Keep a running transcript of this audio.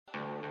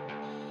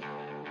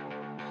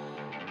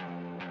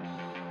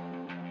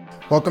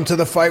Welcome to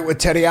the Fight with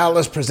Teddy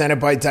Atlas,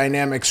 presented by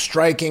Dynamic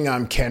Striking.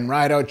 I'm Ken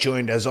Rideout,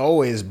 joined as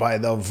always by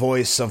the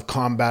voice of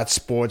combat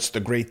sports, the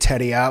great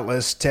Teddy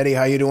Atlas. Teddy,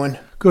 how you doing?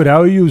 Good.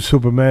 How are you,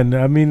 Superman?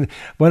 I mean,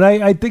 when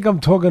I think I'm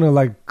talking to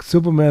like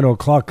Superman or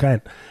Clark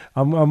Kent,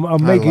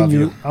 I'm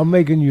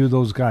making you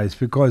those guys,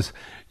 because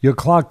you're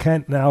Clark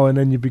Kent now, and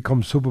then you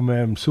become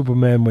Superman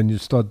when you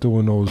start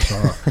doing those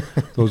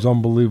those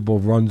unbelievable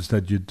runs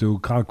that you do,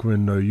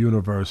 conquering the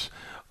universe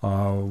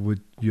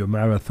with your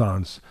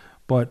marathons.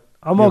 But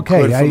I'm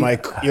okay.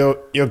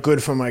 You're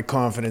good for my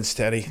confidence,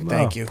 Teddy.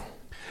 Thank you.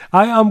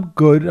 I'm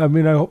good. I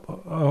mean, I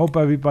hope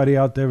everybody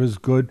out there is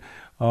good.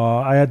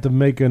 I had to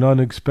make an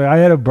unexpected. I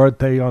had a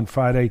birthday on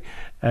Friday,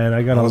 and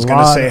I was going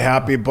to say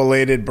happy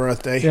belated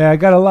birthday. Yeah, I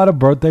got a lot of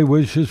birthday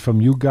wishes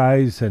from you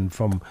guys and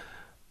from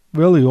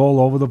really all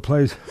over the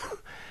place,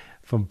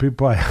 from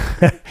people I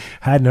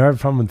hadn't heard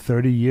from in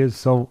 30 years.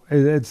 So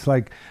it's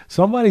like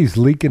somebody's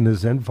leaking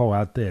this info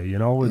out there. You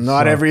know,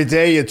 not every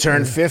day you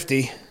turn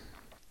 50.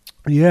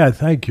 Yeah,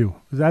 thank you.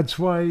 That's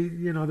why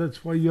you're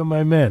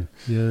my man.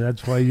 Yeah,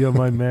 that's why you're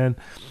my man.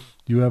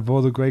 You have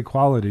all the great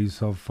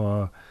qualities of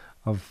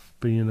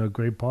being a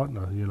great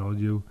partner. You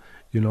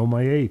know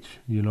my age.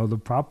 You know the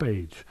proper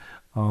age.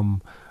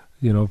 A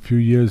few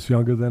years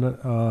younger than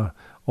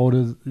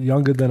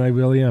younger than I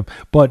really am.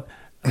 But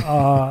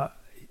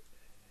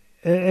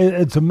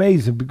it's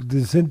amazing, because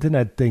this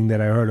internet thing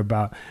that I heard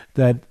about,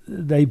 that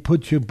they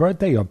put your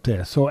birthday up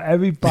there, so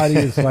everybody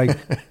is like.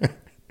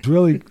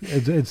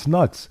 It's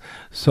nuts.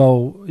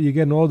 So you're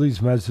getting all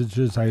these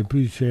messages. I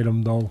appreciate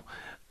them, though.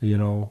 You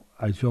know,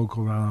 I joke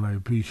around. I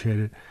appreciate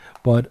it.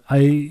 But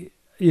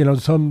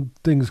some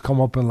things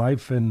come up in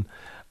life, and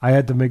I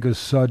had to make a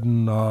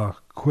sudden,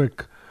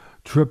 quick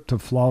trip to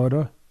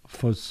Florida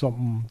for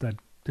something that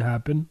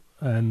happened,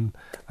 and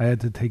I had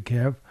to take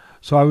care of.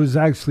 So I was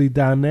actually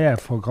down there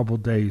for a couple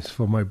of days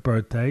for my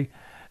birthday,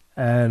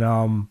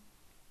 and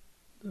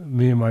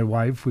me and my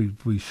wife,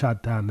 we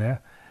shot down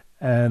there,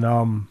 and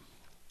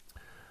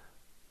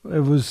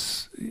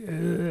it's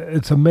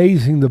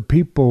amazing, the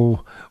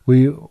people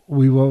we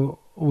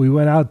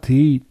went out to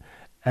eat,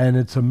 and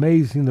it's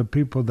amazing the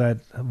people that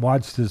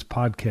watch this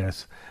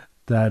podcast,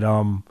 that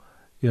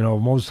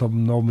most of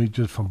them know me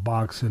just from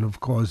boxing, of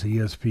course,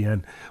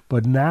 ESPN,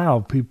 but now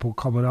people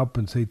coming up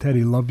and say,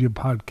 Teddy, love your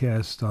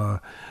podcast,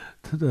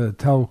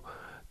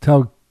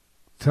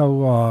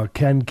 tell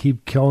Ken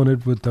keep killing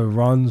it with the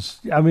runs.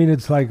 I mean,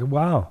 it's like,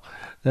 wow,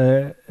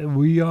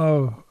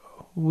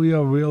 we're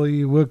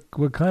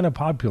kind of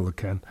popular,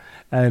 Ken,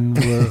 and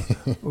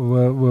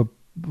we're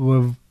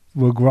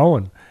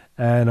growing,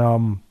 and I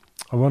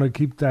want to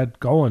keep that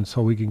going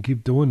so we can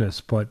keep doing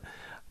this. But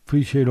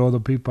appreciate all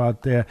the people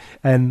out there,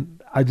 and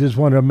I just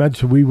wanted to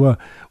mention we're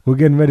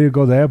getting ready to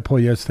go to the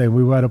airport yesterday.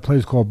 We were at a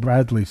place called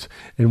Bradley's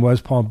in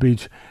West Palm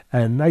Beach,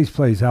 and nice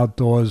place,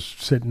 outdoors,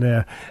 sitting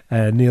there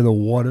and near the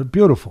water,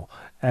 beautiful.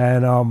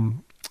 And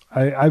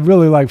I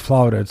really like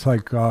Florida. It's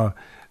like I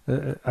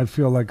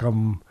feel like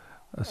I'm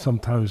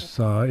sometimes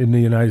in the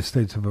United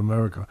States of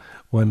America,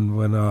 when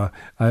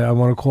I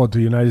want to call it the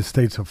United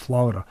States of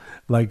Florida.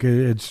 Like,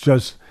 it's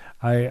just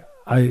I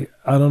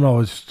don't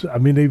know. I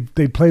mean,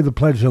 they play the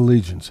Pledge of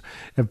Allegiance.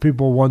 If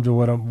people wonder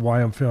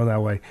why I'm feeling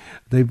that way,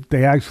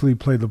 they actually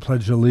play the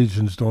Pledge of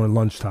Allegiance during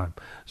lunchtime.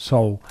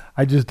 So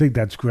I just think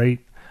that's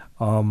great.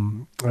 I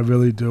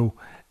really do.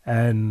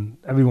 And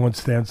everyone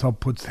stands up,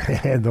 puts their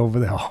hand over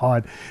their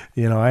heart.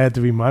 I had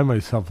to remind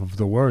myself of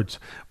the words,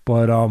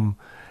 but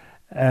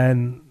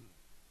and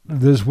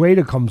this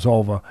waiter comes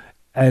over,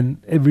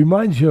 and it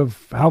reminds you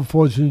of how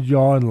fortunate you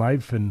are in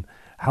life and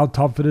how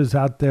tough it is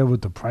out there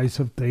with the price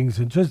of things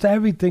and just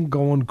everything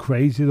going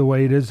crazy the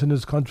way it is in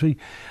this country.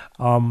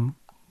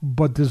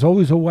 But there's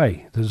always a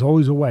way. There's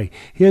always a way.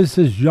 Here's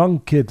this young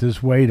kid,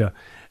 this waiter,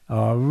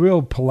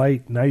 real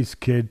polite, nice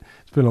kid.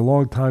 It's been a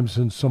long time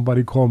since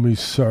somebody called me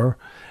sir.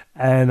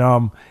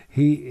 And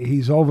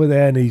he's over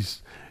there, and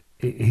he's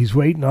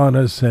waiting on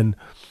us, and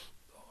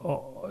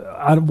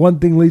one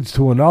thing leads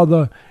to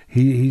another.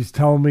 He's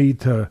telling me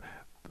to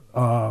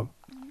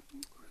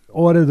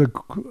order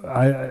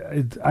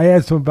I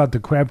asked him about the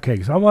crab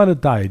cakes. I'm on a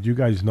diet. You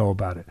guys know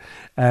about it.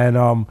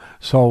 And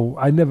so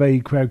I never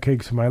ate crab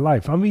cakes in my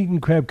life. I'm eating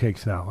crab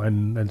cakes now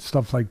and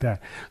stuff like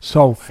that.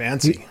 So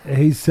fancy.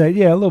 He said,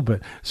 yeah, a little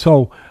bit.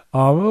 So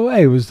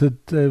it was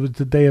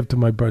the day after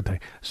my birthday.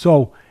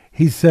 So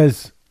he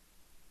says,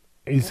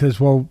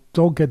 well,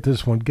 don't get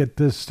this one. Get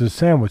the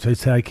sandwich. I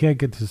said, I can't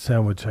get the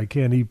sandwich. I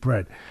can't eat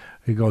bread.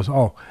 He goes,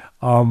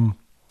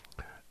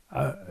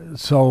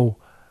 so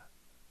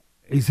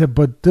he said,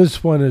 but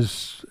this one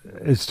is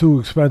too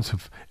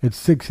expensive.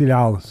 It's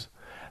 $60.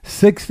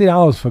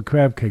 $60 for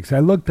crab cakes. I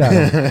looked at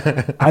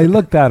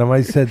him.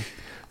 I said,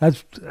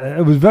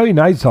 it was very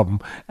nice of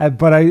him.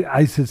 But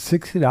I said,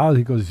 $60?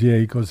 He goes, yeah.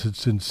 He goes,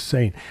 it's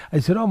insane. I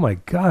said, oh my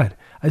God.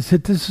 I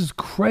said, this is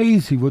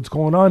crazy. What's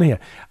going on here?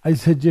 I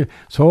said, yeah.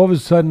 So all of a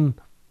sudden,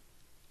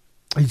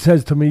 he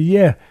says to me,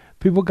 yeah,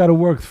 people got to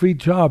work 3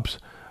 jobs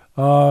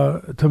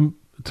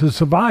to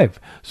survive.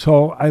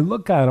 So I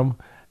look at him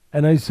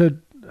and I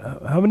said,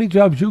 how many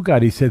jobs you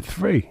got? He said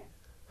 3.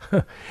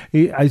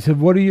 I said,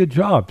 what are your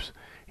jobs?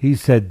 He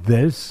said,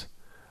 this,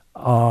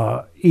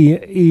 EMT.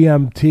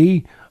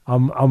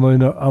 I'm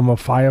a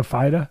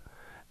firefighter,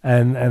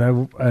 and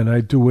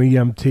I do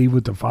EMT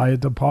with the fire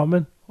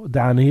department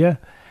down here,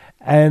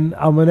 and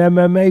I'm an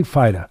MMA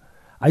fighter.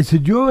 I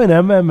said, you're an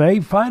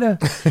MMA fighter?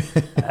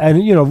 And,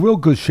 real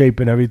good shape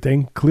and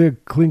everything,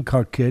 clean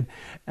cut kid.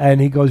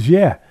 And he goes,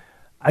 yeah.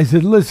 I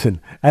said,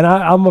 listen, and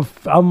I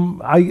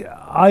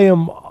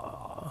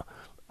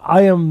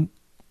am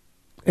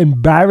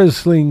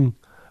embarrassing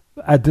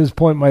at this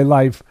point in my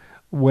life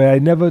where I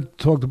never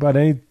talked about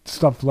any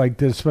stuff like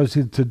this,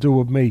 especially to do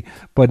with me.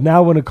 But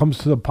now when it comes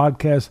to the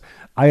podcast,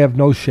 I have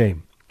no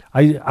shame.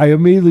 I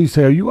immediately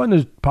say, are you on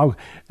this podcast?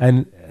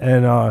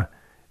 And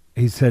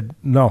he said,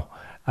 no.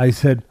 I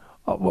said,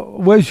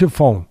 where's your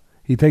phone?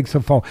 He takes the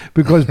phone.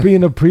 Because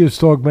being a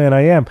prehistoric man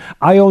I am,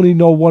 I only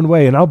know one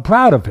way, and I'm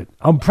proud of it.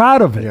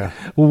 Yeah.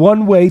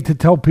 One way to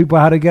tell people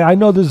how to get. I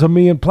know there's a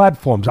million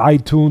platforms,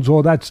 iTunes,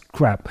 all that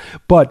crap.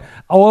 But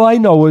all I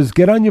know is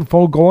get on your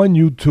phone, go on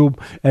YouTube,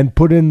 and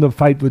put in the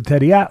Fight with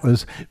Teddy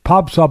Atlas.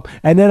 Pops up,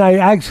 and then I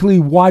actually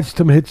watch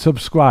them hit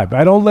subscribe.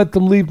 I don't let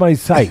them leave my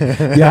site.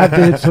 You have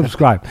to hit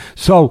subscribe.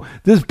 So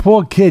this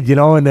poor kid,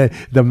 and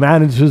the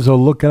managers are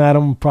looking at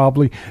him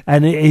probably,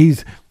 and he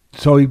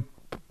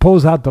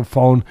pulls out the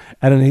phone,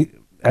 and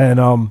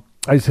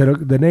I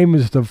said, the name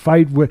is The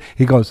Fight With.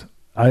 He goes,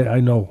 I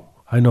know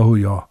who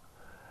you are.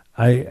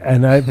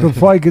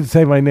 Before I could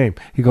say my name,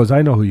 he goes,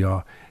 I know who you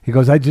are. He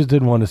goes, I just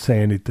didn't want to say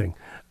anything.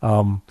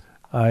 I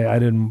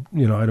didn't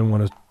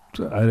want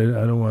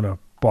to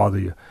bother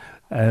you.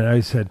 And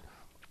I said,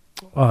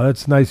 oh,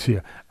 that's nice of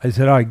you. I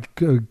said, all right,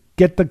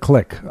 get the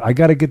click. I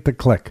got to get the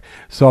click.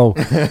 So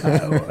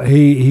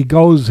he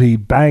goes, he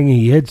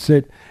hits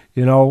it,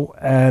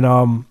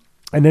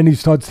 and then he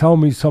starts telling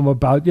me some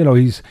about,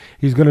 he's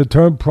going to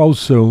turn pro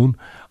soon.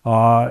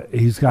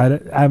 He's got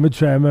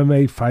amateur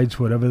MMA fights,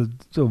 whatever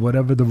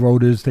the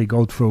road is they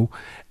go through,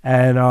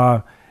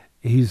 and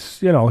he's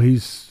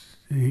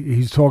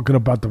talking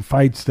about the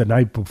fights the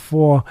night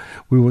before.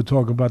 We were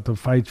talking about the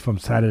fights from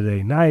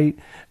Saturday night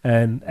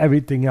and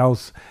everything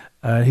else.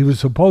 He was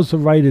supposed to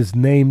write his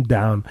name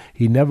down.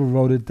 He never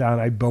wrote it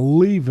down. I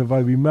believe, if I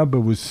remember,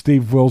 it was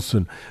Steve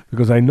Wilson,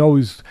 because I know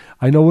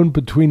in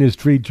between his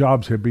 3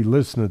 jobs he'll be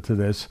listening to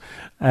this,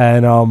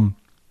 and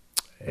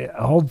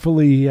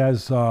hopefully he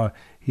has a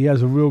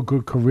real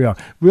good career.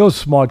 Real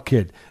smart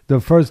kid. The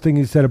first thing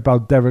he said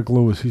about Derek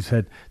Lewis, he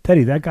said,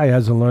 Teddy, that guy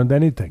hasn't learned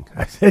anything.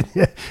 I said,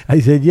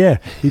 yeah.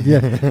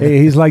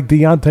 He's like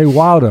Deontay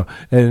Wilder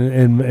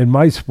in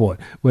my sport,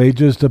 where he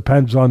just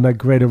depends on that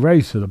great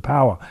eraser, the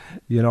power,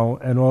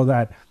 and all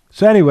that.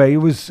 So anyway, it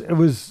was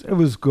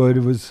good.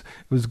 It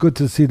was good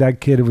to see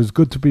that kid. It was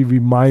good to be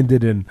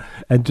reminded and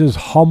just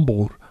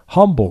humbled.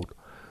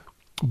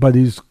 But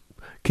he's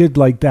kid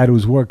like that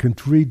who's working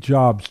 3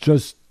 jobs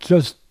just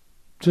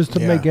to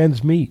make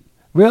ends meet.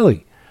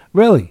 Really,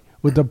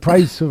 with the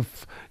price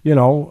of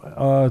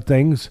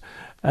things,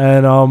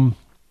 and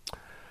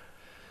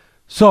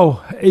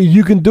so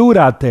you can do it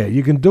out there.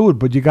 You can do it,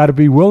 but you got to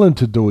be willing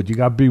to do it. You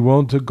got to be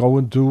willing to go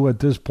and do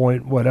at this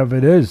point whatever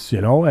it is,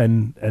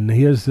 And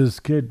here's this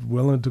kid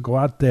willing to go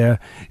out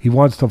there. He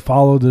wants to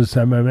follow this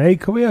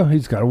MMA career.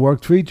 He's got to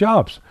work 3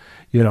 jobs,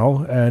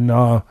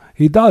 and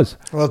he does.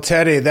 Well,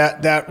 Teddy,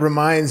 that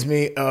reminds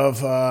me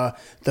of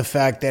the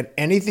fact that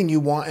anything you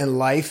want in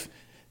life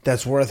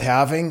that's worth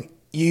having,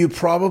 you're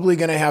probably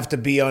going to have to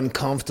be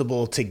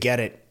uncomfortable to get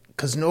it.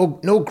 Because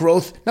no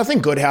growth, nothing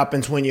good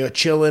happens when you're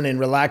chilling and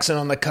relaxing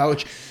on the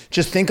couch.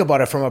 Just think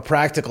about it from a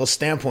practical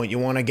standpoint. You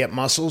want to get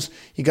muscles,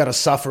 you got to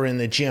suffer in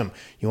the gym.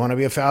 You want to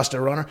be a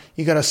faster runner,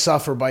 you got to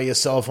suffer by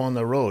yourself on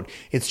the road.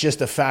 It's just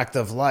a fact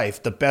of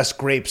life. The best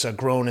grapes are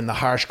grown in the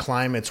harsh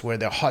climates where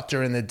they're hot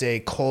during the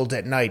day, cold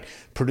at night,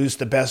 produce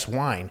the best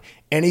wine.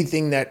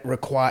 Anything that's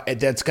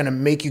going to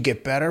make you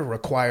get better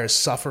requires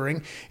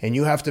suffering, and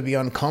you have to be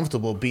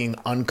uncomfortable being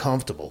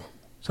uncomfortable.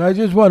 So I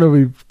just want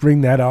to bring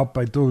that up.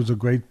 I thought it was a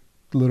great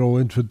little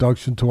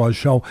introduction to our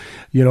show.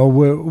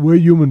 We're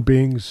human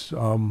beings,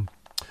 and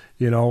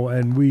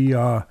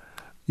we're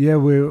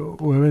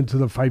into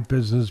the fight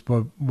business,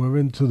 but we're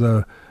into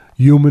the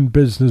human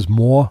business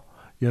more.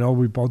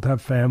 We both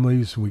have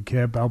families, we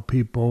care about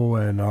people,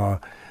 and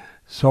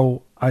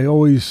so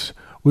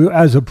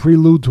as a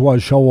prelude to our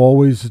show,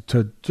 always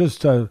to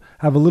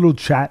have a little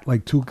chat,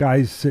 like 2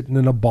 guys sitting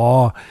in a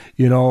bar,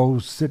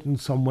 sitting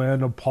somewhere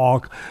in a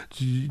park,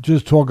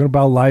 just talking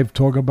about life,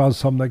 talking about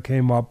something that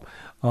came up,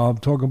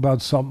 talking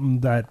about something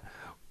that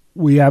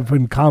we have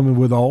in common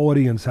with our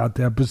audience out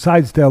there,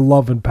 besides their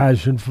love and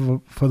passion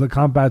for the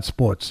combat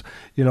sports,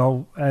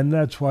 and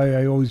that's why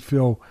I always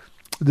feel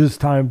this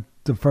time,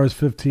 the first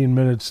 15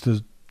 minutes,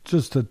 to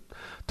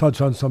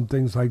touch on some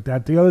things like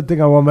that. The other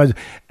thing I want to mention,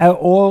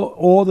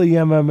 all the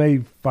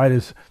MMA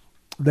fighters,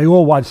 they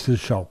all watch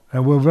this show,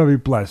 and we're very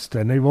blessed,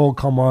 and they've all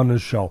come on the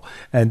show,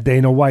 and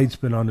Dana White's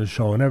been on the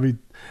show,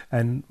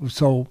 and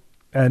so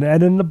And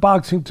in the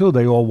boxing, too,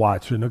 they all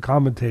watch, and the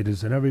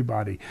commentators and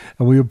everybody.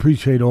 And we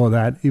appreciate all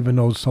that, even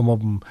though some of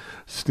them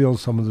steal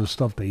some of the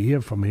stuff they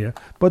hear from here.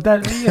 But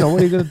that,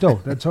 what are you going to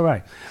do? That's all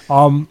right.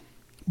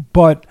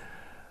 But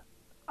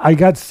I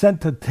got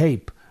sent a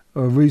tape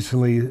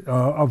recently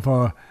of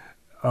a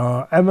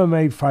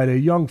MMA fighter,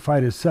 young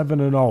fighter,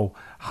 7-0,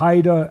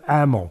 Haida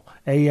Amil,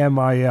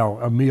 A-M-I-L,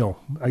 Emil.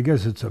 I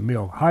guess it's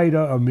Emil.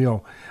 Haida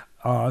Emil.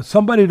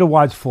 Somebody to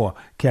watch for,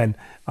 Ken.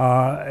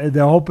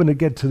 They're hoping to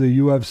get to the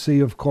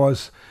UFC, of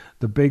course,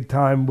 the big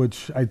time,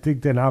 which I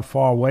think they're not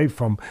far away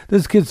from.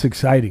 This kid's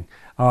exciting.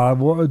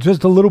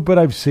 Just a little bit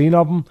I've seen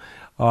of him.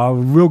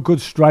 Real good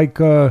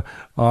striker,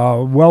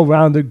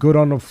 well-rounded, good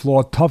on the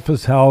floor, tough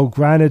as hell,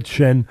 granite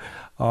chin.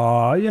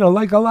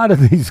 Like a lot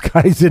of these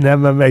guys in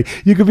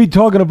MMA. You could be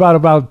talking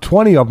about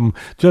 20 of them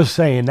just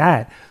saying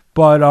that.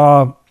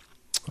 But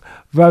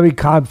very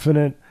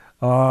confident.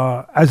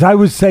 As I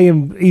was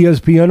saying,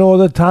 ESPN all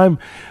the time,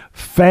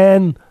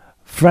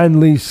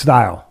 fan-friendly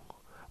style,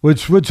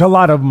 which a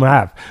lot of them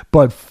have.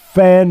 But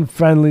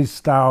fan-friendly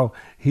style.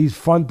 He's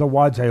fun to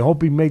watch. I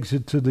hope he makes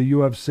it to the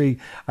UFC.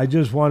 I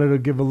just wanted to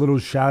give a little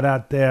shout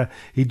out there.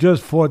 He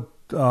just fought.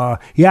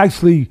 He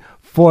actually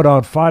fought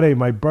on Friday,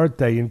 my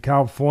birthday, in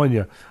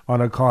California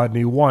on a card, and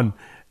he won.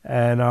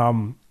 And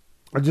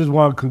I just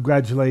want to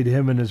congratulate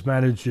him and his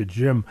manager,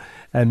 Jim,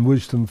 and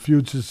wish them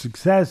future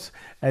success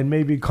and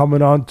maybe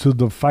coming on to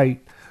the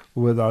fight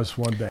with us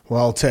one day.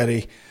 Well,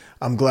 Teddy,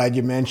 I'm glad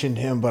you mentioned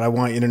him, but I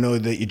want you to know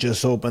that you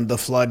just opened the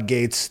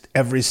floodgates.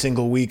 Every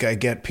single week I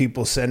get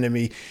people sending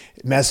me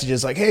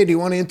messages like, hey, do you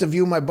want to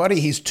interview my buddy?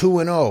 He's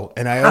 2-0.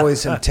 And I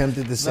always am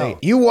tempted to say,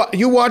 no.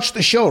 You watch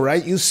the show,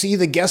 right? You see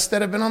the guests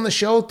that have been on the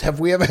show. Have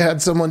we ever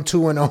had someone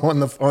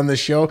 2-0 on the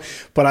show?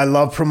 But I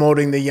love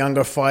promoting the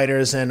younger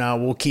fighters, and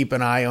we'll keep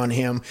an eye on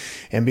him.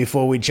 And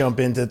before we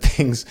jump into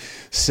things,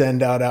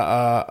 send out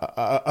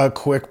a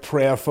quick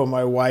prayer for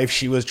my wife.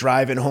 She was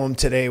driving home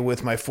today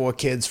with my 4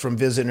 kids from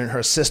visiting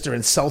her sister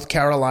in South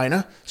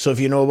Carolina. So if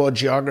you know about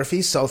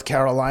geography, South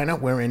Carolina,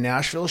 we're in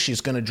Nashville.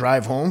 She's going to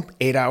drive home,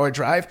 8-hour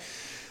drive.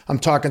 I'm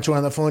talking to her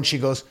on the phone. She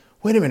goes,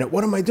 wait a minute,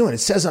 what am I doing? It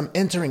says I'm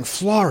entering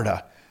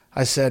Florida.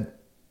 I said,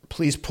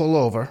 please pull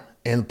over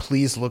and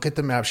please look at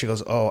the map. She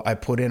goes, oh, I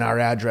put in our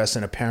address,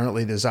 and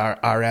apparently there's our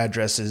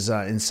address is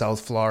in South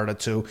Florida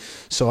too.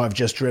 So I've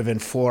just driven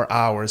 4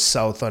 hours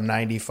south on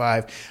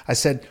 95. I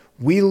said,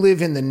 we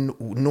live in the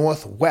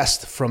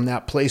northwest from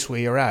that place where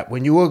you're at.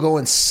 When you were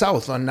going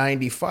south on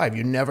 95,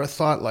 you never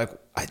thought, like,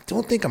 I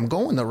don't think I'm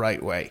going the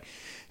right way.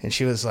 And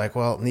she was like,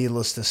 well,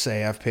 needless to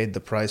say, I've paid the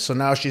price. So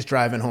now she's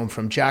driving home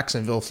from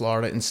Jacksonville,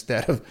 Florida,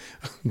 instead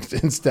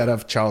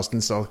of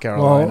Charleston, South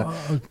Carolina.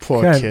 Well,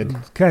 Poor kid.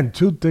 Ken,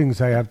 2 things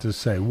I have to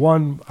say.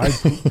 One,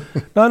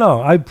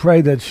 I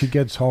pray that she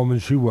gets home, and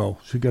she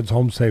will. She gets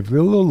home safely.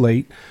 A little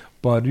late,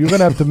 but you're going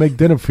to have to make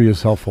dinner for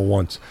yourself for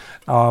once.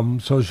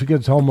 So she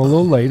gets home a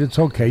little late. It's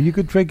okay. You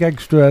could drink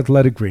extra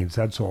athletic greens.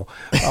 That's all.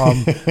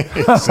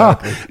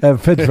 It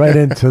fits right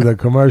into the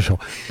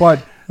commercial.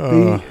 But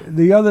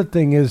the other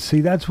thing is, see,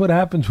 that's what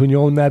happens when you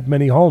own that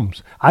many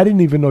homes. I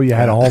didn't even know you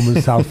had a home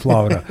in South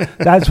Florida.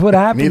 That's what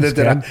happens.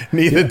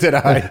 Neither did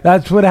I.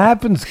 That's what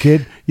happens,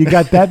 kid. You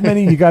got that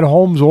many. You got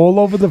homes all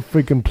over the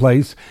freaking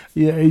place.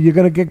 You're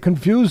going to get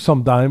confused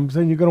sometimes,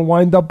 and you're going to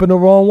wind up in the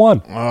wrong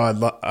one.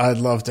 Oh, I'd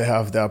love to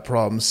have that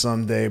problem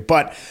someday.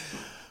 But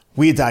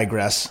we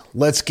digress.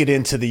 Let's get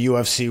into the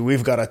UFC.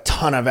 We've got a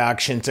ton of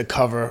action to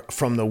cover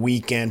from the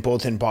weekend,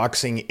 both in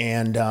boxing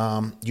and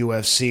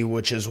UFC,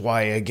 which is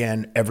why,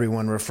 again,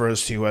 everyone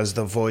refers to you as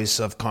the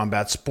voice of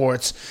combat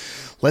sports.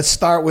 Let's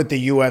start with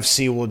the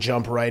UFC. We'll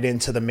jump right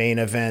into the main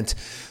event.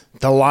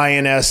 The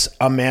Lioness,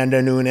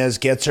 Amanda Nunes,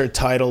 gets her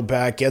title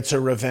back, gets her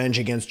revenge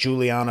against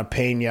Juliana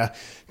Pena.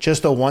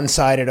 Just a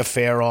one-sided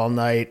affair all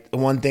night. The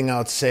one thing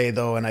I'll say,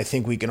 though, and I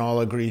think we can all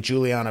agree,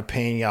 Juliana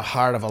Pena,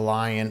 heart of a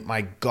lion.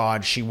 My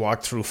God, she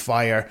walked through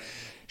fire.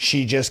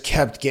 She just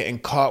kept getting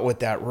caught with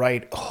that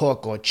right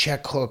hook or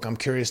check hook. I'm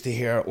curious to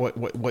hear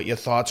what your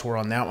thoughts were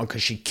on that one,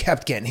 because she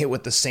kept getting hit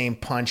with the same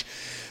punch.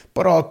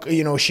 But,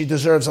 she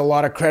deserves a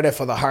lot of credit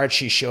for the heart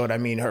she showed. I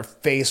mean, her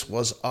face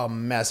was a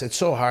mess. It's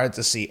so hard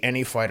to see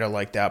any fighter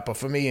like that. But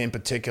for me, in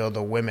particular,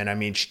 the women, I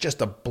mean, she's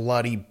just a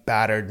bloody,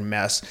 battered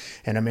mess.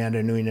 And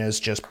Amanda Nunes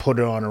just put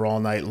it on her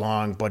all night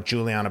long. But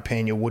Juliana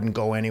Pena wouldn't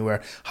go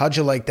anywhere. How'd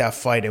you like that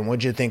fight? And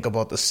what'd you think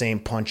about the same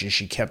punches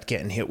she kept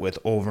getting hit with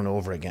over and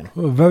over again?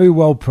 Very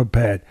well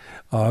prepared.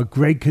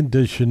 Great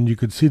condition. You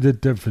could see the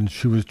difference.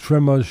 She was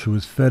trimmer. She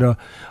was fitter.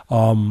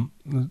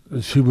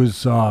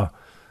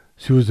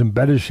 She was in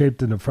better shape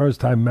than the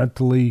first time,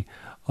 mentally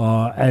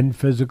and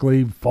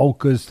physically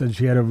focused, and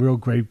she had a real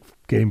great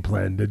game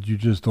plan that you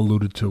just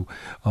alluded to.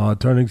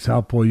 Turning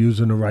southpaw,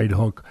 using the right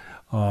hook.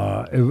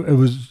 It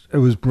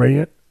was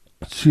brilliant.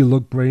 She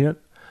looked brilliant.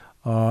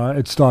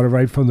 It started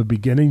right from the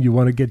beginning. You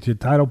want to get your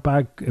title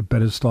back, it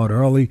better start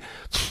early.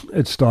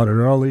 It started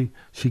early.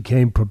 She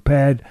came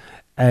prepared,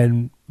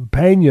 and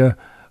Pena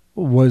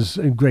was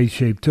in great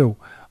shape too.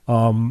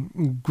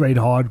 Great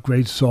heart,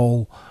 great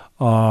soul.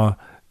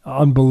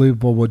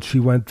 unbelievable what she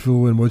went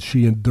through and what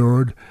she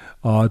endured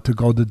to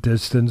go the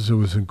distance. It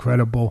was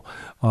incredible.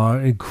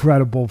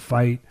 Incredible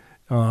fight.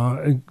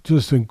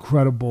 Just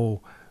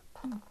incredible.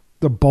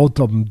 The both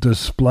of them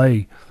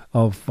display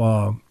of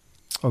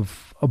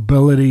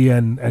ability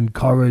and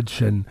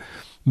courage and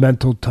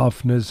mental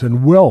toughness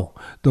and will.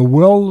 The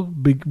will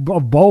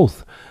of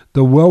both.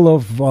 The will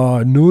of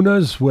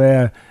Nunes,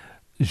 where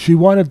she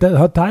wanted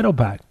her title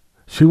back.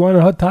 She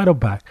wanted her title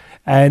back.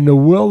 And the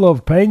will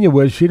of Pena,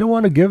 where she didn't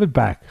want to give it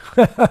back.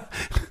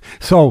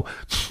 So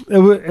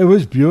it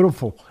was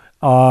beautiful.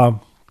 The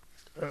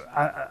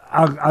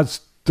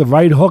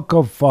right hook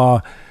of...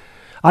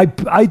 I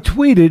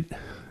tweeted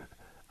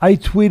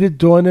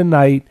during the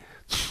night,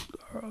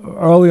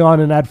 early on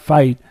in that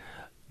fight,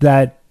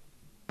 that,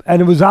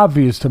 and it was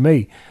obvious to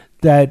me,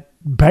 that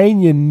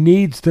Pena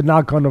needs to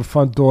knock on the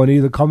front door and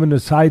either come in the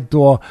side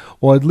door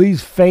or at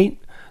least feint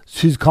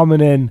she's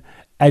coming in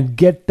and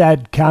get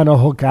that counter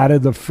hook out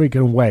of the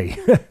freaking way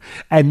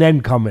and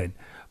then come in.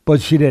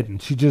 But she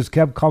didn't. She just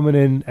kept coming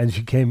in and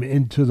she came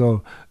into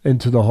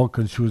the hook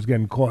and she was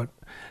getting caught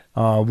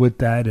with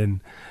that. And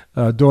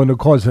during the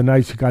course of the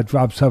night, she got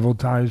dropped several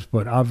times,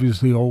 but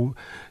obviously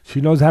she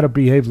knows how to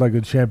behave like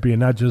a champion,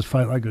 not just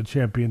fight like a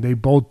champion. They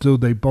both do.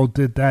 They both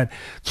did that.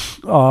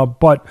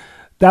 But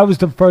that was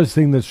the first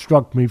thing that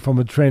struck me from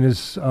my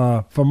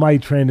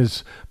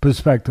trainer's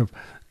perspective,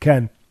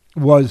 Ken,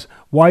 was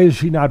why is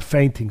she not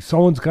fainting?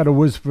 Someone's got to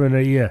whisper in her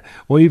ear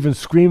or even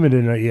scream it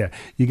in her ear.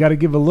 You got to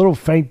give a little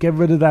feint, get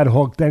rid of that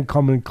hook, then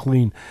come in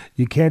clean.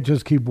 You can't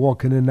just keep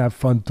walking in that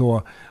front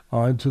door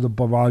into the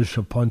barrage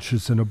of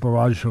punches and a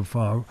barrage of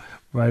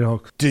right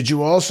hooks. Did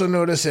you also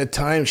notice at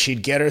times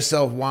she'd get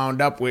herself wound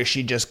up where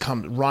she'd just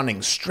come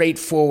running straight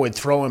forward,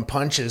 throwing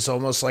punches,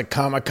 almost like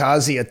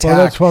kamikaze attack? Well,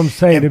 that's what I'm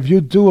saying. If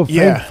you do a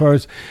feint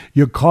first,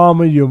 you're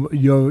calmer,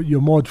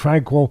 you're more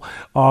tranquil,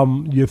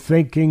 you're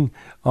thinking,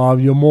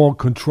 you're more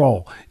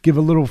control. Give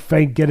a little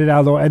feint, get it out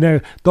of the way, and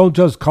then don't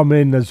just come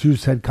in, as you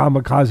said,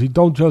 kamikaze.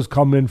 Don't just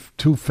come in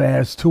too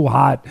fast, too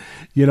hot.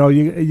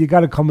 You got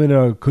to come in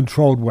a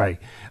controlled way.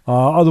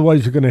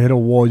 Otherwise, you're going to hit a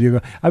wall.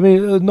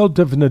 No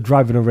different than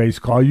driving a race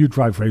car. You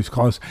drive race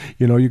cars.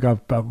 You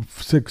got about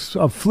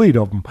a fleet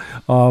of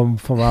them,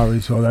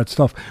 Ferraris, all that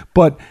stuff.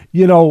 But,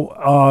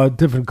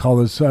 different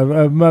colors.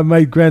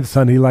 My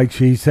grandson,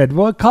 he said,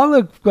 what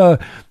color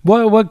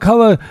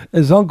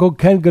is Uncle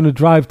Ken going to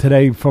drive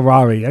today,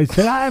 Ferrari? I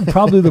said,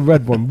 probably the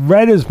red one.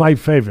 Red is my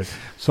favorite.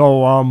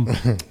 So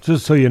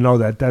just so you know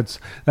that's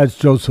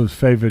Joseph's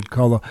favorite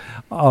color.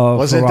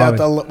 Wasn't Ferrari.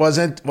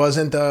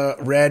 wasn't the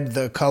red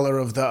the color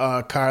of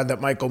the car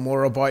that Michael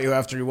Mora bought you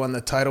after he won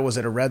the title? Was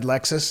it a red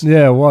Lexus?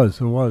 Yeah, it was.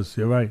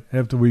 You're right.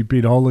 After we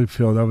beat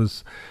Holyfield, that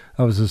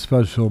was a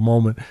special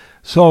moment.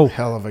 So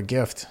hell of a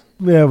gift.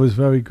 Yeah, it was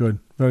very good,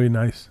 very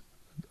nice.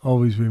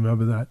 Always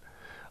remember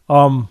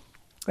that.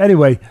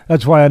 Anyway,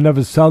 that's why I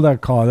never sell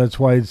that car. That's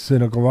why it's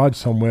in a garage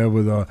somewhere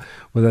with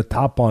a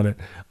top on it,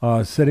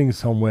 sitting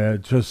somewhere.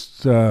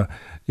 Just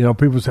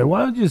people say, "Why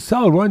don't you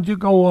sell it? Why don't you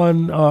go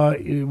on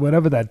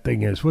whatever that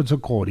thing is? What's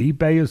it called?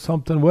 eBay or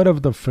something? Whatever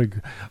the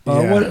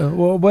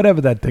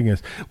whatever that thing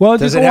is." Well,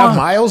 does it have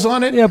miles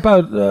on it? Yeah,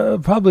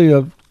 about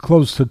probably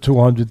close to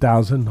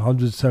 200,000,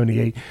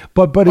 178.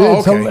 But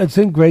it's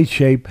in great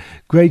shape,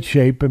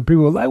 and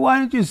people are like, "Why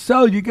didn't you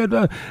sell? You get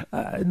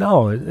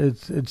no."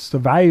 It's the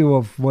value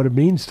of what it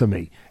means to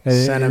me.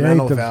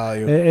 Sentimental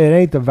value. It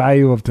ain't the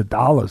value of the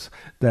dollars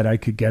that I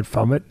could get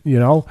from it,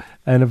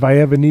 And if I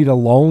ever need a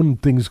loan,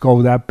 things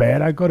go that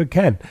bad, I go to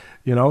Ken,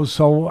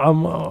 So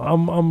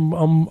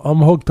I'm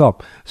hooked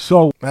up.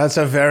 So that's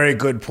a very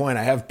good point.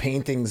 I have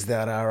paintings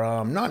that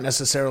are not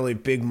necessarily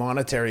big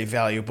monetary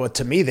value, but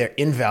to me they're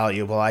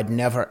invaluable. I'd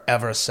never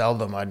ever sell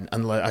them.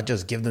 I'd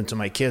just give them to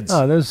my kids.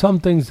 There's some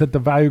things that the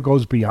value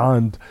goes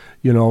beyond,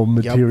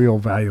 material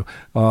value,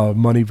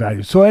 money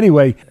value. So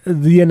anyway,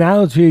 the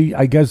analogy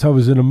I guess I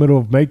was in the middle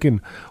of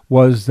making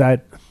was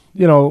that,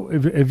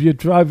 if you're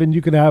driving,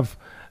 you can have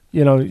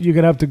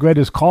the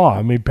greatest car.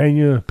 I mean,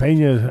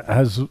 Pena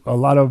has a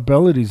lot of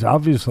abilities,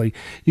 obviously.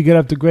 You can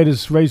have the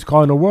greatest race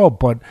car in the world,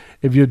 but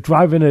if you're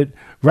driving it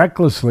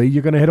recklessly,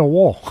 you're going to hit a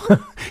wall.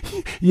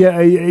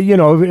 Yeah,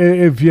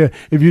 if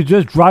you're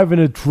just driving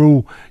it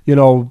through,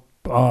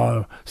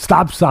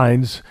 stop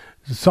signs,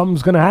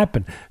 something's going to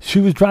happen. She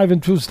was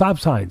driving through stop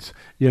signs,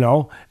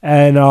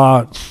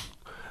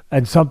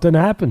 and something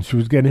happened. She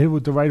was getting hit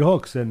with the right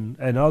hooks and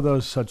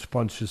other such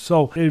punches.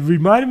 So it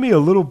reminded me a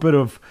little bit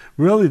of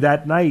really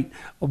that night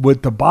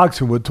with the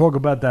boxing. We'll talk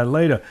about that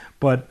later.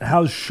 But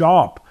how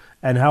sharp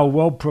and how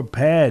well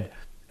prepared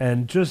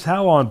and just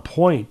how on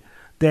point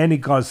Danny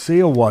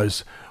Garcia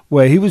was,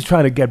 where he was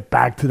trying to get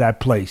back to that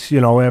place,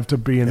 after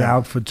being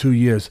out for 2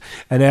 years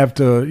and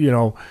after,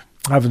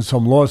 having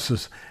some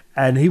losses.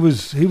 And he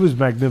was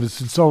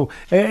magnificent. So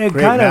it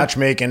great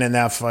matchmaking in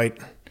that fight.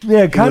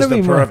 Yeah,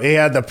 he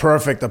had the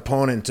perfect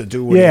opponent to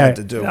do what he had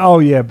to do. Oh,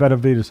 yeah,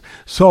 Benavidez.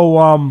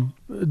 So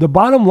the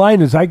bottom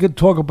line is I could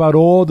talk about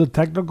all the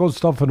technical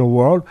stuff in the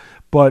world,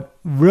 But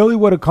really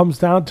what it comes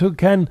down to,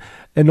 Ken,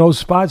 in those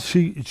spots,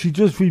 she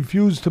just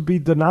refused to be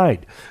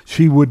denied.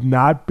 She would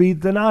not be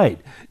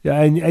denied.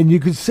 And you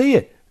could see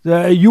it.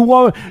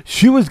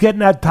 She was getting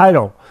that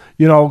title,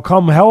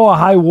 come hell or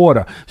high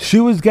water.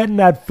 She was getting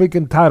that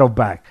freaking title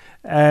back.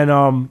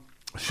 And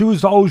she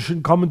was the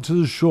ocean coming to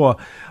the shore.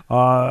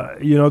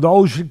 The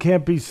ocean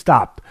can't be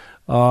stopped.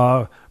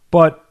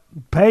 But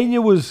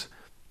Pena was,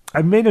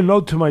 I made a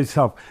note to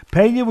myself,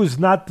 Pena was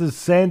not the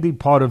sandy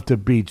part of the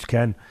beach,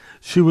 Ken.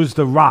 She was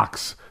the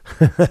rocks.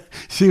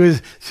 she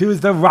was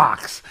the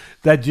rocks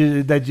that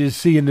you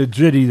see in the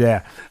jitty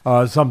there,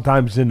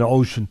 sometimes in the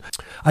ocean.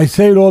 I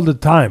say it all the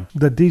time,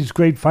 that these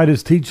great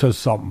fighters teach us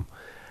something.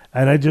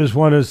 And I just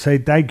want to say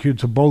thank you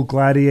to both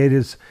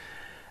gladiators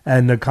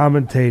and the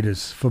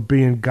commentators for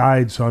being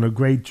guides on a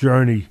great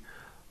journey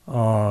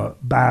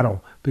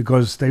battle,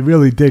 because they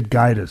really did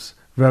guide us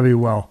very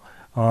well.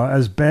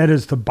 As bad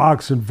as the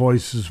boxing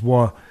voices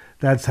were,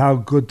 that's how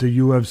good the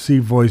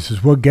UFC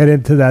voices. We'll get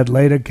into that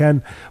later,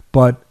 Ken,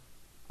 but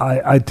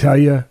I tell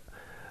you,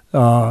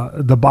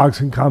 the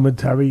boxing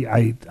commentary,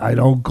 I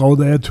don't go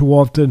there too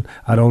often.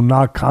 I don't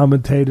knock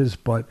commentators,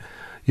 but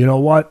you know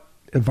what?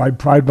 If I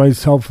pride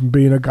myself in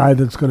being a guy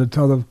that's going to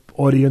tell the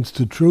audience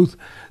the truth,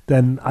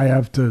 then I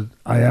have to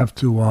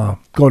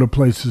go to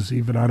places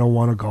even I don't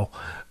want to go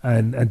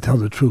and tell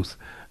the truth.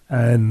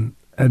 And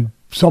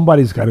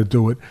somebody's got to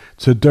do it.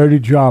 It's a dirty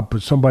job,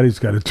 but somebody's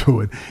got to do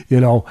it,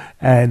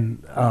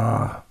 And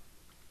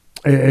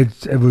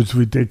it was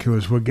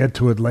ridiculous. We'll get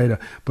to it later.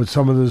 But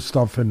some of the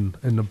stuff in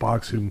the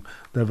boxing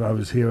that I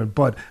was hearing.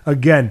 But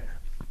again,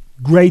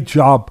 great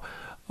job,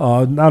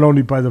 not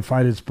only by the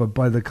fighters but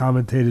by the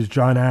commentators,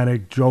 John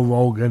Anik, Joe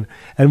Rogan,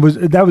 and was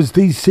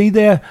DC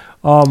there?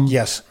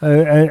 Yes.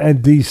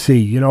 And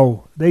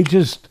DC. They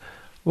just,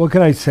 what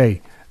can I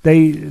say?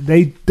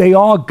 They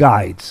are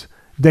guides.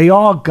 They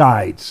are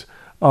guides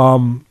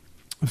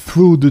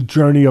through the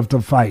journey of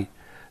the fight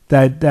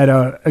that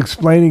are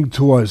explaining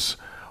to us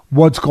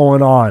what's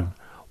going on,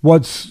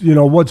 what's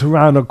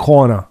around the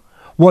corner,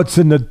 what's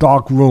in the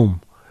dark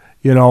room.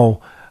 You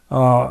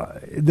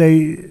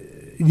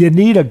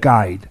need a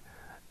guide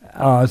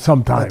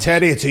sometimes.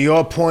 Teddy, to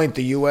your point,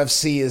 the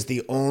UFC is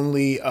the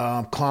only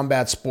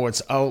combat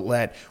sports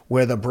outlet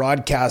where the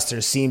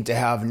broadcasters seem to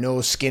have no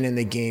skin in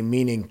the game,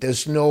 meaning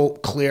there's no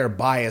clear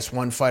bias,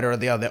 one fighter or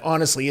the other. There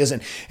honestly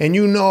isn't. And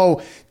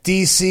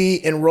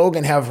DC and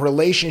Rogan have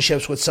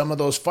relationships with some of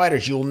those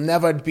fighters. You'll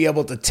never be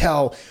able to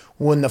tell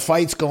when the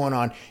fight's going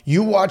on.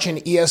 You watch an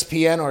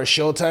ESPN or a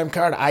Showtime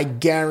card, I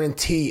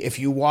guarantee if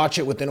you watch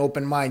it with an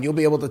open mind, you'll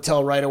be able to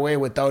tell right away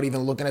without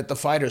even looking at the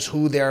fighters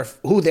who they're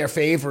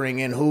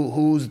favoring and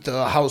who's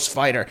the house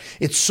fighter.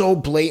 It's so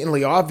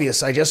blatantly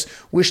obvious. I just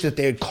wish that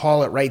they'd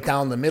call it right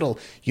down the middle.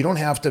 You don't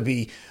have to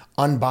be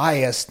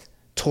unbiased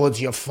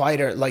towards your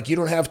fighter. Like, you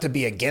don't have to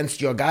be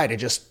against your guy to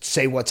just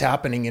say what's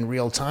happening in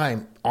real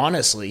time,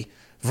 honestly,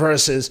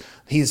 versus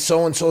he's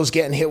so-and-so's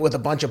getting hit with a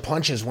bunch of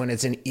punches when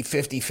it's an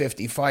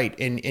 50-50 fight.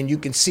 And you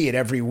can see it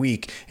every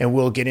week, and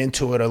we'll get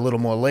into it a little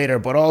more later.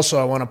 But also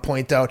I want to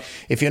point out,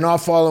 if you're not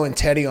following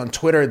Teddy on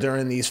Twitter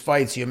during these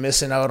fights, you're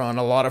missing out on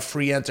a lot of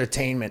free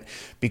entertainment,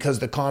 because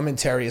the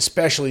commentary,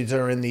 especially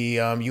during the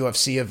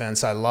UFC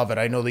events, I love it.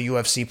 I know the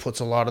UFC puts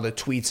a lot of the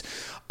tweets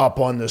up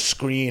on the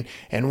screen.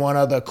 And one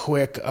other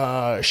quick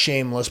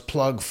shameless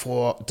plug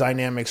for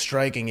Dynamic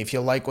Striking. If you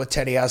like what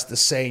Teddy has to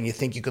say and you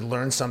think you could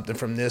learn something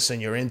from this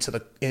and you're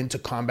into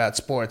combat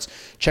sports,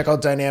 check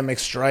out Dynamic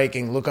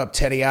Striking. Look up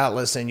Teddy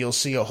Atlas and you'll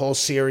see a whole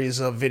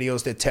series of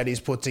videos that Teddy's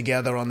put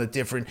together on the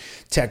different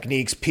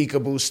techniques,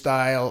 peekaboo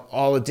style,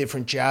 all the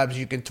different jabs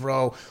you can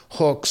throw,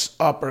 hooks,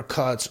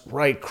 uppercuts,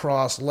 right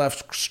cross,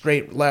 left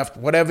straight left,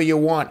 whatever you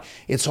want.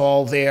 It's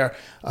all there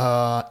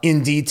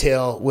in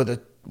detail with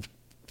a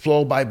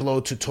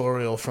blow-by-blow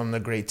tutorial from the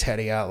great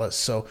Teddy Atlas.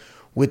 So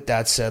with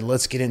that said,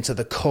 let's get into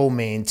the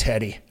co-main,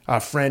 Teddy. Our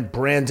friend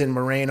Brandon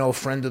Moreno,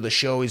 friend of the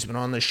show, he's been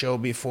on the show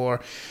before,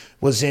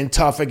 was in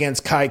tough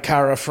against Kai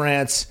Kara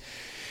France.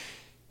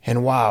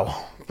 And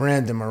wow,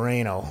 Brandon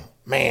Moreno,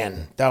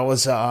 man, that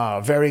was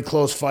a very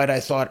close fight,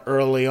 I thought,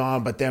 early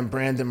on, but then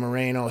Brandon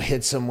Moreno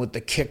hits him with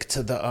the kick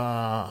to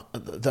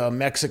the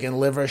Mexican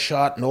liver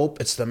shot.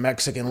 Nope, it's the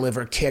Mexican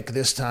liver kick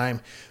this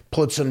time.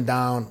 Puts him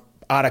down,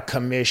 out of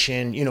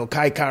commission.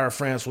 Kai Kara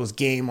France was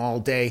game all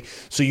day.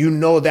 So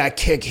that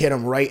kick hit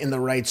him right in the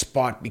right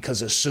spot,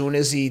 because as soon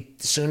as he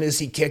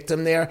kicked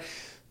him there,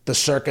 the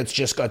circuits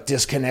just got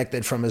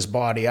disconnected from his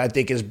body. I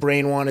think his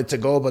brain wanted to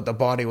go, but the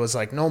body was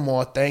like, no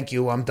more, thank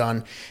you, I'm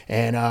done.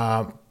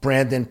 And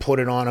Brandon put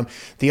it on him.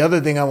 The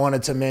other thing I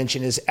wanted to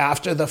mention is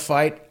after the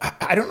fight,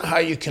 I don't know how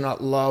you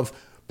cannot love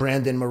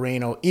Brandon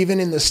Moreno. Even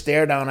in the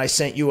stare down, I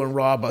sent you and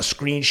Rob a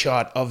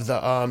screenshot of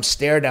the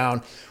stare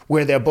down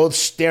where they're both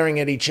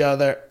staring at each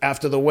other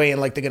after the weigh-in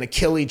like they're going to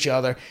kill each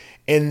other.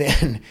 And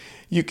then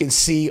you can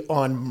see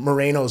on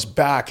Moreno's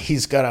back,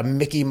 he's got a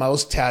Mickey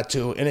Mouse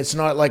tattoo. And it's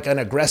not like an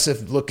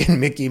aggressive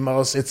looking Mickey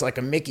Mouse. It's like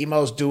a Mickey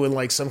Mouse doing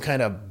like some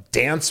kind of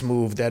dance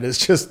move that is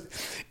just,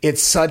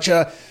 it's such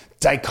a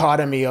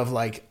dichotomy of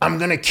like, I'm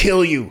going to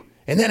kill you.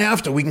 And then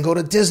after, we can go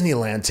to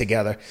Disneyland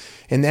together.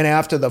 And then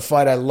after the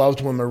fight, I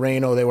loved when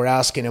Moreno, they were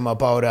asking him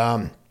about,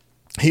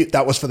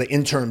 that was for the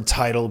interim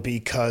title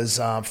because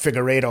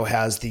Figueiredo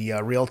has the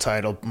real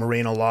title.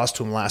 Moreno lost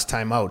to him last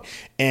time out.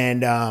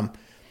 And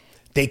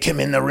they come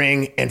in the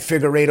ring, and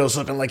Figueiredo's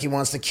looking like he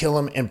wants to kill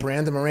him, and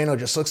Brandon Moreno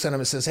just looks at him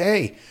and says,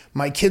 hey,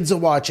 my kids are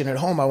watching at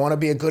home. I want to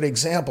be a good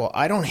example.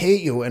 I don't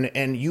hate you,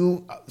 and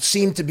you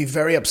seem to be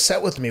very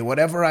upset with me.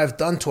 Whatever I've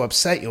done to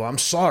upset you, I'm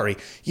sorry.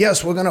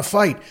 Yes, we're going to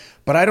fight,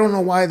 but I don't know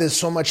why there's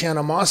so much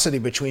animosity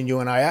between you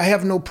and I. I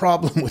have no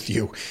problem with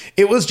you.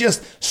 It was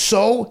just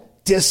so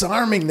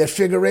disarming that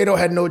Figueiredo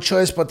had no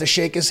choice but to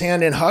shake his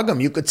hand and hug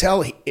him. You could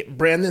tell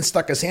Brandon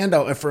stuck his hand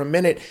out, and for a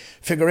minute,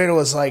 Figueiredo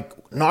was like,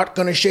 not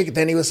going to shake it.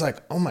 Then he was like,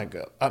 oh my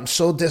God, I'm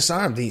so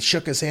disarmed. He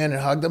shook his hand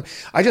and hugged him.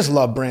 I just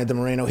love Brandon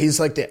Moreno. He's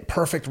like the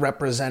perfect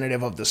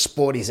representative of the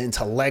sport. He's into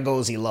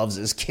Legos. He loves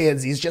his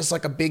kids. He's just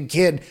like a big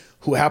kid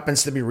who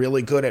happens to be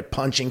really good at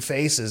punching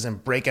faces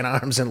and breaking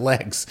arms and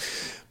legs.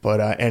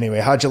 But anyway,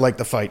 how'd you like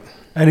the fight?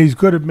 And he's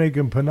good at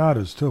making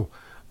pinatas, too.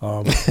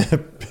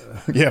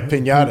 Yeah,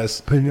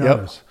 piñatas.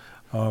 Piñatas.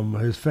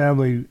 Yep. His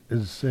family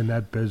is in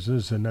that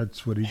business, and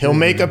that's what he'll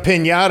make a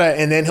piñata,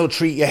 and then he'll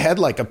treat your head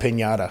like a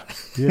piñata.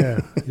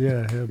 Yeah,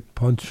 he'll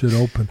punch it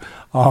open.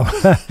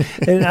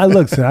 And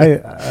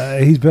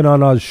listen, he's been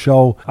on our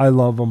show. I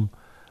love him.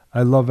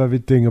 I love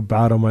everything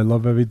about him. I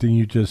love everything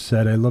you just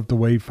said. I love the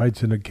way he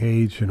fights in the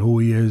cage and who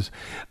he is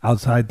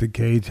outside the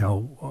cage,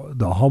 how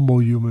the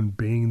humble human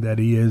being that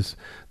he is,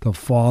 the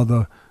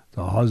father,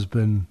 the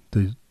husband,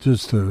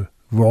 just the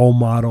role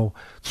model,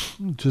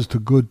 just a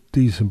good,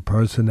 decent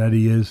person that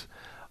he is.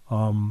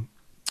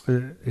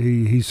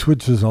 He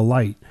switches a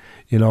light.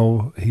 You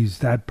know, he's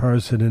that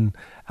person and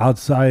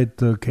outside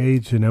the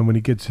cage, and then when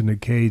he gets in the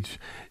cage,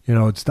 you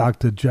know, it's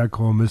Dr.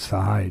 Jekyll and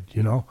Mr. Hyde,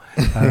 you know.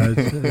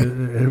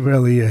 It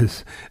really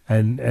is.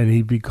 And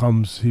he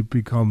becomes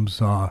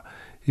Mr.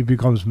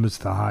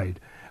 Hyde,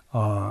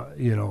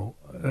 you know,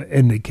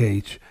 in the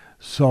cage.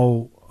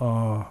 So,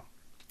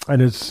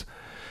 and it's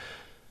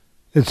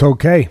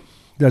okay.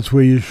 That's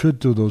where you should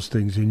do those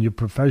things in your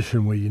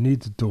profession, where you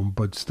need to do them,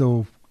 but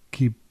still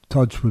keep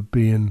touch with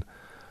being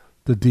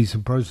the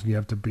decent person you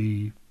have to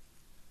be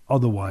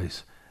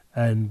otherwise,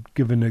 and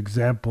giving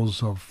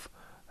examples of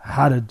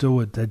how to do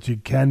it, that you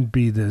can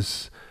be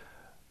this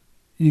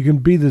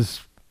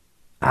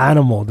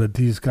animal that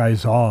these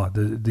guys are,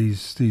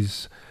 these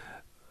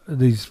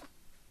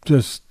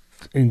just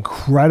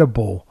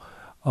incredible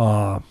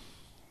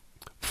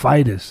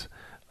fighters,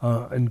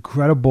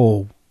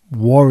 incredible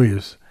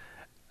warriors.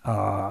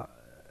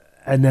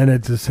 And then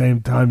at the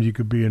same time, you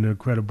could be an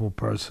incredible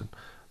person.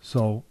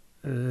 So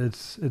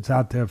it's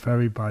out there for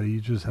everybody.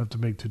 You just have to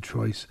make the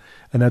choice.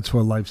 And that's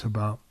what life's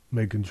about,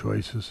 making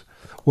choices.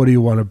 What do you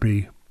want to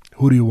be?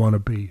 Who do you want to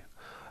be?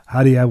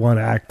 How do you want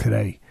to act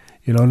today?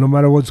 You know, no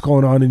matter what's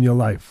going on in your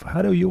life,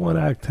 how do you want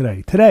to act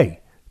today?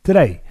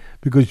 Today.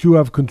 Because you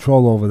have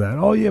control over that.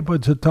 Oh, yeah, but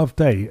it's a tough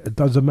day. It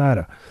doesn't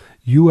matter.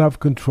 You have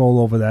control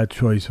over that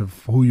choice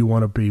of who you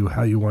want to be,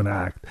 how you want to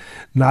act.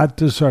 Not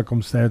the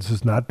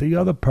circumstances, not the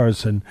other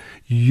person,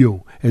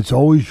 you. It's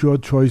always your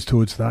choice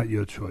till it's not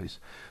your choice,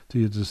 till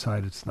you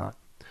decide it's not.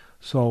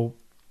 So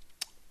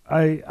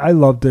I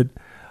loved it.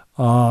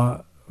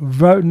 Not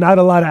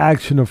a lot of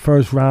action the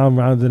first round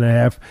and a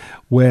half,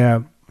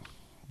 where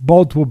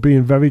both were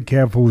being very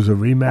careful. It was a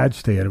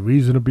rematch. They had a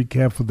reason to be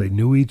careful. They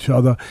knew each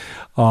other.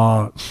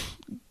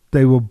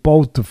 They were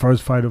both, the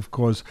first fight, of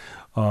course,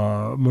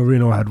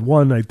 Moreno had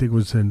won. I think it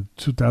was in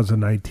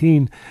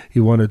 2019. He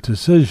won a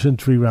decision,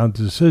 3-round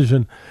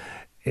decision.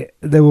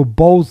 They were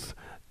both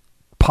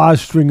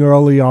posturing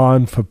early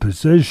on for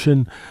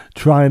position,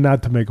 trying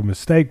not to make a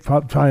mistake,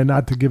 trying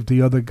not to give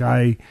the other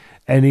guy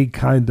any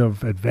kind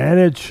of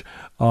advantage.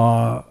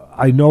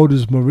 I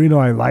noticed Moreno,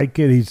 I like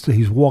it.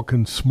 He's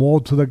walking small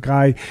to the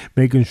guy,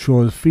 making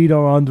sure his feet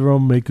are under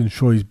him, making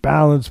sure he's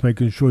balanced,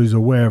 making sure he's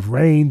aware of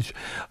range.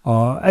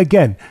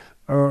 Again,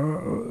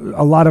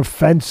 a lot of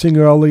fencing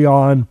early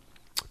on,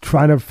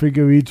 trying to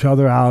figure each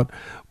other out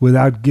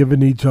without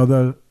giving each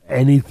other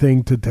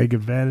anything to take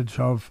advantage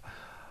of.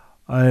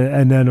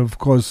 And then, of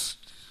course,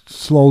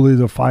 slowly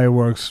the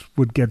fireworks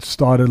would get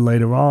started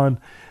later on.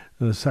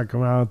 The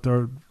second round,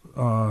 third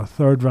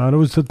round. It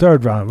was the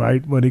third round,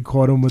 right? When he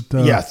caught him with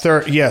the...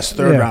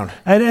 third round.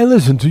 And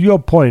listen, to your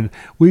point,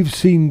 we've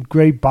seen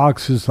great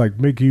boxers like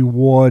Mickey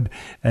Ward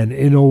and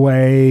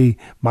Inoue,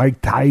 Mike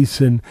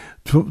Tyson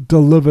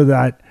deliver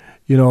that.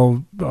 You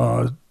know,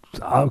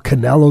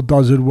 Canelo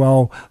does it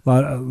well.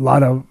 A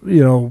lot of,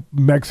 you know,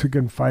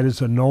 Mexican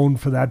fighters are known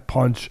for that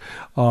punch.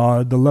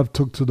 The left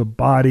hook to the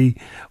body,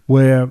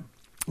 to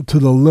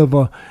the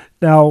liver.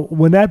 Now,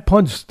 when that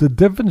punch, the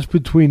difference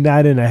between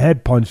that and a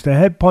head punch, the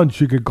head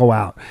punch, you could go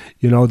out.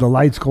 You know, the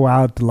lights go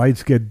out, the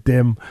lights get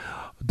dim,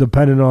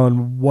 depending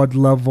on what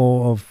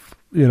level of,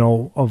 you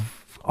know,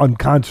 of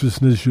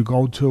unconsciousness you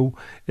go to.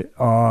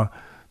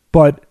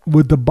 But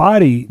with the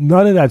body,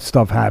 none of that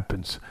stuff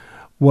happens.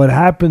 What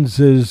happens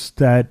is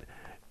that,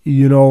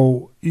 you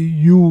know,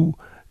 you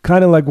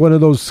kind of like one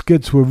of those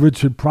skits with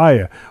Richard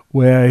Pryor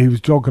where he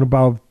was joking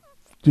about,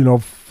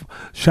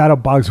 shadow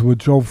boxing with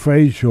Joe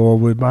Frazier or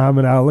with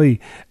Muhammad Ali.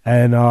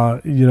 And,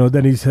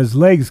 then he says,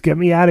 legs, get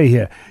me out of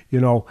here,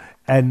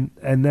 and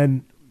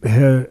then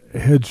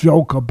her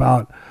joke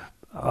about,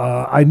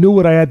 I knew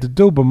what I had to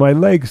do, but my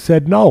legs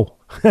said no.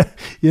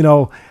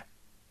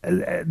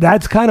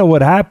 That's kind of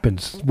what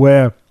happens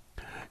where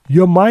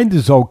your mind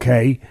is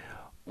okay,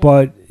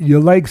 but your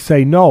legs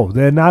say no,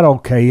 they're not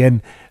okay.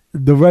 And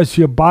the rest of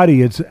your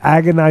body, it's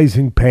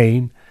agonizing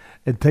pain.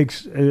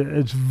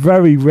 It's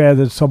very rare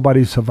that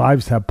somebody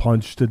survives that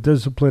punch. The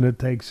discipline it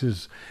takes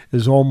is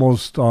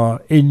almost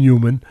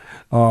inhuman.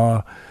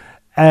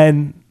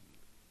 And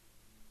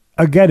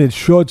again, it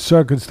short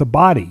circuits the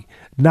body,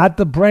 not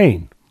the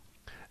brain,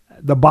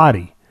 the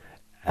body.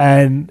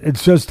 And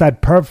it's just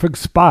that perfect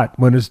spot.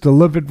 When it's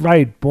delivered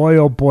right, boy,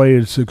 oh boy,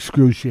 it's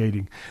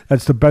excruciating.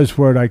 That's the best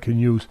word I can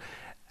use.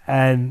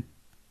 And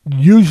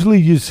usually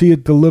you see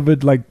it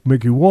delivered like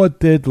Mickey Ward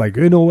did, like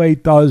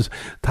Inoue does,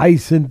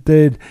 Tyson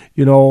did,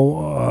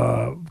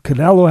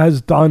 Canelo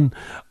has done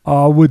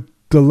with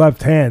the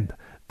left hand.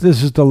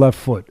 This is the left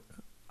foot.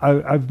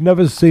 I've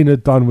never seen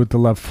it done with the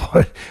left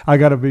foot. I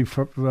got to be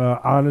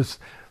honest.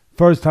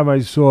 First time I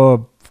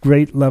saw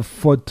great left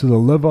foot to the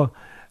liver,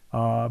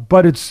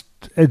 but it's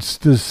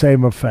the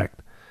same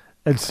effect.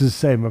 It's the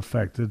same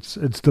effect. It's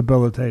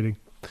debilitating.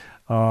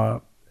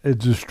 It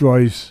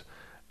destroys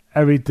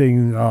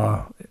everything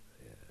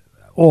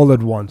all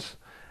at once.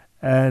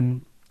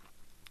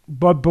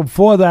 But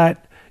before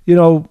that,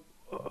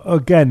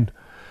 again,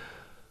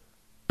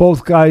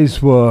 both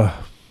guys were,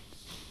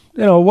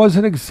 it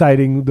wasn't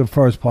exciting the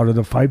first part of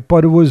the fight,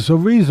 but it was a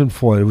reason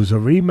for it. It was a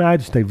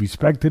rematch. They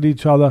respected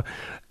each other.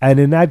 And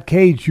in that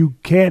cage, you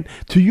can't,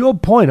 to your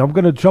point, I'm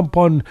going to jump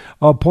on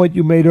a point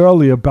you made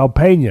earlier about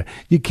Pena.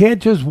 You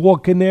can't just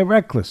walk in there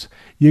reckless.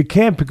 You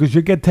can't, because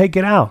you get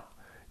taken out.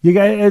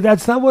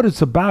 That's not what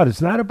it's about.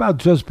 It's not about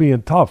just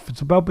being tough.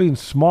 It's about being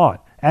smart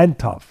and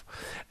tough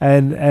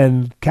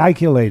and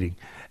calculating.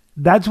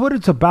 That's what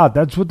it's about.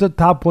 That's what the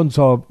top ones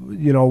are,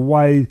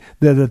 why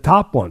they're the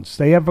top ones.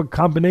 They have a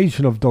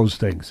combination of those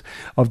things,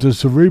 of the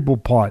cerebral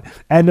part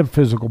and the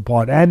physical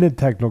part and the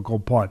technical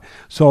part.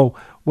 So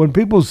when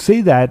people see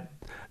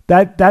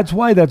that's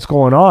why that's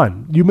going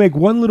on. You make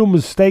one little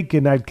mistake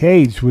in that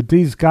cage with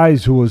these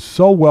guys who are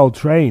so well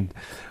trained,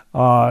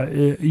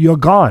 you're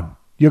gone.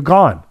 You're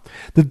gone.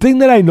 The thing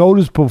that I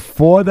noticed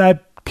before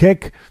that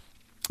kick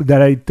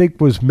that I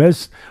think was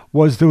missed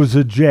was there was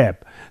a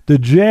jab. The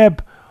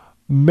jab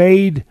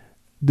made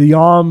the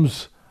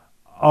arms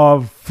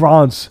of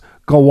France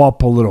go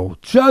up a little,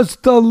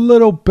 just a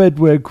little bit,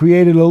 where it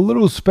created a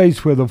little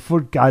space where the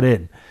foot got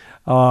in.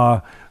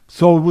 So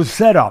it was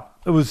set up.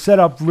 It was set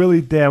up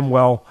really damn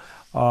well.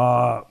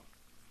 I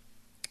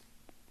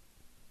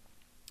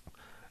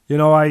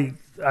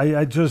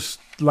just,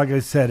 like I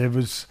said, it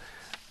was.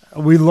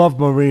 We love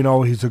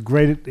Moreno. He's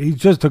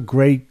just a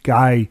great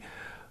guy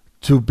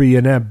to be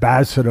an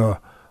ambassador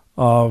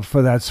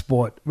for that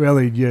sport.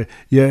 Really,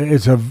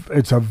 it's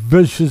a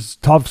vicious,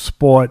 tough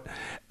sport,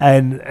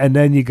 and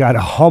then you got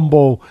a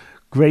humble,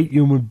 great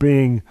human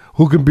being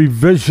who can be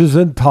vicious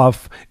and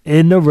tough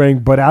in the ring,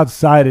 but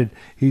outside it,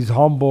 he's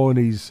humble and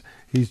he's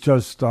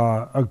just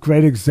a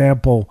great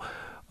example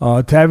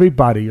to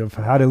everybody of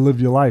how to live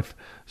your life.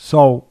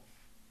 So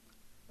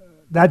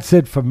that's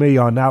it for me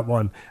on that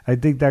one. I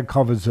think that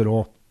covers it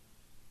all.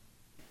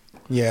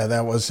 Yeah,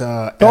 that was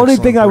the only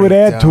thing I would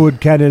add to it,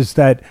 Ken, is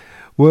that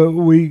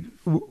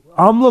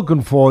I'm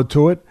looking forward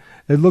to it.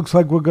 It looks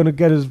like we're going to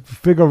get his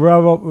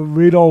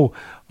Figueiredo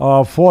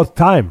fourth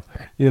time,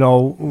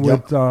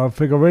 with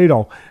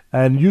Figueiredo.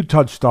 And you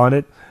touched on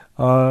it.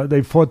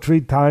 They fought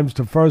 3 times.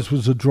 The first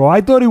was a draw.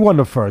 I thought he won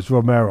the first,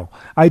 Romero.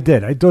 I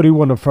did. I thought he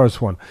won the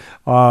first one.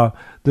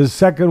 The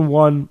second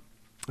one,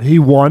 he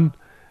won.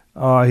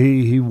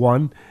 He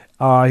won.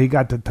 He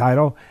got the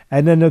title.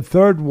 And then the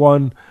third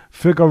one,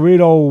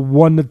 Figueiredo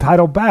won the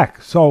title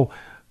back. So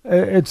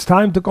it's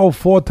time to go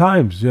 4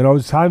 times.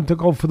 It's time to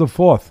go for the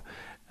 4th.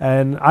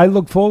 And I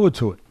look forward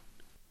to it.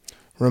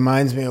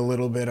 Reminds me a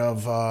little bit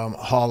of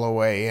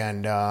Holloway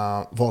and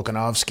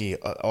Volkanovski,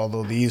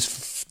 although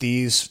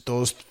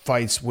those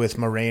fights with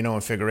Moreno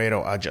and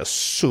Figueiredo are just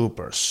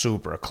super,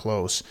 super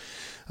close.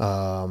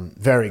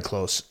 Very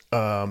close.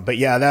 But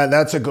yeah,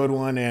 that's a good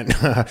one. And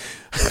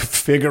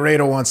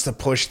Figueiredo wants to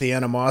push the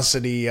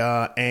animosity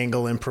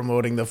angle in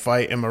promoting the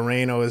fight, and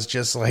Moreno is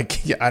just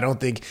like, I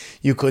don't think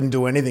you couldn't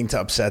do anything to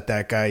upset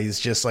that guy. He's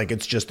just like,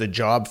 it's just a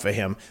job for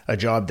him, a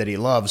job that he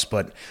loves,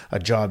 but a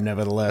job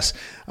nevertheless.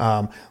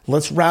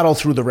 Let's rattle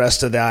through the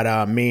rest of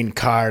that main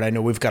card. I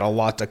know we've got a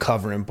lot to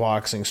cover in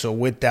boxing. So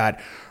with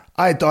that,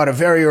 I thought a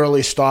very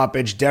early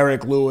stoppage,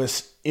 Derek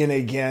Lewis in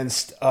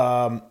against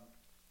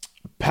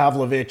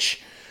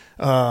Pavlovich.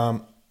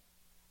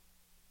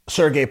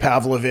 Sergey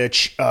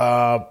Pavlovich,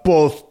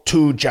 both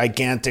two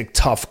gigantic,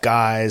 tough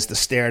guys. The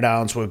stare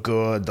downs were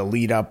good. The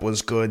lead up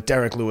was good.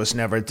 Derek Lewis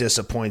never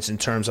disappoints in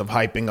terms of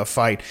hyping a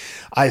fight.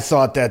 I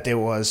thought that there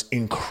was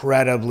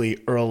incredibly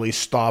early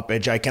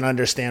stoppage. I can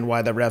understand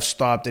why the ref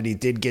stopped it. He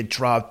did get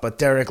dropped, but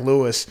Derek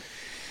Lewis,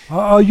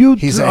 are you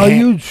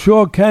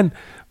sure, Ken?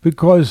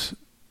 Because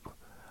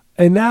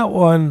in that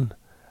one,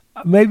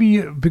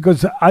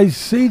 because I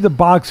see the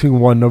boxing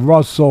one, the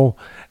Russell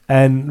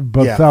and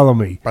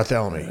Bartholomew.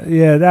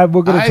 Yeah, that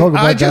we're going to talk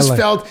about.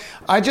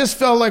 I just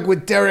felt like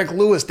with Derek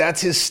Lewis, that's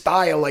his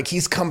style. Like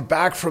he's come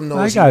back from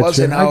those. He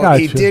wasn't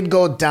out. He did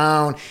go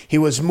down. He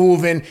was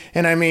moving,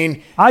 and I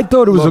mean, I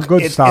thought it was a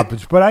good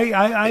stoppage, but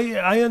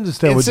I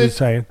understand what you're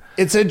saying.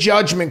 It's a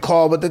judgment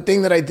call, but the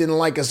thing that I didn't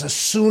like is as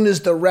soon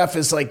as the ref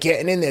is like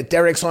getting in there,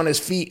 Derek's on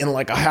his feet in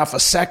like a half a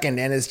second,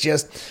 and it's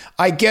just,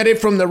 I get it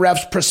from the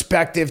ref's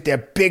perspective. They're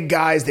big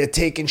guys, they're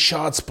taking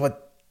shots, but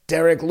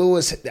Derek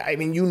Lewis, I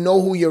mean, you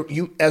know who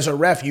you as a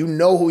ref, you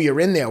know who you're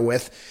in there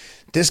with.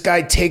 This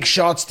guy takes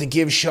shots to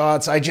give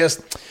shots.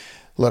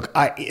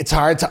 It's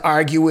hard to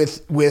argue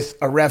with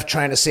a ref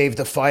trying to save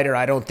the fighter.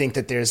 I don't think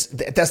that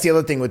that's the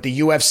other thing with the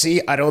UFC.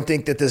 I don't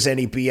think that there's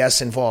any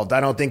BS involved. I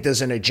don't think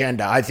there's an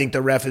agenda. I think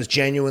the ref is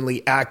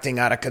genuinely acting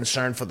out of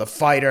concern for the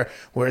fighter,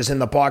 whereas in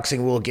the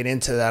boxing, we'll get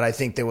into that. I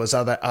think there was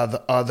other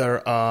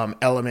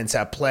elements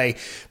at play,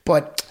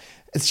 but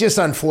it's just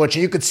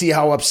unfortunate. You could see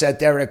how upset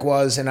Derek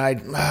was, and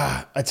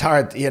it's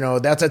hard.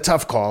 That's a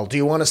tough call. Do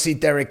you want to see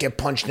Derek get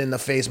punched in the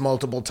face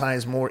multiple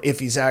times more if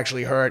he's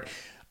actually hurt?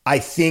 I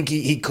think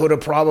he could have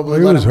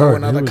probably let him go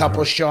another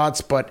couple of shots,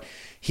 but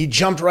he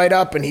jumped right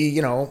up, and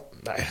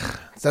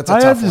that's a tough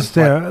one. I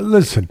understand.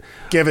 Listen.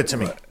 Give it to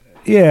me.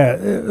 Yeah,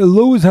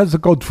 Lewis has to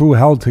go through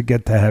hell to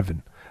get to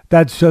heaven.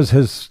 That's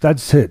just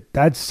that's it.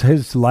 That's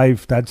his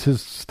life. That's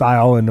his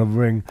style in the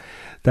ring.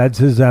 That's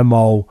his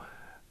MO.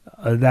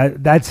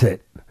 That's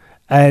it,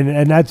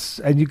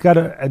 and you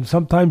gotta, and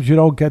sometimes you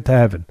don't get to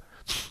heaven,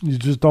 you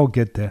just don't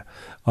get there,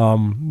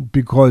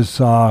 because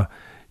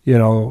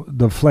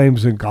the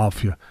flames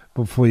engulf you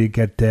before you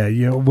get there.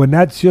 When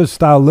that's your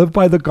style, live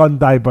by the gun,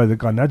 die by the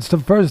gun. That's the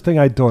first thing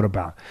I thought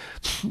about.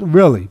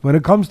 Really, when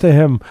it comes to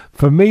him,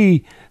 for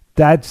me,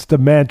 that's the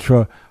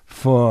mantra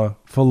for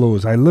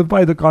Lewis. I live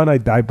by the gun, I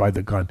die by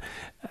the gun.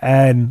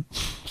 And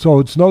so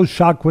it's no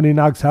shock when he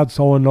knocks out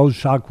someone, no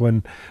shock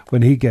when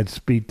he gets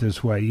beat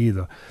this way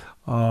either.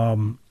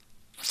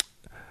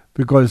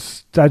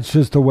 Because that's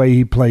just the way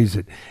he plays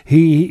it.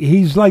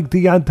 He's like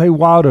Deontay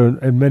Wilder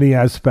in many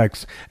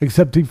aspects,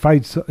 except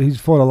he's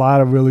fought a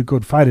lot of really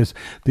good fighters.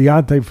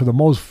 Deontay, for the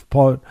most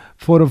part,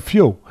 fought a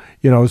few,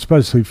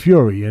 especially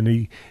Fury,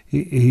 and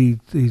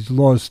he's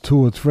lost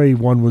 2 or 3.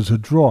 One was a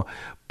draw.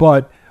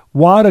 But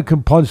Wilder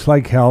can punch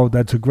like hell.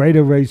 That's a great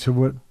eraser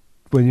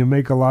when you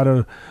make a lot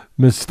of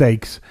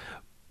mistakes.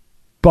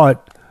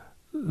 But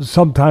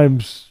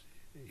sometimes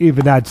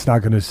even that's not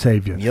going to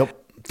save you. Yep,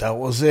 that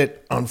was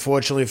it.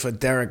 Unfortunately for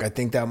Derek, I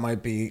think that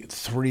might be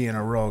 3 in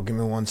a row. Give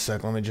me 1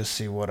 sec. Let me just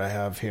see what I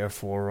have here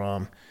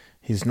for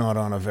he's not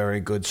on a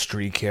very good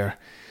streak here.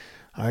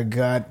 I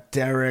got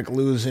Derek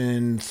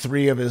losing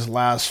 3 of his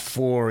last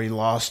 4. He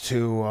lost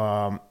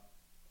to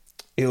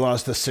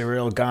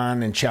Cyril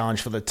Gane in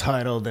challenge for the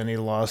title. Then he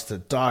lost to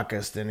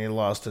Dawkins. Then he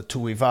lost to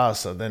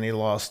Tuivasa. Then he's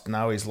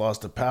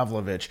lost to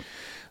Pavlovich.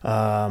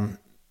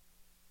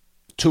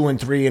 2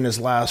 and 3 in his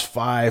last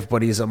 5,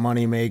 but he's a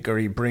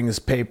moneymaker. He brings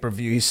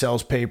pay-per-view. He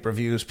sells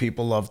pay-per-views.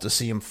 People love to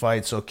see him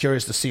fight. So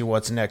curious to see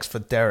what's next for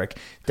Derek.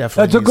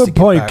 Definitely. That's a good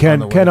point,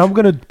 Ken. Ken, I'm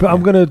gonna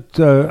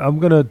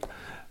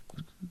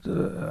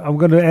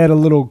add a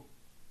little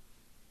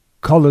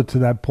color to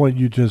that point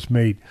you just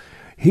made.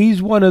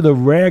 He's one of the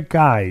rare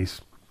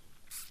guys,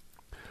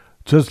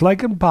 just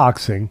like in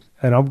boxing,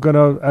 and I'm going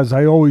to, as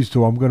I always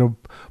do, I'm going to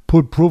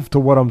put proof to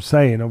what I'm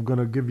saying. I'm going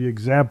to give you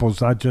examples,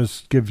 not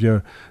just give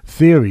you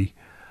theory.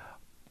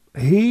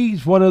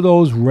 He's one of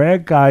those rare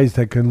guys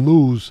that can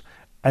lose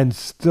and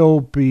still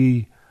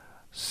be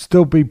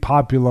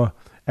popular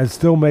and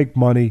still make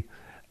money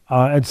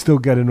and still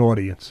get an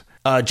audience.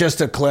 Just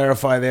to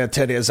clarify there,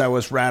 Teddy, as I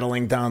was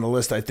rattling down the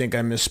list, I think I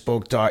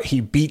misspoke. He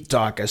beat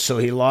Dawkins, so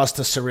he lost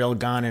to Cyril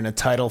Gane in a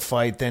title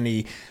fight. Then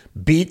he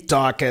beat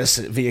Dawkins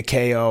via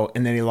KO,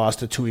 and then he lost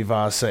to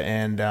Tuivasa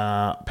and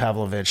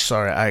Pavlovich.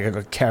 Sorry, I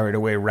got carried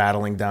away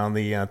rattling down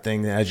the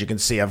thing. As you can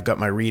see, I've got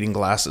my reading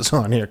glasses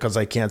on here because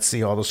I can't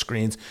see all the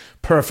screens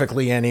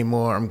perfectly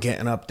anymore. I'm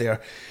getting up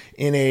there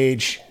in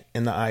age,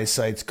 and the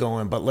eyesight's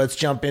going. But let's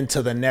jump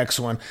into the next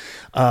one.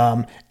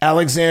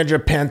 Alexandra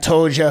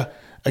Pantoja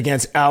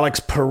against Alex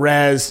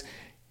Perez.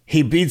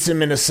 He beats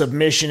him in a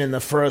submission in the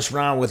first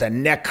round with a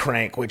neck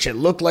crank, which it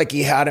looked like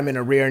he had him in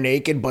a rear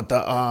naked, but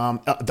the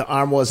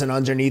arm wasn't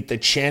underneath the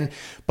chin.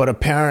 But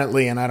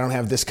apparently, and I don't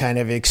have this kind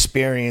of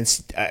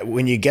experience,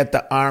 when you get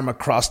the arm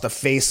across the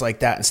face like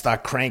that and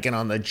start cranking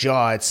on the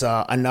jaw, it's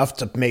enough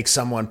to make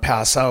someone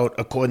pass out,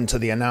 according to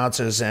the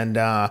announcers. And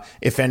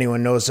if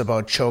anyone knows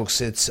about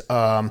chokes, it's,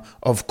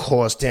 of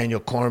course,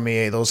 Daniel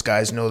Cormier. Those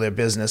guys know their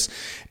business.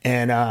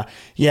 And,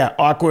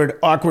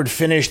 awkward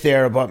finish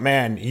there. But,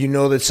 man, you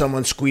know that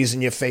someone squeezed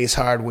squeezing your face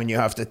hard when you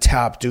have to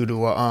tap due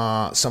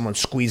to someone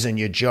squeezing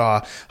your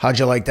jaw. How'd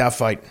you like that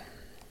fight?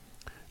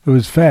 It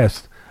was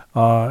fast.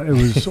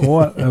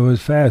 It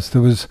was fast. It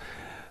was,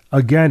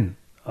 again,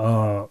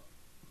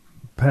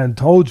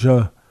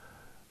 Pantoja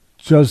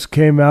just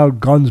came out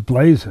guns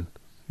blazing.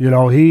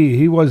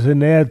 He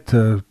wasn't there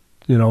to,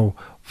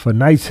 for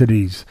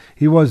niceties.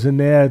 He wasn't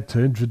there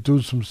to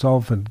introduce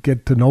himself and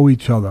get to know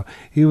each other.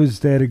 He was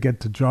there to get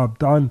the job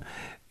done.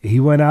 He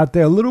went out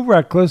there a little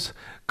reckless,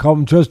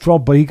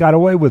 but he got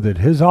away with it.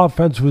 His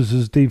offense was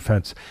his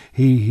defense.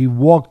 He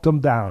walked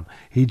them down.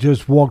 He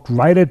just walked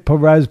right at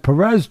Perez.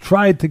 Perez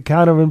tried to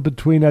counter in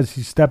between as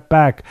he stepped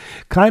back,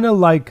 kind of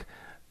like,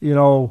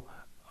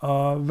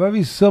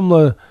 very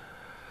similar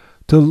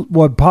to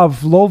what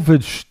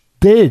Pavlovich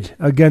did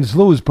against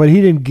Lewis, but he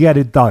didn't get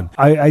it done.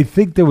 I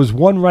think there was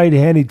one right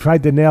hand he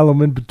tried to nail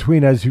him in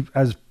between as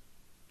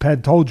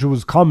Pantoja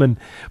was coming,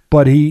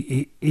 but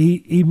he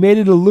made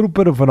it a little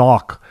bit of an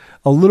arc,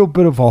 a little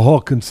bit of a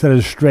hook instead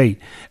of straight,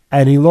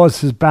 and he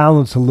lost his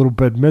balance a little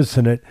bit,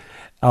 missing it.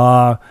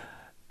 And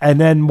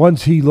then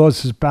once he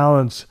lost his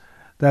balance,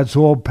 that's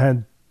all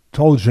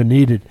Pantoja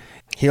needed.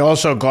 He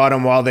also got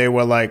him while they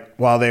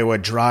were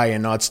dry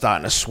and not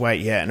starting to sweat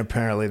yet, and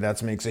apparently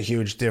that makes a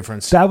huge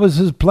difference. That was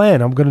his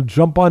plan. I'm going to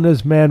jump on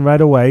this man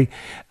right away,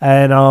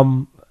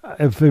 and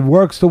if it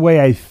works the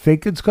way I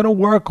think it's going to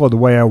work or the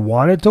way I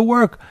want it to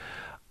work,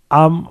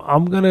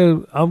 I'm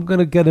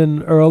gonna get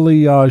an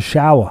early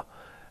shower.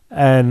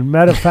 And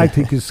matter of fact,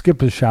 he could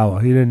skip a shower.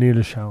 He didn't need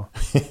a shower.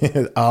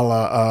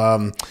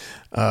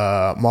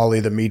 Molly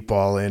the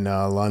Meatball in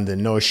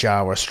London. No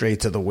shower,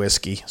 straight to the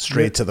whiskey,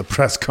 straight to the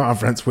press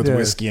conference with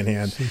whiskey in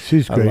hand.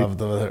 She's great. I love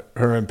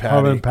her and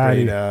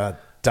Patty. Great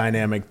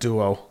dynamic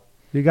duo.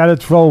 You got to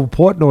throw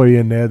Portnoy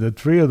in there. The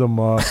three of them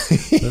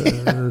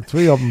the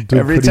three of them do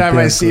every pretty time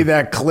I good. see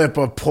that clip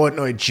of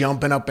Portnoy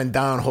jumping up and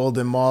down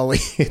holding Molly,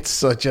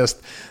 it's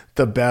just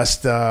the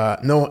best.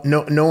 No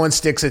one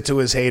sticks it to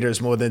his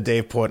haters more than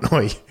Dave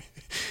Portnoy.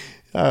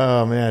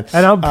 Oh man!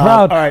 And I'm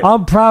proud. Right.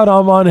 I'm proud.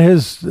 I'm on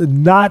his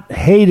not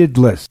hated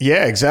list.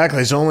 Yeah, exactly.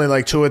 There's only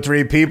like 2 or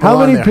 3 people. How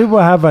on many there. people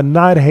have a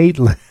not hate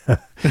list?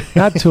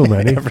 Not too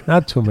many.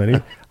 Not too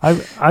many.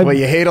 Well,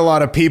 you hate a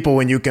lot of people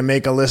when you can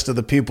make a list of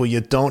the people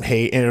you don't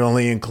hate, and it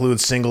only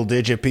includes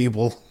single-digit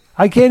people.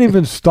 I can't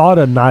even start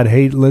a not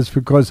hate list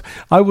because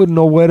I wouldn't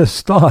know where to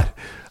start.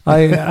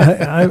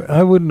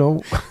 I wouldn't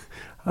know.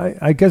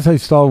 I guess I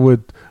start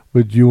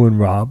with you and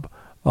Rob,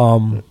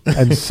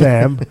 and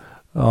Sam.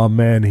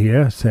 Man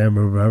here, Sam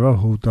Rivera,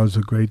 who does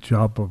a great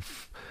job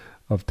of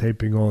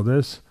taping all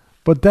this.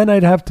 But then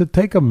I'd have to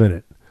take a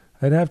minute.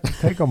 I'd have to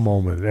take a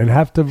moment and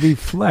have to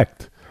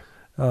reflect,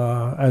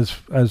 as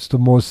the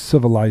more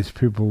civilized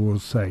people will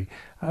say.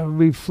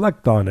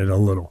 Reflect on it a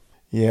little.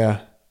 Yeah.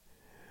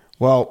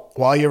 Well,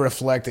 while you're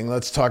reflecting,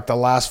 let's talk the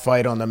last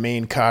fight on the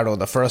main card, or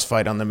the first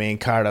fight on the main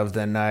card of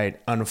the night.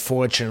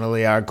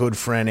 Unfortunately, our good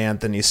friend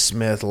Anthony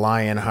Smith,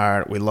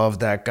 Lionheart, we love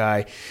that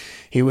guy.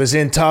 He was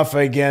in tough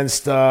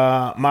against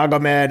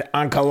Magomed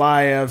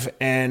Ankalaev,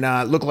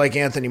 and looked like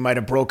Anthony might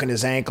have broken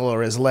his ankle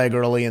or his leg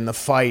early in the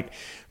fight.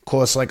 Of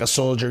course, like a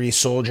soldier, he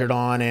soldiered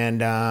on, and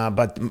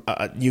but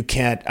you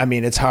can't. I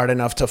mean, it's hard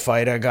enough to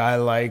fight a guy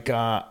like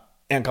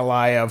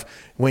Ankalaev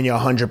when you're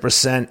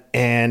 100%,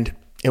 and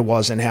it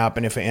wasn't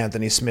happening for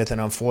Anthony Smith,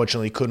 and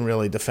unfortunately couldn't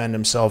really defend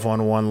himself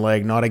on one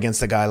leg, not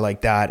against a guy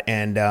like that.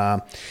 And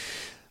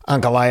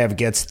Ankalaev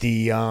gets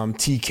the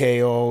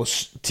TKO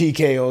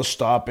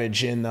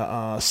stoppage in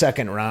the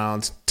second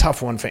round.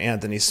 Tough one for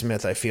Anthony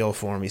Smith. I feel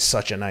for him. He's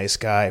such a nice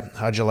guy.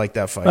 How'd you like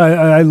that fight?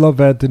 I love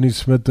Anthony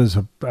Smith as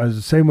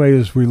the same way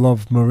as we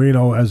love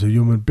Moreno as a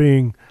human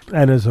being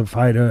and as a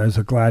fighter, as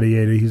a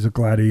gladiator. He's a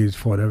gladiator. He's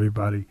fought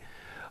everybody.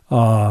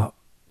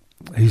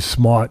 He's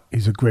smart.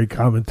 He's a great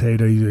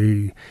commentator.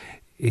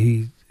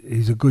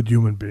 He's a good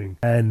human being.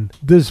 And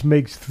this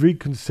makes 3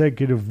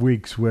 consecutive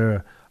weeks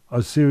where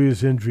a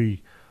serious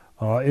injury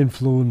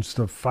influenced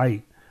the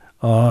fight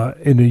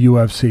in the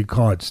UFC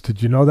cards.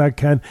 Did you know that,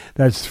 Ken?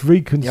 That's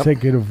 3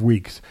 consecutive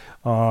weeks.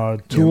 2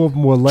 of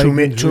them were leg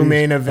injuries. 2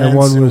 main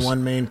events and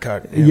 1 main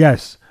card. Yep.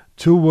 Yes.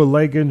 2 were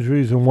leg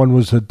injuries and 1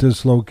 was a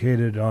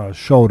dislocated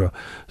shoulder.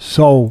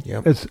 So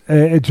it's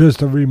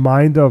just a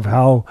reminder of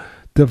how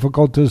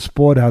difficult this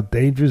sport, how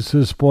dangerous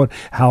this sport,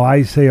 how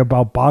I say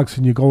about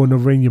boxing, you go in the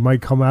ring, you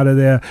might come out of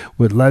there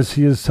with less of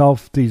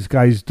yourself. These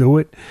guys do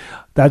it.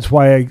 That's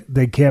why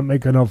they can't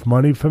make enough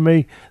money for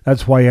me.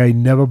 That's why I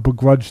never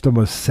begrudged them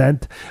a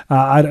cent.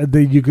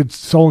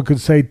 Someone could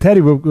say,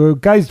 Teddy,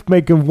 guys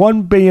making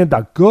 $1 billion.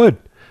 Good.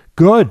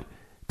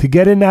 To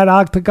get in that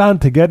octagon,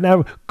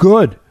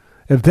 good.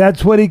 If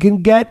that's what he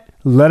can get,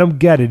 let him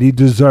get it. He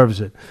deserves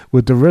it.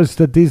 With the risk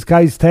that these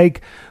guys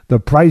take, the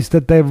price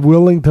that they're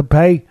willing to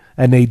pay,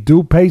 and they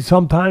do pay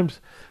sometimes.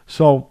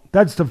 So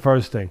that's the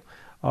first thing.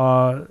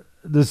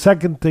 The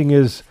second thing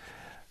is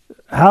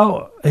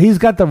how he's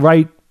got the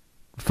right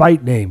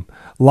fight name,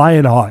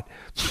 Lionheart,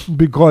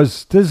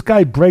 because this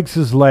guy breaks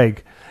his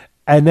leg,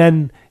 and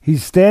then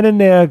he's standing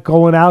there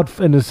going out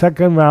in the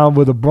second round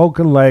with a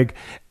broken leg,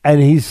 And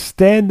he's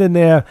standing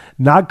there,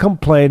 not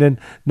complaining,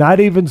 not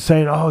even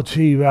saying, oh,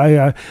 gee,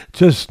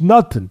 just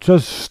nothing,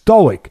 just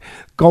stoic,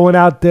 going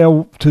out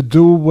there to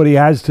do what he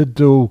has to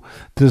do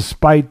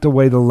despite the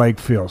way the leg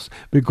feels,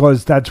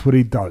 because that's what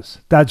he does.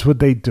 That's what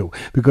they do,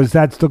 because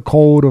that's the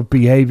code of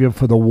behavior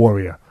for the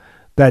warrior,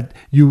 that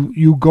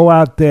you go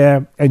out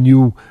there and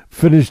you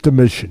finish the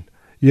mission.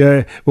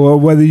 Yeah, or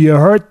whether you're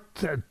hurt,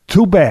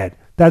 too bad.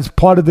 That's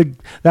part of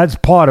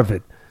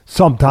it.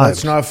 Sometimes.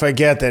 Let's not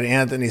forget that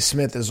Anthony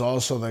Smith is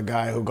also the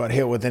guy who got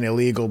hit with an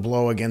illegal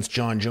blow against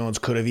John Jones.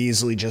 Could have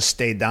easily just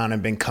stayed down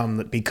and become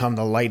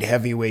the light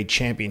heavyweight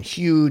champion.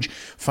 Huge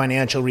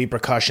financial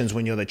repercussions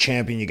when you're the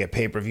champion. You get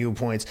pay-per-view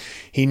points.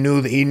 He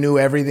knew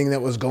everything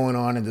that was going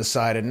on and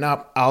decided,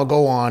 nope, I'll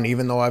go on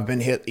even though I've been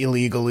hit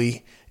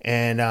illegally.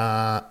 And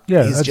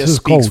he just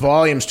speaks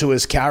volumes to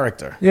his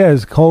character. Yeah,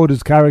 his code,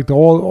 his character.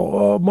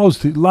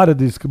 Most of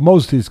these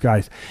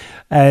guys,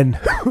 and.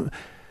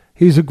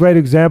 He's a great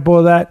example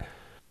of that.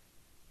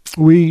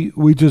 We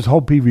just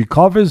hope he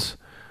recovers,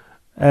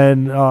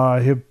 and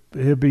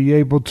he'll be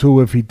able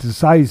to, if he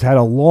decides he's had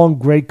a long,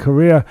 great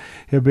career,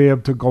 he'll be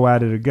able to go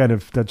at it again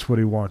if that's what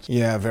he wants.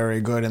 Yeah, very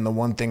good. And the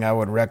one thing I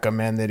would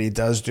recommend that he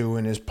does do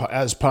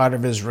as part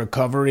of his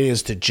recovery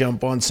is to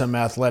jump on some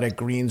Athletic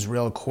Greens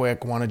real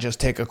quick. Want to just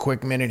take a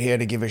quick minute here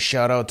to give a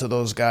shout out to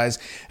those guys.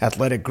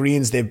 Athletic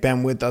Greens, they've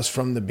been with us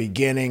from the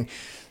beginning.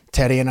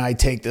 Teddy and I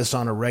take this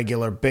on a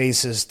regular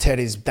basis.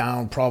 Teddy's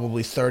down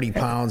probably 30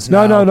 pounds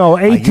now. No.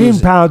 18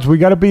 pounds. We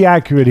got to be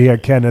accurate here,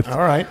 Kenneth. All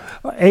right.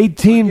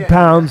 18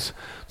 pounds.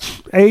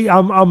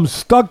 I'm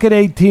stuck at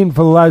 18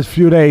 for the last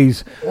few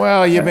days.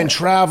 Well, you've been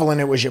traveling.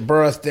 It was your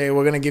birthday.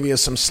 We're going to give you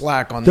some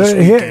slack on this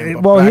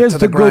weekend. Well, here's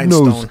the good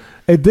news.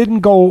 It didn't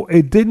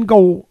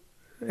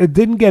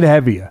get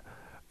heavier.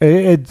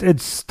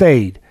 It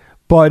stayed,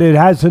 but it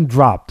hasn't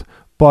dropped.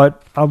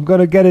 But I'm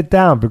going to get it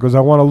down because I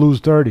want to lose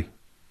 30.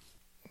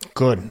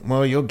 Good.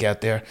 Well, you'll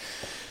get there.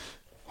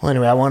 Well,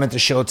 anyway, I wanted to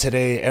show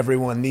today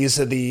everyone these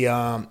are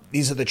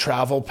the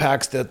travel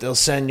packs that they'll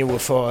send you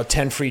for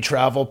 10 free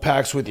travel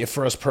packs with your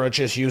first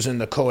purchase using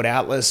the code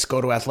Atlas. Go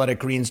to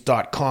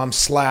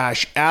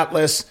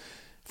athleticgreens.com/Atlas.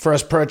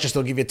 First purchase,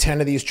 they'll give you 10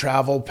 of these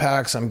travel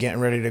packs. I'm getting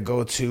ready to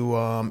go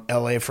to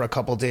LA for a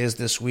couple days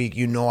this week.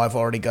 You know I've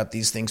already got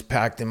these things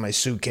packed in my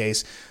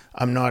suitcase.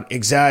 I'm not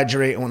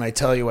exaggerating when I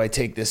tell you I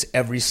take this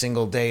every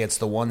single day. It's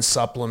the one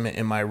supplement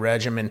in my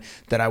regimen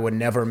that I would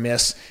never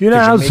miss. You know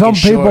how some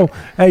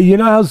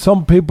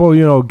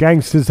people,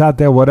 gangsters out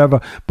there,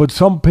 whatever, but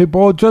some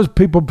people, just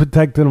people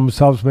protecting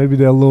themselves, maybe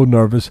they're a little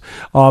nervous.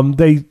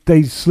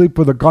 They sleep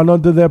with a gun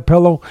under their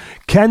pillow.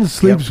 Ken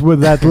sleeps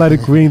with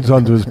Athletic Greens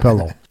under his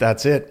pillow.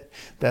 That's it.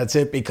 That's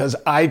it, because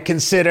I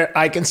consider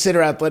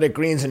Athletic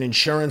Greens an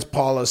insurance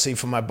policy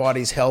for my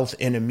body's health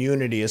and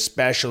immunity,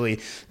 especially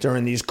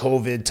during these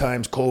COVID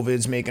times.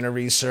 COVID's making a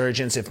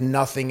resurgence. If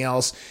nothing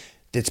else,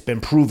 it's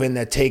been proven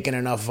that taking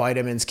enough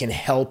vitamins can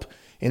help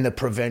in the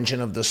prevention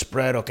of the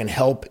spread or can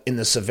help in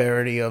the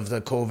severity of the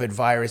COVID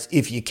virus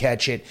if you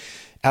catch it.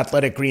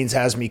 Athletic Greens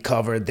has me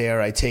covered there.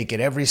 I take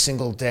it every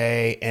single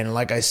day, and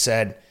like I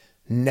said,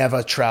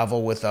 never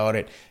travel without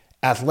it.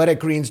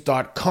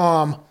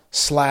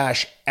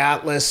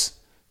 athleticgreens.com/Atlas.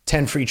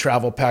 10 free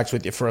travel packs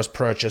with your first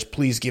purchase.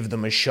 Please give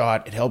them a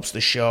shot. It helps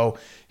the show,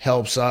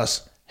 helps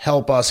us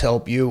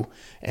help you,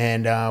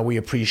 and we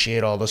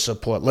appreciate all the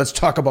support. Let's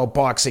talk about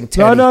boxing,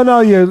 Teddy.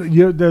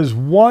 No. There's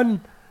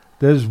one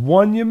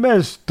you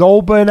missed.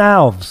 Dober and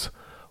Alves.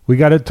 We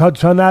got to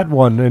touch on that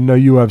one in the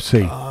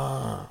UFC.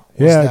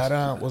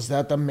 Was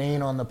that the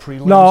main on the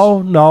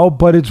prelims? No,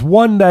 but it's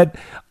one that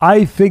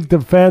I think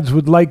the fans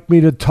would like me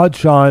to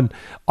touch on,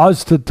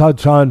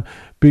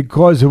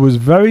 because it was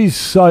very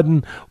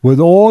sudden with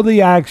all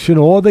the action,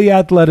 all the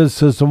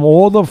athleticism,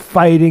 all the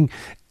fighting,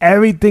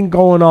 everything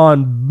going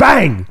on.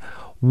 Bang!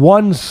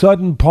 One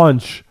sudden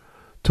punch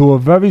to a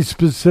very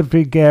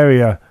specific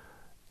area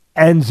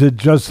ends it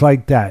just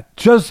like that.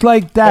 Just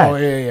like that. Oh,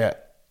 yeah.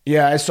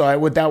 Yeah, I saw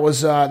it. That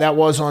was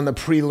on the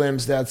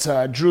prelims. That's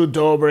Drew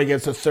Dober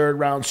gets a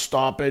third-round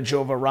stoppage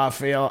over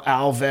Rafael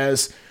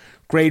Alves.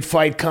 Great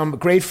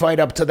fight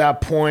up to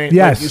that point.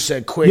 Yes. Like you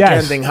said, quick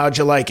ending. How'd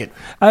you like it?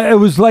 It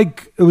was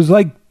like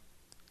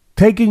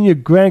taking your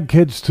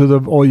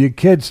grandkids or your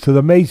kids to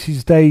the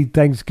Macy's Day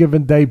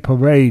Thanksgiving Day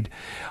parade,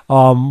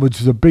 which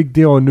is a big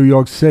deal in New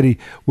York City,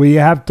 where you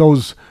have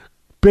those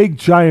big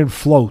giant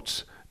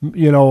floats.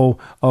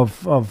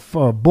 Of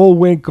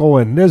Bullwinkle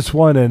and this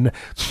one, and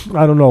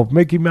I don't know if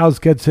Mickey Mouse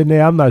gets in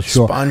there. I'm not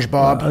sure.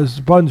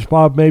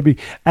 SpongeBob, maybe,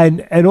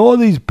 and all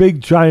these big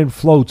giant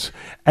floats,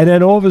 and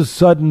then all of a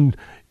sudden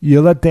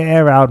you let the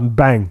air out and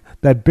bang,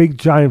 that big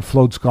giant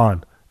float's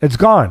gone. It's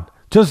gone,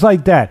 just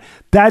like that.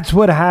 That's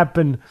what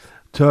happened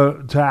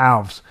to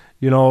Alves,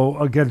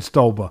 against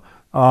Dober.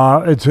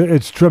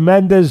 It's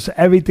tremendous.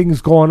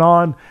 Everything's going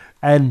on,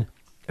 and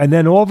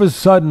then all of a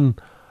sudden.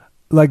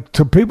 Like,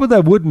 to people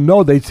that wouldn't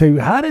know, they'd say,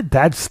 how did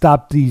that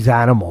stop these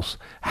animals?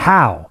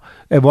 How?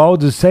 And well,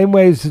 the same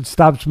way as it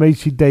stops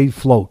Macy Day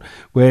float,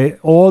 where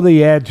all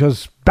the air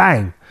just,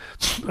 bang,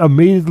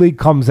 immediately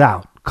comes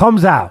out.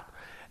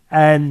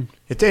 And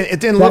It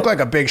didn't look like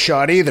a big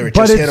shot either. It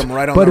just hit him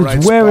right on the right spot. But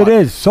it's where it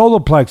is,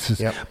 solar plexus.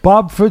 Yep.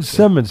 Bob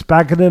Fitzsimmons,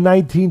 back in the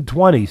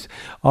 1920s,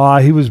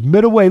 he was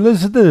middleweight.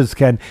 Listen to this,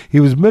 Ken.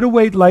 He was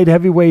middleweight, light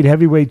heavyweight,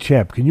 heavyweight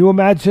champ. Can you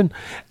imagine?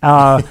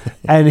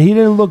 And he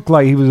didn't look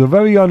like, he was a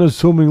very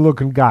unassuming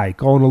looking guy,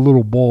 going a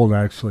little bald,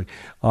 actually.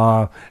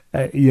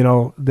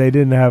 They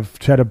didn't have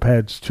cheddar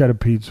pads, cheddar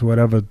peats,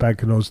 whatever,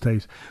 back in those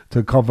days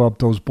to cover up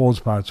those bald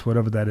spots,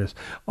 whatever that is.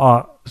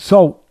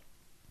 So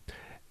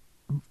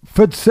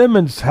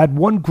Fitzsimmons had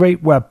one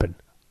great weapon.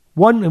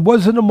 It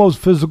wasn't the most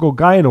physical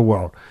guy in the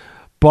world,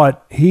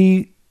 but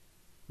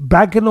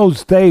back in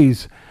those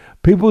days,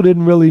 people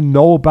didn't really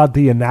know about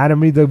the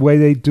anatomy the way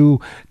they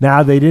do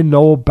now. They didn't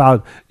know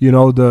about,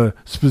 the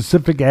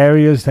specific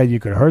areas that you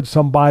could hurt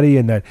somebody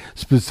and that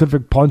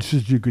specific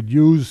punches you could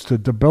use to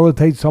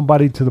debilitate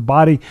somebody to the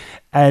body.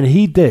 And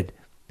he did.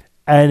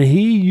 And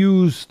he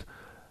used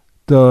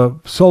the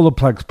solar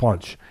plex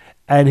punch.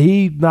 And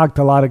he knocked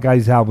a lot of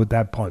guys out with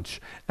that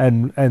punch.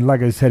 And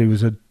like I said,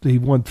 he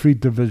won 3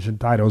 division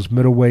titles,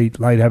 middleweight,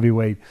 light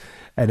heavyweight,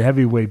 and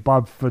heavyweight,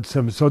 Bob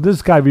Fitzsimmons. So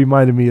this guy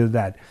reminded me of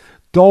that.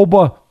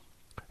 Dober,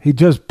 he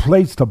just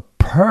placed a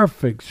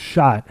perfect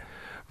shot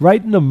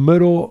right in the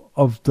middle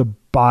of the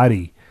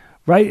body.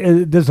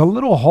 Right? There's a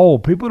little hole.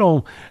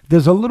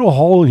 There's a little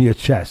hole in your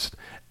chest.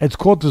 It's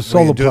called the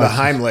solar plexus. Do the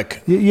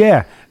Heimlich.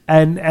 Yeah.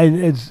 And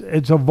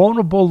it's a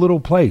vulnerable little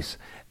place.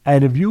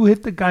 And if you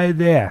hit the guy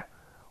there,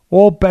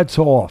 all bets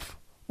are off.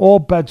 All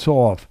bets are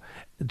off.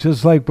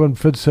 Just like when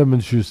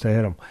Fitzsimmons used to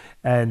hit him.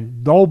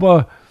 And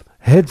Dober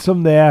hits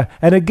him there.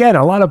 And again,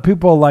 a lot of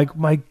people are like,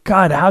 my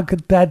God, how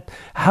could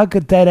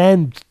that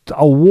end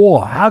a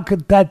war? How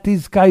could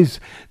these guys,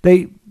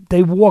 they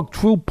walk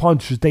through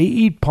punches, they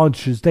eat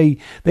punches, they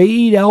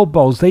eat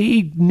elbows, they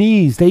eat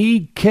knees, they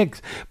eat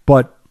kicks.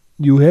 But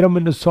you hit them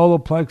in the solar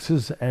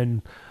plexus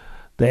and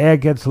the air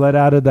gets let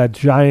out of that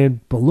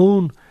giant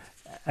balloon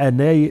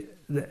and it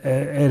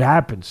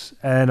happens.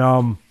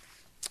 And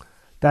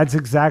that's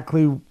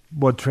exactly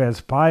what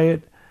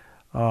transpired.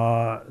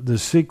 The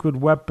secret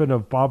weapon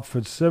of Bob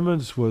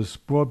Fitzsimmons was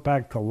brought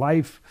back to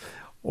life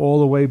all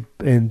the way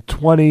in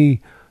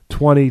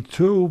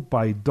 2022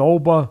 by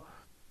Dober,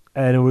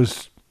 and it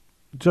was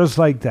just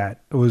like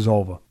that. It was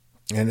over.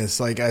 And it's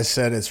like I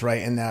said, it's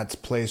right in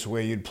that place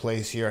where you'd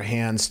place your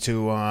hands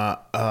to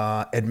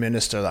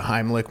administer the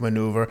Heimlich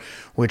maneuver,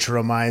 which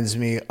reminds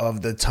me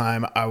of the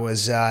time I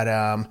was at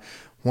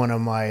one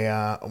of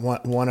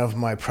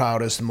my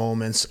proudest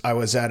moments. I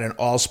was at an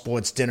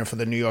all-sports dinner for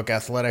the New York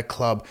Athletic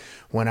Club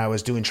when I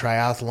was doing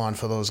triathlon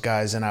for those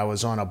guys, and I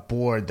was on a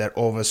board that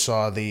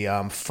oversaw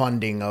the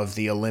funding of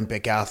the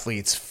Olympic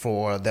athletes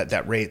for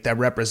that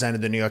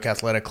represented the New York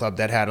Athletic Club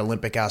that had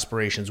Olympic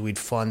aspirations. We'd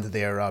fund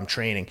their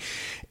training.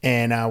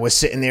 And we're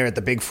sitting there at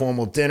the big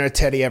formal dinner.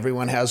 Teddy,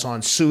 everyone has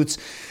on suits.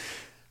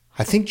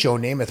 I think Joe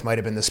Namath might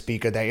have been the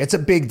speaker there. It's a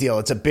big deal.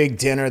 It's a big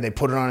dinner. They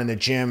put it on in the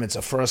gym. It's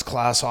a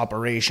first-class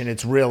operation.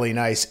 It's really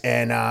nice.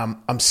 And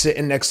I'm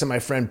sitting next to my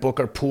friend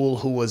Booker Poole,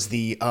 who was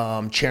the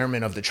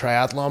chairman of the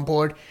triathlon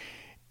board.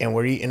 And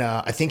we're eating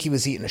I think he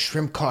was eating a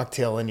shrimp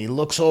cocktail. And he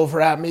looks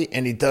over at me,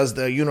 and he does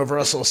the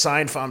universal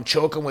sign for I'm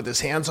choking with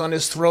his hands on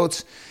his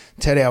throat.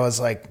 Teddy, I was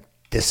like,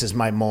 this is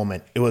my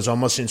moment. It was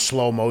almost in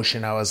slow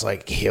motion. I was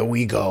like, here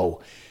we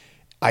go.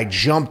 I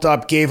jumped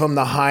up, gave him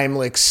the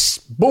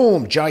Heimlich,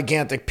 boom,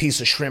 gigantic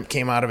piece of shrimp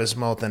came out of his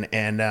mouth,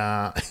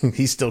 and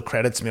he still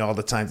credits me all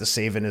the time for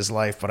saving his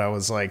life, but I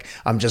was like,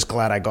 I'm just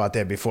glad I got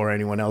there before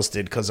anyone else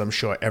did, because I'm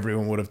sure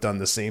everyone would have done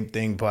the same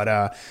thing,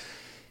 but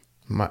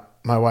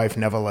my wife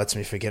never lets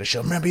me forget it.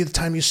 She'll remember the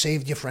time you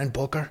saved your friend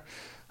Booker?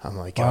 I'm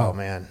like, wow. Oh,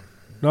 man.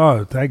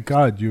 No, thank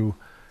God you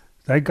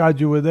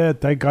were there.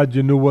 Thank God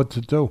you knew what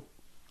to do.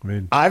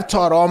 I've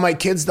taught all my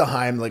kids the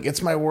Heimlich.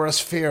 It's my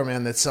worst fear,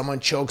 man, that someone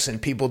chokes and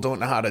people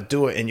don't know how to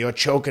do it, and you're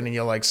choking and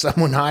you're like,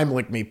 someone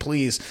Heimlich me,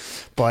 please.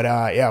 But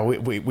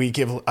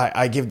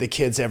I give the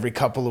kids every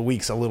couple of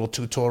weeks a little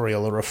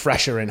tutorial, a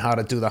refresher in how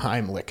to do the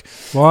Heimlich.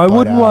 Well, I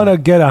wouldn't want to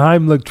get a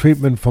Heimlich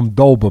treatment from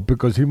Dober,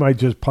 because he might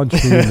just punch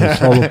me in the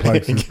solar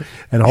plexus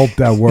and hope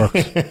that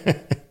works.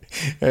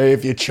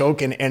 If you're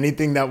choking,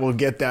 anything that will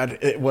get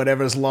that,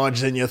 whatever's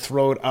lodged in your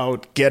throat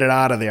out, get it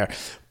out of there.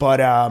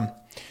 But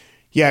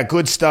yeah,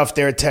 good stuff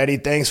there, Teddy.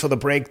 Thanks for the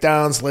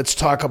breakdowns. Let's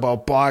talk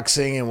about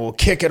boxing, and we'll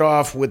kick it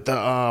off with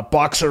the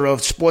boxer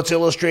of Sports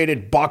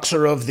Illustrated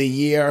Boxer of the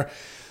Year,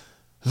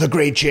 the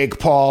great Jake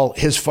Paul.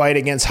 His fight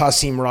against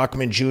Hasim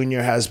Rahman Jr.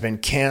 has been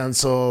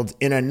canceled.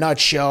 In a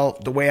nutshell,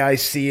 the way I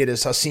see it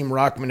is Hasim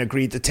Rahman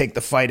agreed to take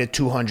the fight at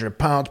 200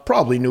 pounds.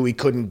 Probably knew he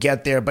couldn't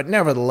get there, but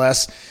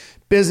nevertheless,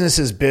 business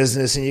is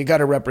business, and you got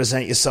to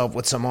represent yourself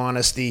with some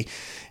honesty.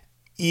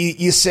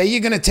 You say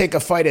you're going to take a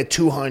fight at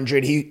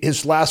 200.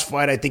 His last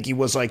fight, I think he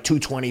was like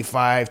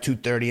 225,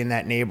 230 in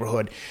that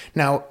neighborhood.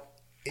 Now,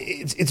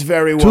 it's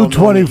very well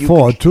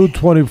 224,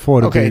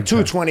 224. Okay,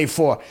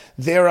 224.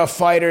 There are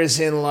fighters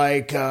in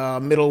like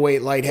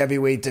middleweight, light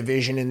heavyweight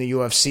division in the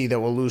UFC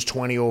that will lose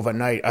 20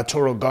 overnight.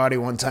 Arturo Gatti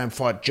one time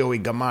fought Joey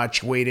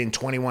Gamach, weighed in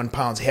 21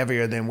 pounds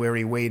heavier than where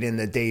he weighed in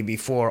the day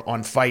before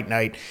on fight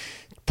night.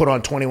 put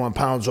on 21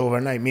 pounds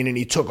overnight, meaning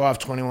he took off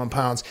 21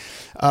 pounds.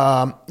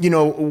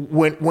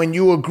 When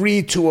you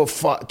agree to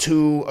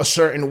a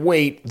certain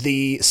weight,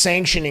 the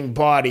sanctioning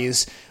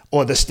bodies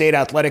or the State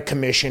Athletic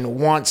Commission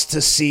wants to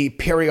see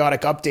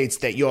periodic updates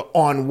that you're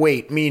on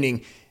weight,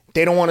 meaning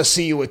they don't want to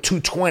see you at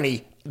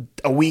 220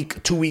 a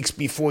week, 2 weeks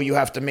before you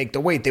have to make the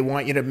weight. They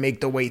want you to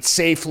make the weight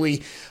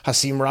safely.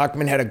 Hasim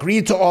Rahman had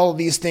agreed to all of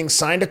these things,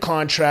 signed a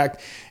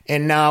contract,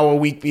 and now a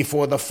week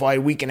before the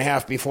fight, week and a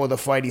half before the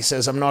fight, he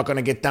says, I'm not going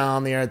to get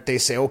down there. They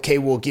say, okay,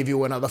 we'll give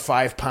you another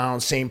 5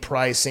 pounds, same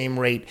price, same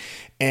rate.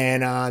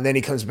 And then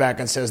he comes back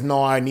and says,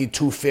 no, I need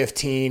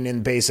 215,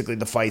 and basically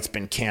the fight's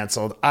been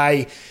canceled.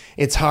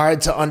 It's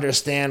hard to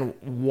understand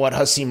what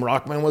Hasim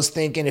Rahman was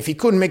thinking. If he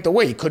couldn't make the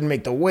weight, he couldn't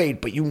make the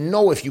weight. But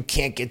if you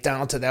can't get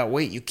down to that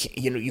weight,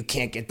 you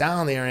can't get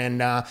down there.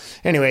 And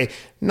anyway,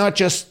 not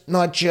just.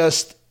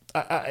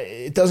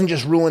 It doesn't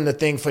just ruin the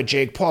thing for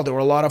Jake Paul. There were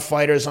a lot of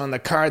fighters on the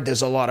card.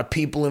 There's a lot of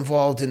people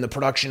involved in the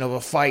production of a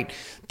fight,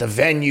 the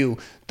venue,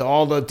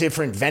 all the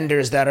different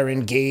vendors that are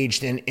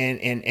engaged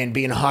and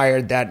being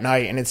hired that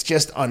night. And it's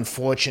just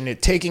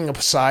unfortunate, taking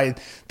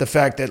aside the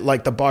fact that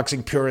like the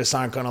boxing purists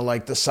aren't going to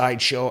like the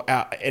sideshow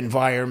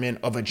environment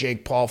of a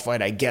Jake Paul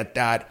fight. I get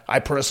that. I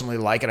personally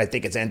like it. I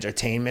think it's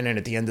entertainment. And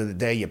at the end of the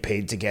day, you're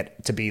paid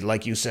to be,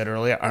 like you said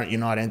earlier, are you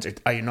not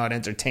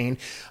entertained?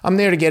 I'm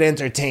there to get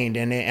entertained.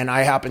 And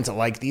I happen to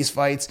like these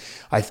fights.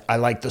 I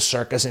like the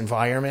circus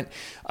environment.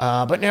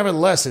 But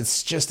nevertheless,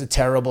 it's just a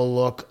terrible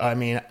look. I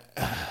mean,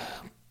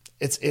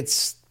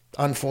 it's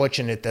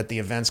unfortunate that the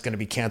event's going to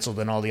be canceled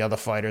and all the other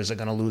fighters are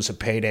going to lose a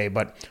payday.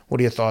 But what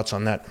are your thoughts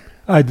on that?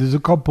 All right, there's a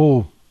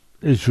couple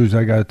issues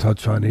I got to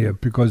touch on here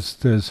because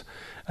there's,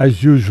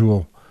 as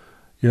usual,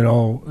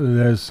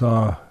 there's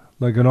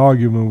like an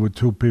argument with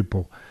two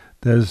people.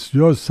 There's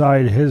your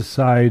side, his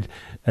side,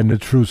 and the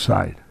true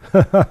side.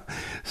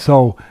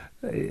 So,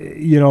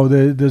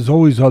 there's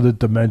always other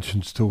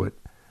dimensions to it.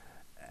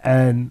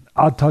 And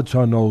I'll touch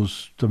on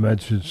those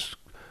dimensions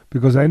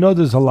because I know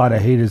there's a lot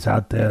of haters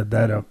out there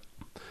that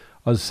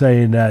are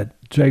saying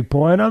that Jake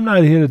Paul, and I'm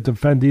not here to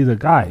defend either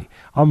guy.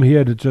 I'm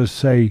here to just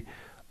say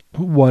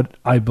what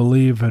I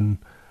believe and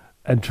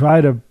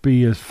try to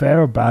be as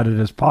fair about it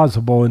as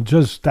possible and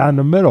just down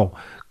the middle,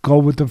 go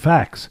with the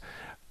facts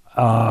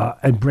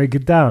and break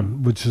it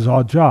down, which is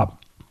our job.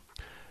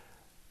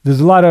 There's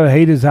a lot of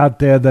haters out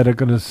there that are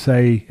going to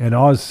say and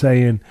are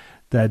saying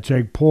that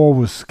Jake Paul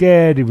was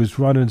scared, he was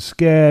running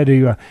scared,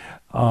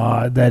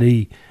 that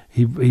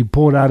he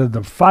pulled out of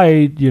the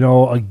fight,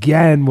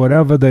 again,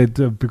 whatever they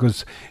did,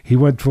 because he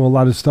went through a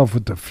lot of stuff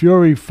with the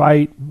Fury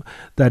fight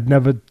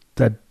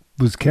that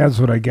was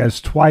canceled, I guess,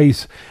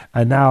 twice,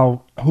 and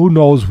now who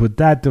knows with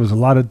that? There was a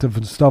lot of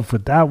different stuff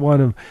with that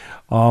one,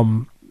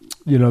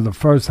 the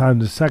first time,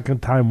 the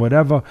second time,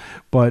 whatever,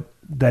 but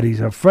that he's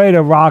afraid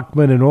of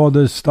Rahman and all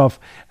this stuff,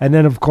 and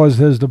then of course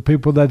there's the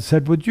people that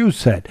said what you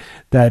said,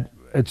 that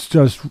it's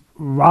just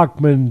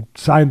Rahman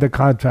signed the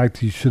contract.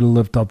 He should have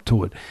lived up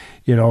to it.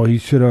 He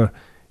should have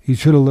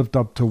lived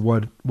up to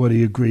what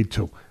he agreed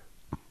to.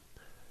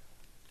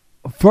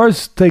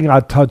 First thing I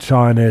touch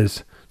on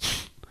is,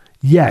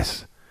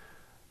 yes,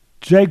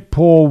 Jake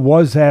Paul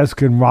was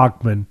asking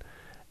Rahman,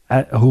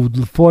 who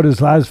fought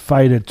his last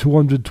fight at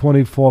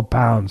 224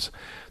 pounds,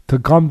 to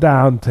come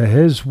down to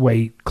his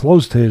weight,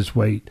 close to his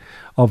weight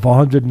of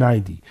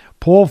 190.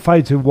 Paul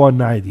fights at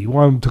 190. He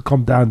wanted him to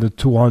come down to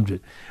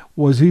 200.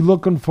 Was he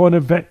looking for an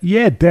event?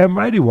 Yeah, damn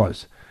right he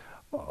was.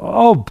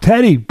 Oh,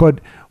 Teddy,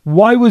 but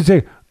why was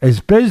it? It's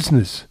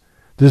business.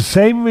 The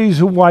same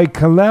reason why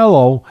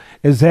Canelo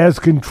is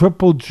asking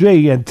Triple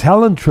G and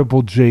telling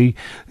Triple G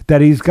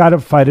that he's got to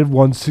fight at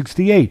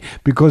 168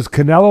 because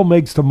Canelo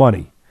makes the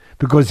money.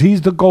 Because he's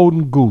the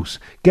golden goose.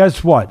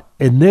 Guess what?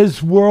 In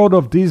this world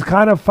of these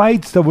kind of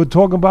fights that we're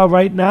talking about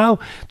right now,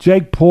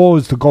 Jake Paul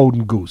is the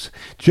golden goose.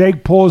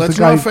 Jake Paul is the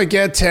guy. Let's not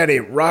forget, Teddy.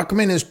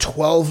 Rahman is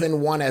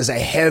 12-1 as a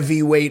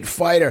heavyweight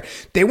fighter.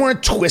 They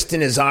weren't twisting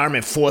his arm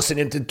and forcing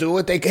him to do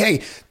it. Hey,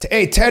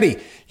 Teddy,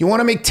 you want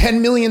to make $10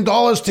 million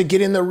to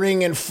get in the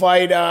ring and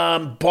fight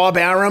Bob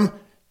Arum?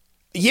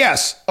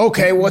 Yes.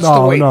 Okay, what's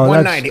the weight?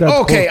 190. That's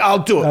okay, cool. I'll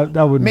do it.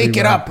 That would make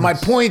it up. My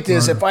point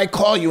is, if I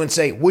call you and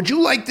say, would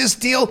you like this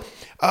deal?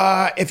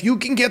 If you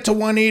can get to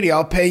 180,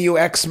 I'll pay you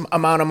X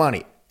amount of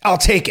money. I'll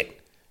take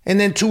it. And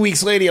then 2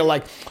 weeks later, you're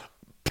like,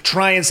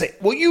 try and say,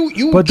 well,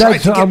 you tried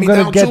to get me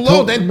down too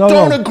low. Then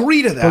don't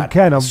agree to that. But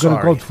Ken, I'm going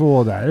to go through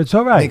all that. It's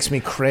all right. Makes me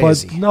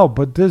crazy.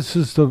 But this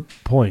is the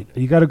point.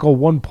 You got to go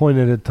one point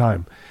at a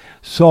time.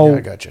 So yeah,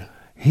 I got you.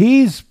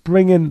 He's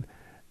bringing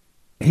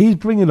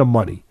the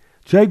money.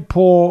 Jake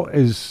Paul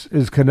is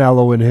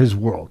Canelo in his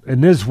world,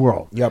 in this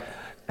world. Yep.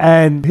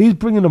 And he's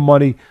bringing the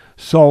money,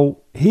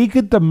 so he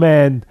could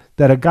demand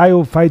that a guy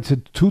who fights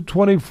at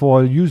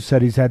 224, you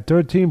said he's had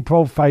 13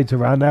 pro fights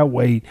around that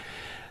weight,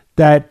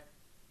 that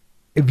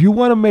if you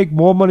want to make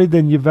more money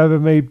than you've ever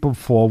made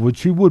before,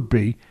 which he would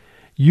be,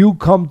 you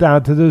come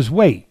down to this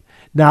weight.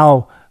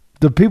 Now,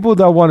 the people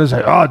that want to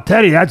say, oh,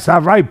 Teddy, that's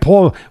not right,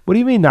 Paul. What do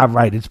you mean not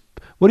right?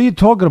 What are you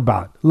talking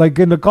about? Like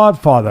in The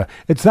Godfather,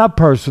 it's not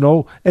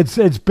personal. It's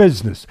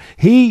business.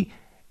 He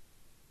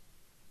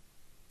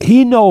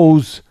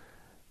knows.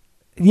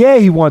 Yeah,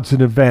 he wants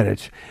an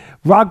advantage.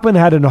 Rahman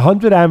had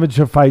 100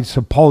 amateur fights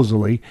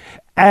supposedly,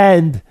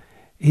 and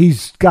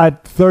he's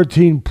got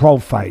 13 pro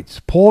fights.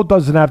 Paul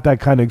doesn't have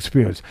that kind of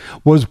experience.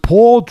 Was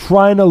Paul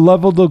trying to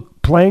level the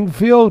playing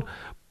field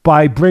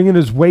by bringing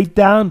his weight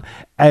down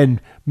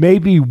and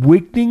maybe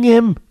weakening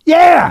him?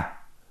 Yeah.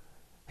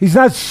 He's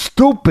not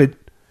stupid.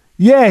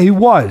 Yeah, he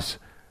was.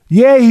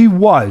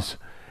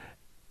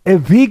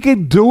 If he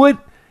can do it,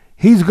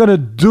 he's going to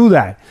do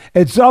that.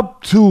 It's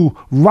up to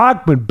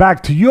Rahman,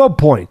 back to your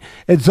point.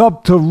 It's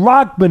up to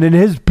Rahman and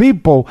his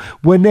people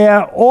when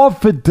they're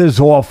offered this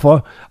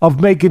offer of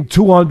making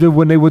 200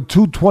 when they were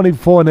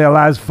 224 in their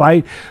last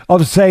fight,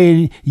 of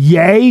saying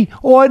yay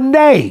or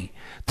nay.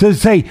 To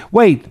say,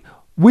 wait,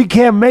 we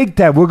can't make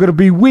that. We're going to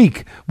be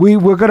weak. We're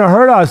going to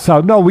hurt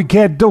ourselves. No, we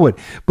can't do it.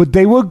 But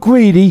they were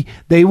greedy.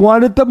 They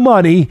wanted the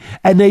money,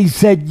 and they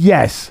said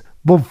yes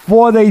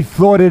before they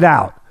thought it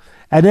out.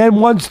 And then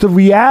once the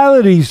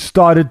reality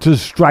started to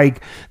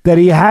strike, that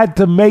he had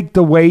to make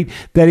the weight,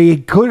 that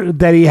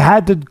he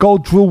had to go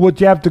through what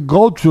you have to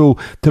go through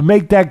to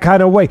make that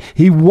kind of weight,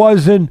 he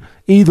wasn't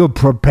either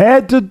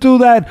prepared to do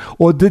that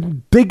or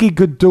didn't think he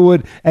could do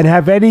it and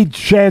have any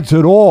chance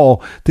at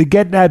all to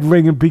get in that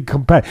ring and be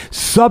competitive.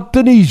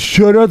 Something he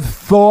should have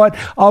thought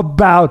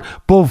about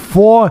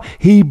before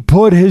he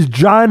put his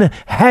John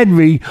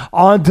Henry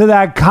onto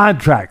that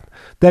contract.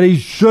 That he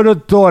should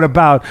have thought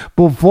about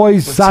before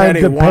he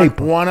signed the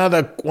paper. One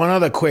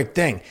other quick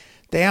thing.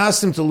 They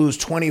asked him to lose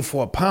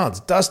 24 pounds.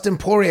 Dustin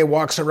Poirier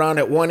walks around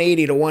at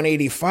 180 to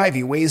 185.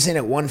 He weighs in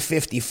at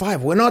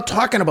 155. We're not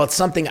talking about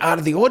something out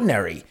of the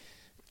ordinary.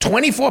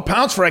 24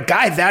 pounds for a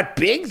guy that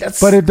big?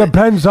 But it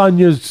depends on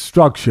your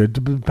structure. It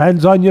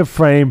depends on your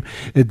frame.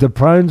 It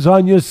depends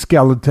on your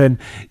skeleton.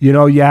 You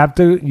know, you have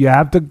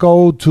to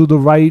go to the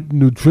right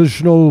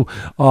nutritional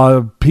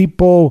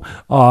people,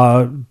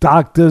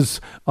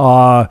 doctors,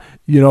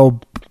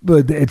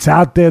 but it's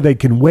out there. They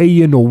can weigh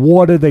you in the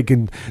water. They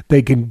can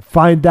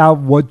find out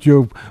what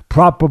your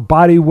proper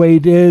body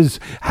weight is,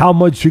 how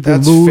much you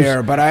can lose. That's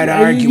fair, but I'd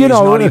argue he's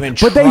not even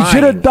trying. But they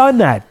should have done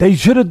that. They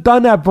should have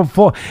done that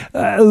before.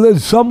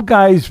 Some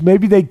guys,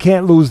 maybe they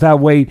can't lose that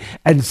weight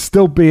and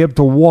still be able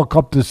to walk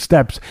up the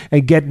steps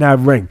and get in that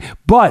ring.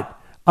 But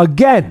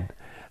again,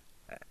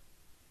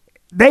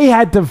 they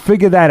had to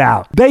figure that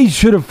out. They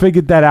should have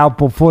figured that out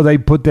before they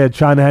put their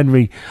John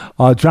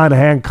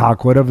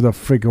Hancock, whatever the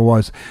frick it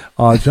was.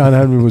 John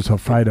Henry was a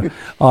fighter.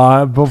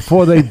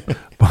 Before they,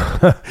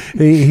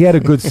 he had a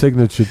good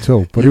signature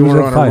too. But you he was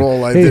were on a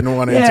roll. I didn't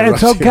want to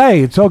interrupt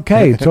you. It's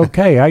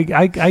okay.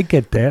 I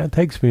get there. It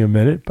takes me a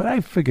minute, but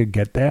I figured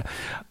get there.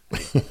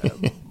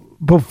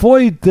 Before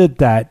he did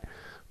that,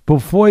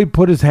 before he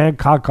put his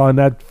Hancock on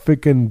that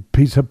freaking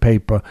piece of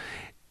paper,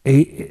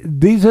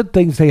 these are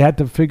things they had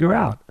to figure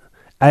out.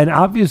 And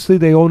obviously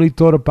they only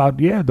thought about,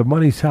 the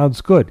money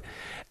sounds good.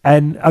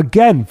 And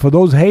again, for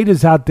those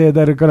haters out there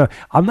that are going to,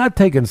 I'm not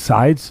taking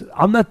sides.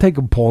 I'm not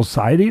taking Paul's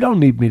side. He don't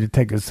need me to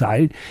take a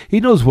side. He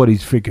knows what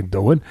he's freaking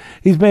doing.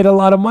 He's made a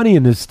lot of money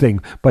in this thing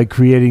by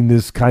creating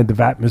this kind of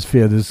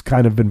atmosphere, this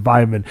kind of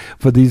environment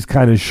for these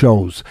kind of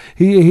shows.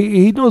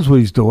 He knows what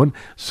he's doing.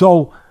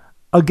 So,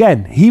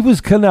 again, he was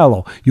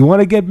Canelo. You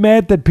want to get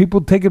mad that people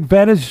take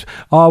advantage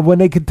when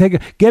they can take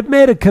it? Get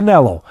mad at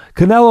Canelo.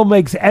 Canelo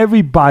makes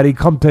everybody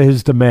come to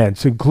his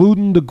demands,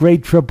 including the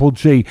great Triple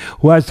G,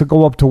 who has to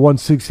go up to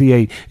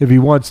 168 if he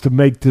wants to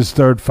make this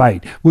third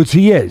fight, which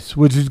he's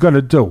going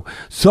to do.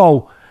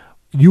 So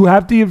you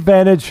have the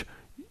advantage.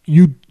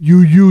 You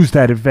use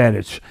that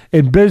advantage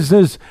in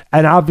business,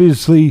 and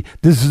obviously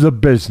this is a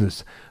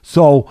business.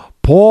 So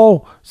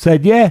Paul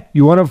said,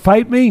 you want to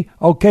fight me?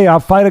 Okay, I'll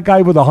fight a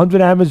guy with 100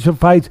 amateur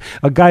fights,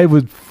 a guy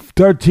with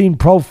 13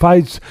 pro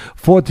fights,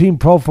 14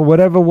 pro for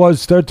whatever it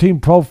was, 13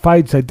 pro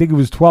fights. I think it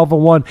was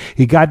 12-1.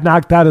 He got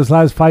knocked out his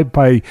last fight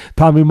by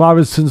Tommy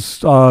Morrison's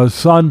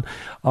son.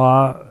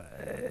 But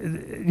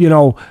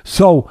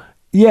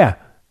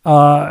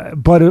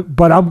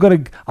I'm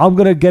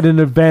gonna get an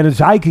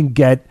advantage I can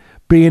get,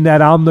 being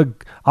that I'm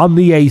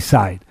the A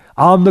side.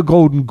 I'm the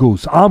golden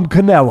goose. I'm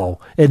Canelo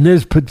in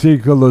this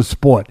particular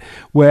sport,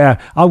 where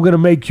I'm going to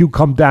make you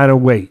come down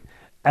and wait.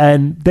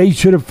 And they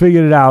should have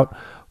figured it out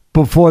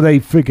before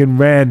they freaking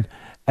ran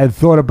and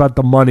thought about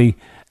the money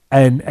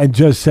and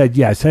just said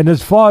yes. And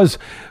as far as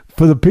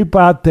for the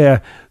people out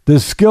there, the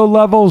skill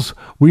levels,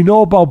 we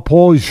know about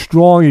Paul. He's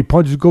strong. He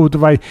punches good with the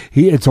right.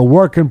 It's a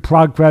work in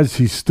progress.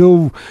 He's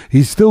still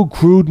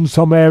crude in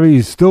some areas.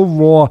 He's still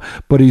raw,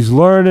 but he's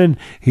learning.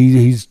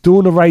 He's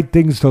doing the right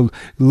things, to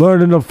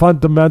learning the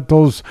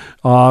fundamentals,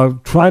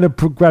 trying to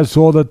progress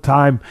all the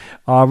time.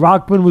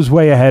 Rahman was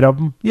way ahead of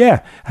him.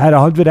 Yeah, had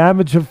 100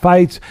 amateur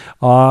fights.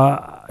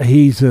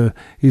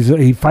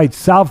 He fights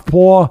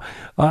southpaw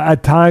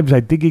at times.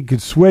 I think he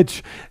could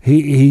switch.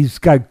 He's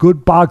got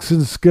good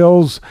boxing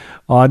skills.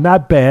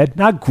 Not bad,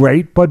 not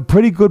great, but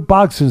pretty good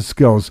boxing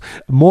skills.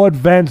 More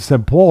advanced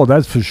than Paul,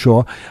 that's for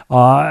sure.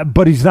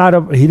 But he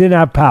didn't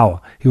have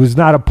power. He was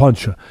not a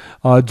puncher.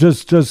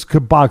 Just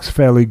could box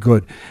fairly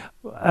good.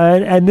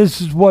 And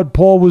this is what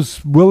Paul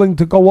was willing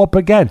to go up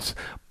against.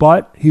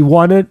 But he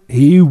wanted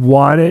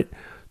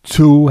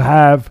to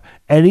have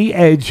any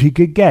edge he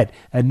could get.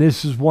 And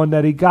this is one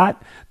that he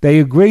got. They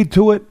agreed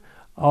to it.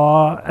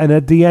 And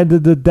at the end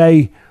of the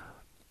day,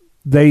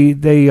 they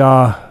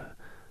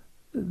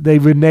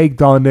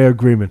reneged on their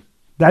agreement.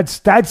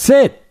 That's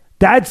it.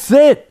 That's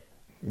it.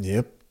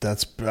 Yep.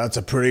 That's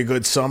a pretty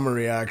good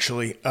summary,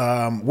 actually.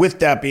 With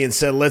that being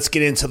said, let's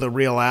get into the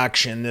real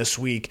action this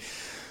week,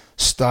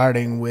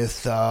 starting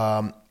with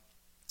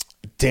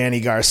Danny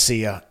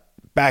Garcia.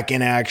 Back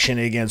in action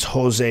against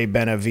Jose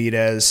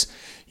Benavidez.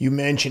 You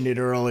mentioned it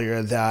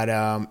earlier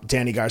that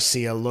Danny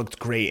Garcia looked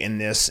great in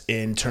this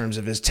in terms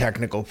of his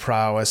technical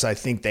prowess. I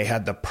think they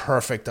had the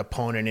perfect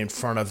opponent in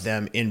front of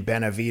them in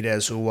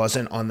Benavidez, who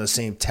wasn't on the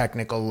same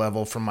technical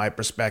level from my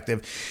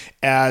perspective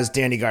as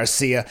Danny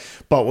Garcia,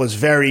 but was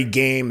very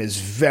game, is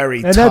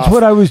very tough. And that's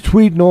what I was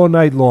tweeting all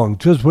night long,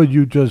 just what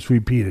you just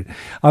repeated.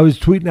 I was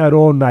tweeting out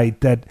all night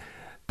that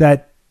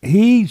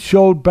he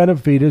showed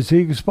Benavidez, he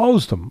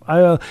exposed him.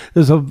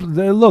 There's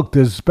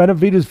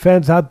Benavidez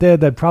fans out there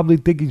that probably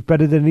think he's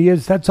better than he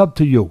is. That's up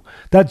to you.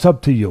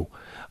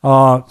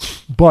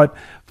 But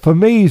for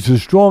me, he's a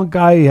strong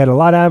guy. He had a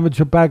lot of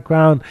amateur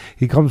background.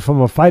 He comes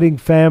from a fighting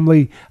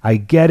family. I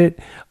get it.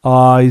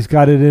 He's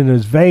got it in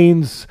his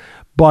veins.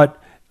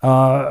 But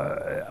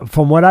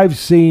from what I've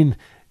seen,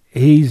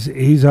 he's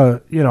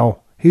a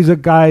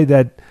guy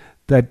that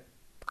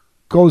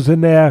goes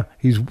in there.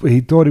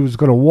 He thought he was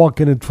going to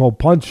walk in and throw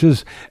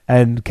punches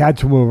and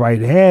catch him with a right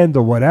hand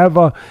or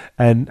whatever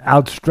and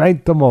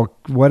outstrength him or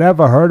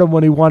whatever, hurt him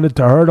when he wanted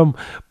to hurt him.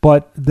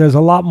 But there's a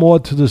lot more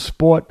to the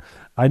sport.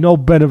 I know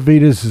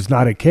Benavidez is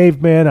not a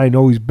caveman. I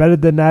know he's better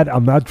than that.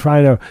 I'm not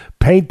trying to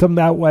paint him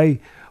that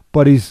way,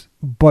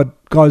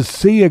 but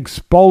Garcia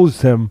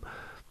exposed him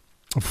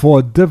for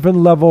a different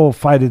level of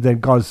fighter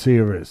than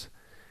Garcia is.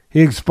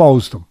 He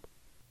exposed him.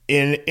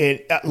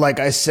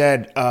 Like I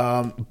said,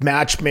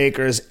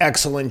 matchmakers,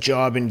 excellent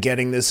job in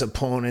getting this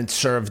opponent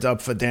served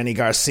up for Danny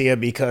Garcia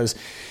because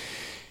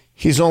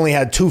he's only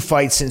had 2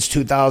 fights since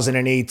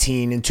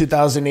 2018. In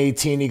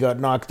 2018, he got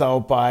knocked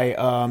out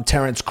by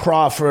Terrence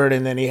Crawford,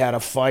 and then he had a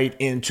fight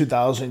in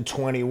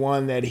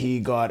 2021 that he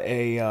got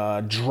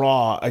a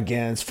draw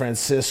against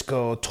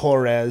Francisco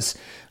Torres.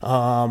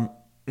 Not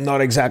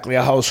exactly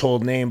a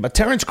household name, but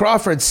Terrence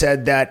Crawford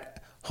said that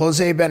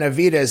Jose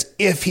Benavidez,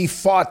 if he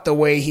fought the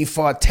way he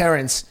fought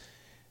Terrence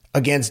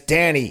against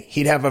Danny,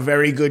 he'd have a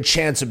very good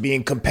chance of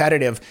being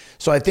competitive.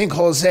 So I think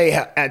Jose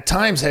at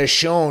times has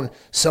shown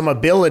some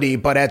ability,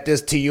 but at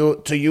this, to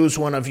use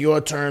one of your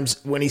terms,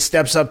 when he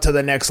steps up to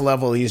the next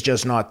level, he's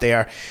just not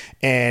there.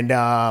 And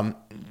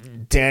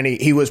Danny,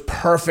 he was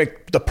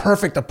the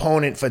perfect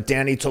opponent for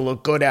Danny to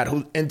look good at.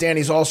 And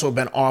Danny's also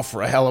been off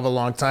for a hell of a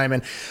long time.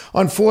 And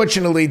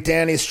unfortunately,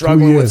 Danny's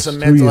struggling with some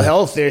mental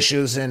health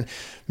issues. And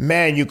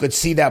man, you could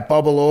see that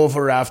bubble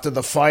over after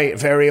the fight.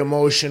 Very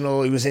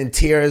emotional. He was in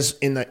tears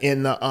in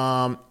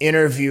the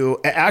interview.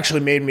 It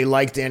actually made me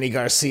like Danny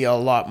Garcia a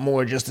lot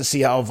more just to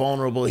see how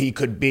vulnerable he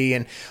could be.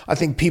 And I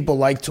think people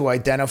like to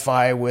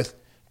identify with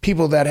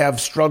people that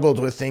have struggled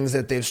with things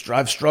that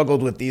I've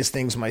struggled with these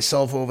things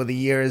myself over the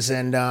years.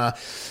 And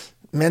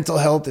mental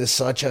health is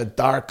such a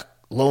dark,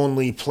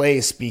 lonely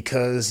place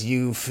because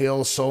you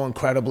feel so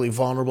incredibly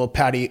vulnerable.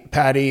 Patty,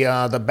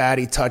 the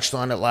baddie touched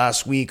on it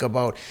last week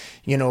about,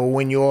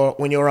 when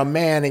you're a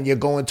man and you're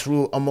going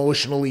through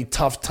emotionally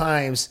tough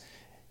times,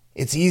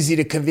 it's easy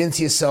to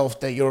convince yourself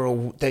that you're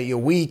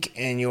weak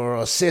and you're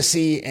a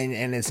sissy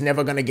and it's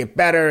never going to get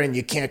better and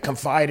you can't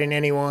confide in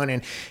anyone.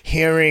 And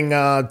hearing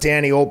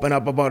Danny open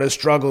up about his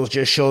struggles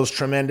just shows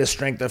tremendous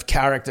strength of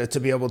character to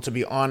be able to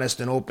be honest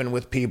and open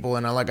with people.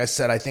 And like I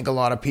said, I think a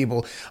lot of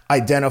people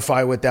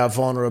identify with that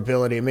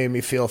vulnerability. It made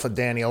me feel for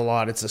Danny a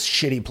lot. It's a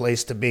shitty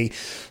place to be.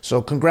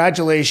 So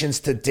congratulations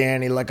to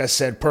Danny. Like I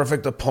said,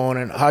 perfect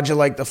opponent. How'd you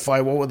like the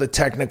fight? What were the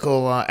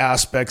technical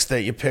aspects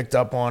that you picked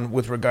up on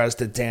with regards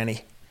to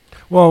Danny?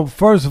 Well,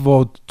 first of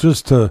all,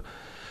 just to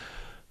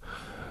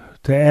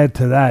add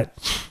to that,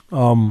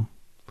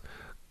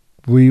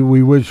 we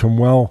wish him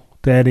well,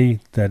 Danny,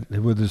 that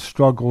with his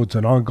struggle, it's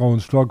an ongoing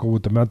struggle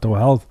with the mental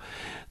health,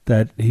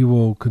 that he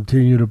will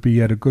continue to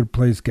be at a good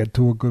place, get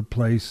to a good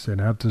place,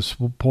 and have the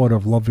support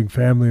of loving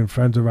family and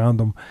friends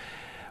around him.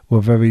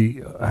 We're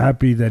very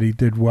happy that he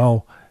did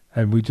well,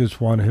 and we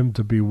just want him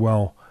to be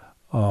well,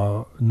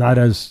 not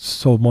as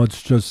so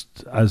much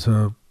just as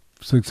a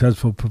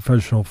successful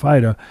professional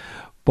fighter,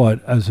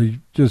 but as a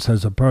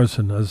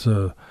person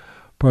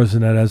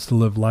that has to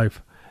live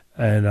life.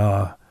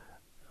 And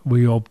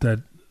we hope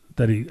that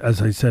he,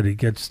 as I said, he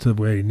gets to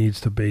where he needs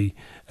to be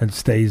and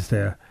stays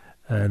there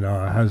and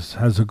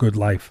has a good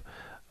life.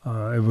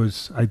 I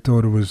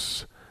thought it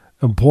was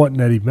important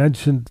that he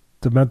mentioned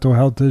the mental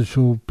health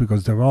issue,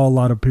 because there are a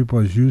lot of people,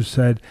 as you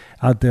said,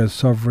 out there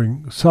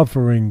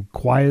suffering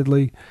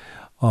quietly,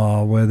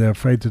 where they're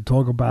afraid to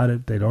talk about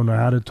it. They don't know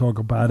how to talk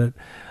about it.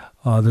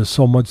 There's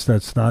so much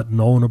that's not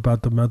known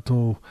about the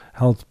mental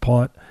health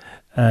part,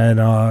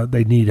 and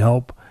they need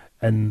help.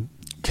 And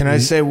can I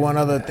say one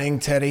other thing,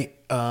 Teddy?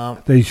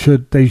 They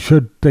should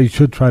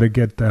try to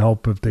get the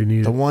help if they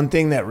need it. The one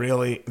thing that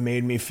really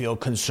made me feel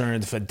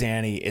concerned for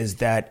Danny is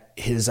that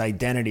his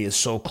identity is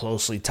so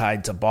closely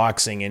tied to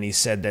boxing, and he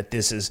said that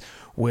this is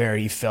where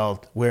he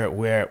felt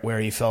where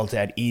he felt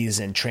at ease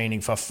in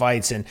training for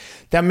fights, and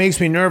that makes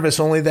me nervous.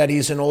 Only that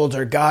he's an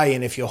older guy,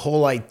 and if your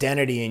whole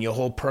identity and your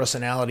whole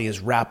personality is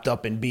wrapped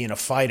up in being a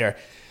fighter,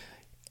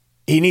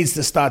 he needs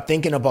to start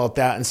thinking about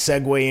that and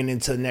segueing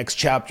into the next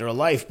chapter of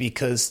life,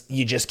 because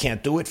you just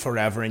can't do it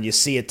forever. And you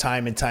see it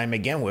time and time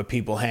again where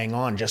people hang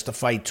on just to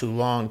fight too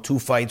long, 2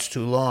 fights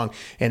too long,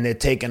 and they're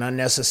taking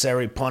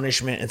unnecessary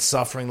punishment and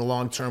suffering the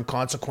long-term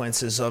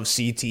consequences of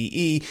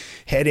CTE,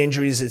 head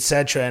injuries,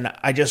 etc. And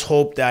I just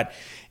hope that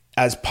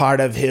as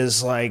part of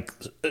his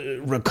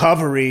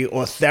recovery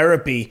or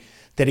therapy,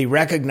 that he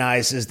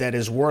recognizes that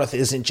his worth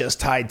isn't just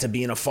tied to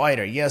being a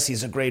fighter. Yes,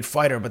 he's a great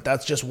fighter, but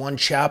that's just one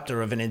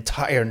chapter of an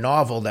entire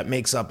novel that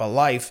makes up a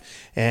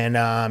life. And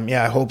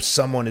I hope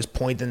someone is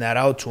pointing that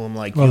out to him.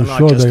 Like, you're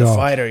not just a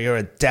fighter, you're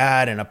a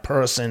dad and a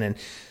person, and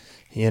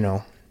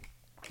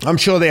I'm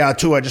sure they are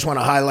too. I just want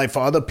to highlight for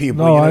other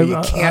people. No, I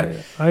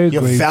agree.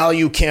 Your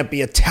value can't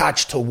be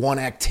attached to one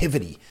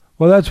activity.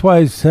 Well, that's why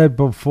I said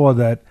before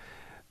that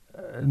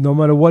no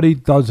matter what he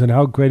does and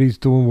how great he's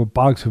doing with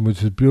boxing,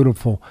 which is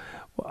beautiful,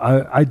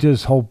 we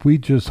just hope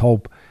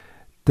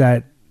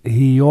that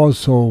he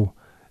also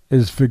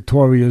is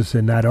victorious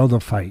in that other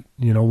fight.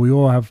 We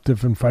all have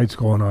different fights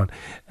going on.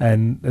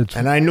 And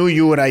I knew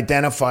you would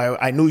identify,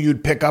 I knew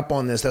you'd pick up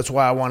on this. That's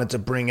why I wanted to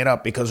bring it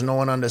up, because no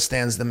one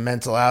understands the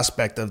mental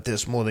aspect of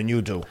this more than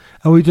you do.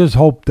 And we just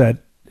hope that,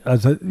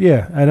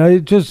 and I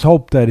just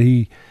hope that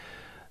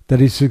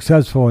he's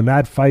successful in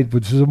that fight,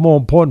 which is a more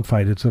important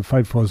fight. It's a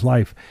fight for his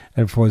life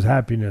and for his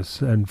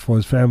happiness and for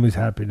his family's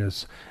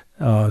happiness.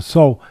 And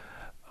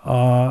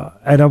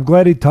I'm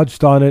glad he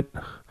touched on it,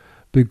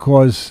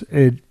 because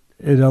it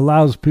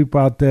allows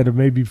people out there to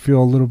maybe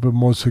feel a little bit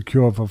more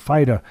secure of a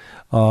fighter,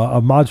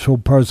 a macho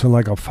person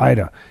like a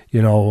fighter.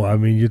 I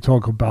mean, you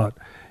talk about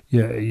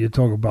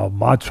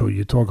macho,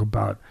 you talk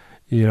about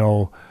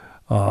being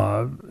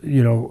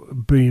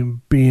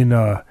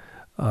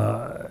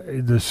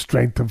the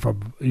strength of a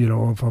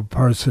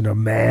person, a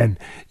man.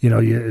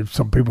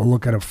 Some people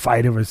look at a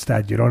fighter as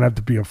that. You don't have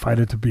to be a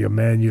fighter to be a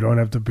man. You don't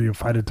have to be a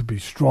fighter to be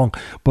strong.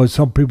 But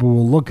some people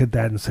will look at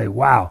that and say,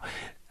 wow.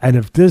 And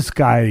if this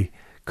guy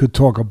could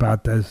talk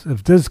about this,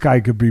 if this guy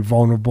could be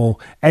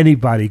vulnerable,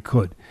 anybody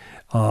could.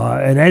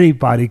 And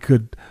anybody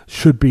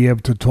should be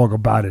able to talk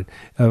about it.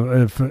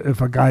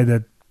 If a guy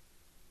that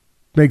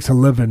makes a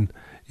living,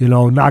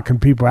 knocking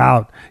people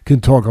out, can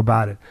talk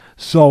about it.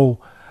 So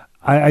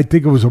I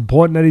think it was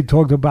important that he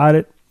talked about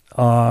it.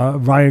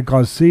 Ryan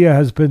Garcia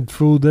has been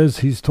through this.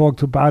 He's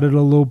talked about it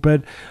a little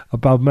bit,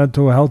 about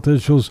mental health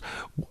issues.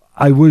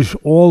 I wish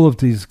all of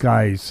these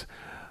guys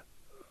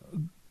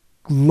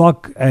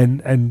luck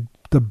and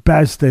the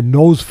best in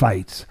those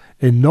fights,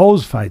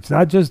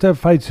 not just their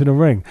fights in the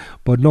ring,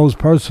 but those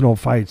personal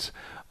fights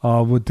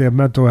with their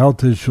mental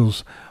health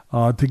issues,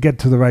 to get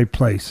to the right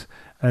place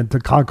and to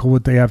conquer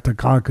what they have to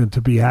conquer and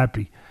to be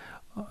happy.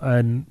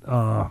 And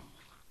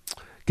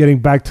getting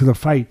back to the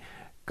fight,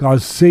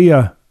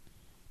 Garcia,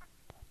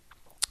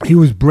 he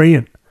was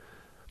brilliant.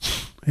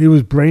 He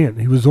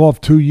was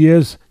off 2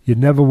 years. You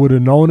never would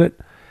have known it.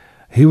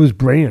 He was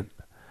brilliant.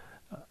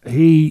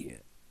 He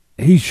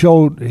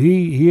showed,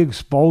 he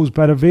exposed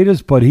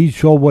Benavidez, but he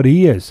showed what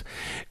he is.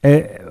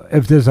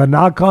 If there's a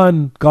knock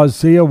on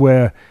Garcia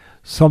where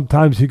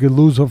sometimes he could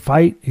lose a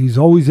fight, he's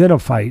always in a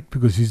fight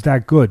because he's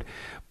that good.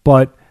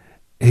 But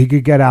he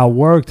could get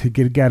outworked. He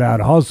could get out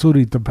hustled.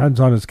 He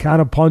depends on his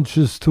counter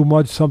punches too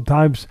much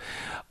sometimes.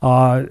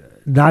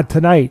 Not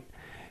tonight.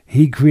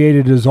 He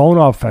created his own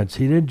offense.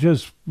 He didn't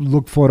just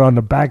look for it on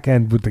the back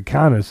end with the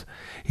counters.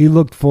 He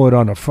looked for it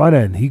on the front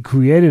end. He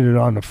created it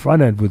on the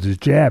front end with his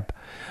jab.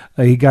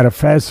 He got a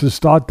faster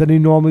start than he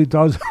normally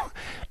does.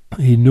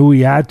 He knew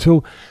he had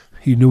to.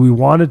 He knew he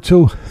wanted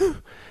to.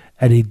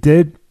 And he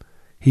did.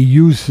 He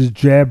used his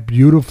jab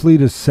beautifully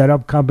to set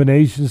up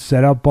combinations,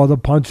 set up other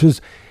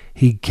punches.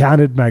 He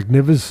countered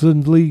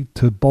magnificently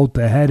to both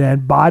the head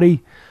and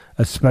body,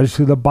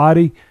 especially the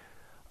body.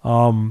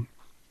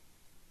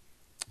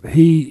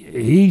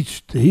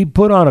 He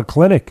put on a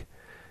clinic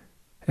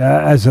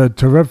as a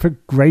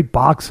terrific, great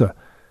boxer.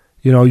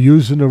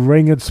 Using the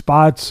ring in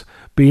spots,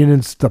 being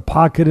in the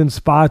pocket in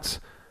spots,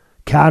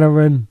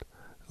 countering,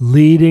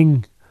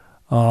 leading,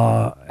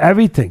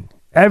 everything,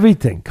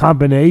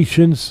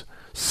 combinations,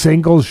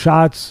 single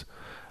shots.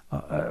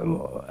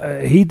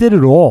 He did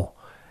it all.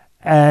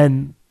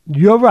 And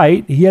you're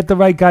right, he had the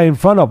right guy in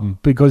front of him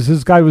because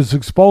this guy was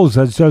exposed.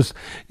 That's just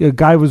a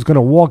guy was going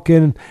to walk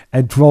in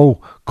and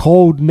throw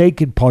cold,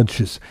 naked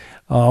punches.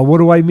 What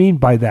do I mean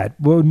by that?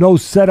 Well, no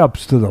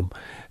setups to them.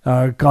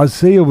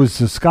 Garcia was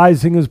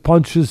disguising his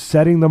punches,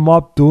 setting them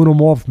up, doing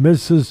them off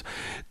misses,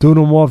 doing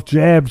them off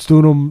jabs,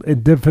 doing them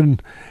in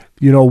different,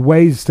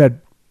 ways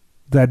that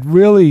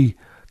really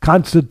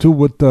constitute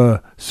what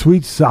the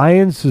sweet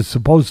science is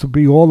supposed to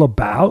be all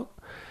about.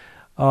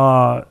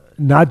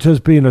 Not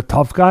just being a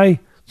tough guy,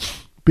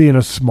 being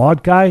a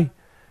smart guy.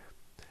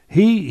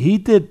 He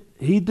did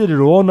it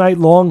all night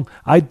long.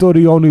 I thought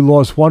he only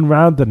lost one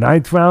round, the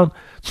 9th round.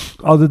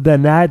 Other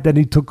than that, then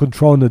he took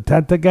control in the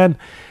 10th again.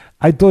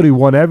 I thought he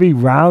won every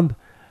round.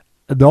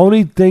 The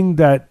only thing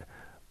that,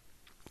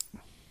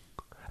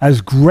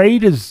 as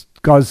great as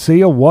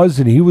Garcia was,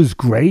 and he was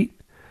great,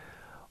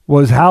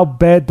 was how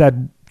bad that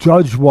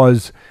judge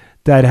was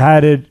that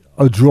had it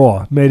a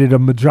draw, made it a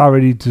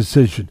majority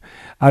decision.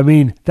 I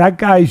mean, that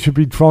guy should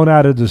be thrown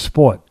out of the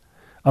sport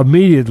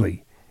immediately.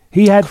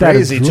 He had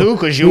crazy too,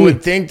 because you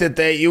would think that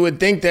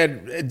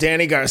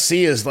Danny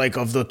Garcia is like,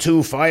 of the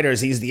two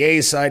fighters, he's the A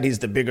side, he's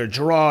the bigger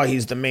draw,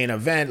 he's the main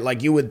event.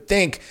 Like, you would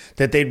think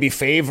that they'd be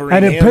favoring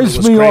him. And it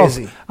pissed me off.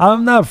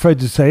 I'm not afraid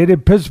to say it.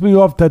 It pissed me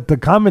off that the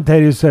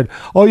commentator said,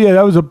 "Oh yeah,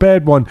 that was a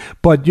bad one."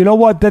 But you know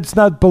what? That's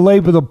not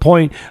belabor the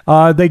point.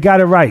 They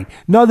got it right.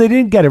 No, they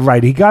didn't get it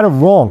right. He got it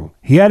wrong.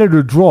 He had it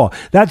a draw.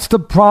 That's the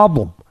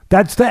problem.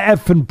 That's the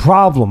effing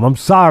problem. I'm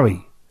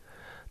sorry.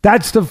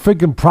 That's the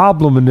freaking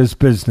problem in this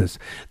business.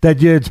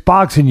 That it's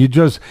boxing. You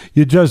just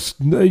you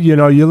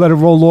let it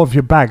roll off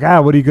your back.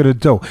 What are you gonna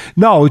do?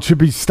 No, it should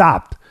be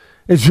stopped.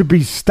 It should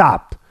be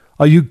stopped.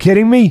 Are you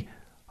kidding me?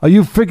 Are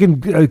you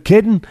freaking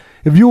kidding?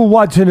 If you were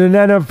watching an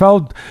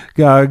NFL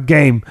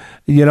game,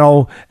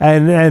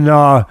 and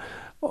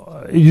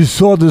you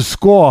saw the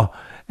score,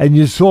 and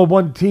you saw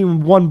one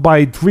team won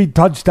by 3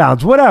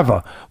 touchdowns,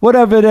 whatever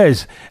it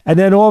is, and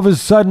then all of a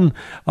sudden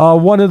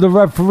one of the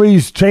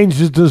referees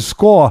changes the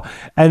score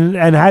and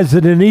has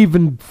it an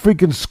even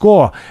freaking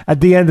score at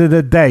the end of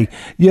the day.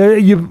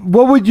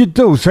 What would you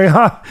do? Say,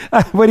 what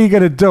are you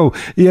going to do?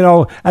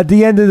 At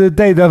the end of the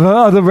day, the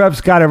other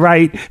refs got it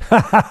right.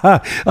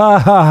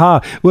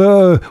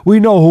 Well, we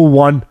know who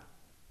won.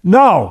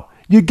 No,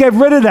 you get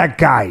rid of that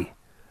guy.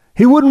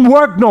 He wouldn't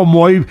work no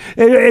more.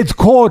 It's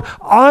called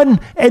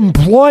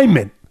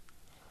unemployment.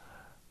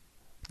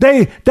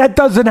 That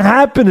doesn't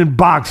happen in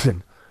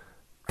boxing.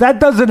 That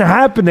doesn't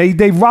happen.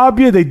 They rob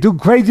you. They do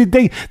crazy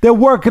things. They're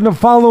working the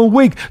following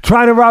week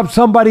trying to rob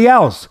somebody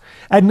else.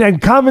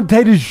 And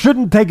commentators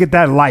shouldn't take it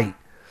that light.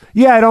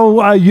 Yeah,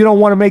 you don't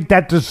want to make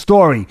that the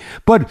story.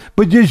 But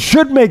you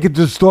should make it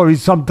the story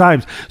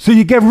sometimes. So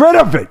you get rid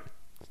of it.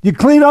 You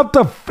clean up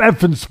the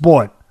effing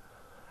sport.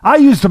 I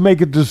used to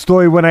make it the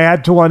story when I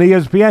had to on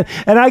ESPN,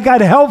 and I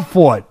got help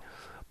for it.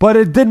 But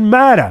it didn't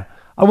matter.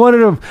 I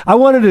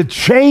wanted to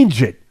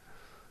change it.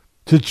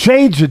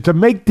 To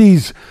make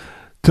these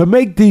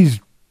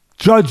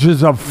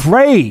judges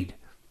afraid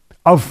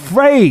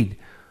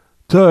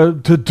to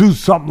do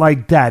something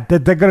like that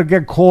they're going to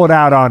get called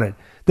out on it.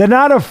 They're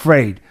not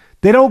afraid.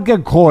 They don't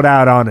get called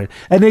out on it.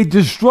 And they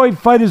destroy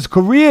fighters'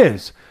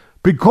 careers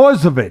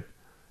because of it.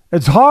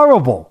 It's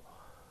horrible.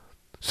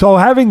 So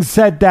having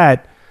said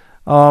that,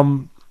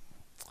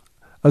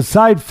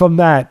 aside from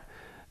that,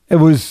 it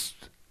was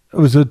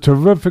a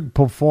terrific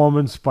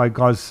performance by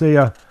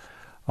Garcia.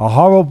 A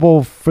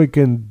horrible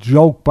freaking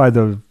joke by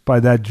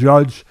that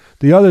judge.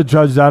 The other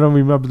judge, I don't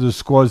remember the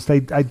scores. I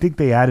think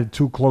they had it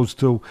too close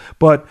to.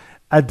 But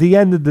at the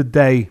end of the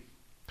day,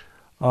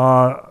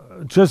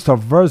 just a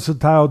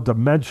versatile,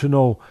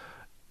 dimensional,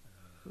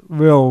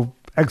 real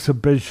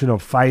exhibition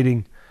of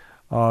fighting,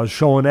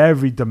 showing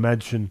every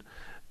dimension,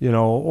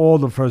 all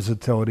the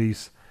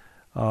versatilities.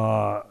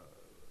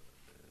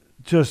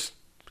 Just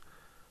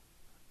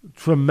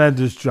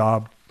tremendous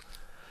job.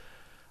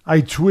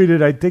 I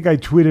think I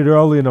tweeted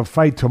early in the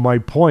fight to my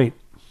point.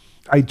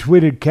 I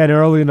tweeted Ken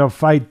early in the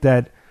fight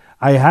that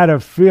I had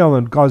a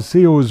feeling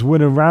Garcia was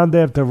winning round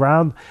after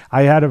round.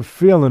 I had a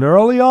feeling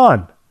early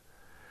on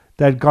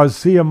that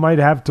Garcia might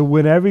have to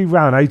win every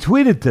round. I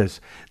tweeted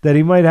this, that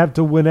he might have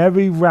to win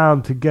every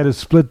round to get a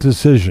split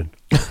decision.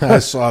 I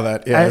saw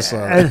that. Yeah, I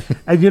saw that.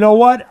 And you know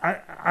what?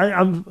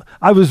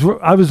 I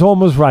was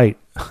almost right.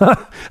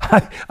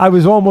 I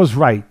was almost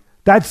right.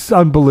 That's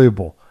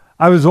unbelievable.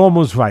 I was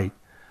almost right.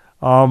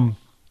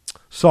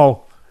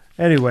 So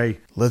anyway,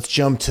 let's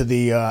jump to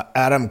the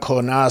Adam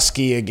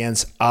Konoski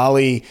against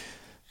Ali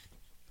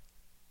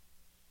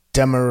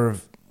Demirazin.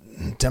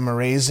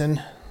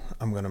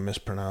 I'm going to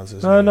mispronounce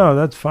his name. No,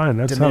 that's fine.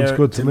 That sounds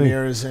good to me.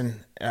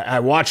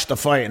 I watched the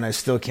fight, and I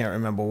still can't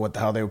remember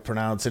how they were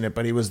pronouncing it,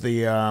 but he was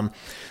the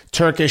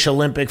Turkish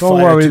Olympic fighter.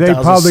 Don't worry, they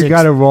probably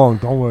got it wrong.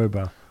 Don't worry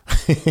about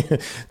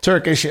it.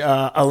 Turkish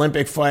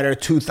Olympic fighter,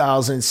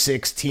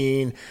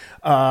 2016.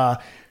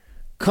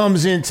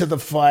 Comes into the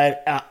fight.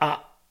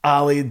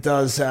 Ali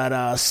does that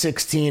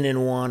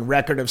 16-1,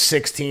 record of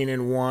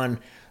 16-1. I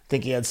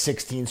think he had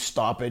 16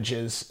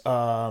 stoppages.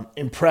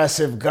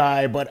 Impressive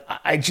guy, but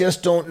I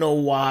just don't know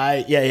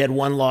why. Yeah, he had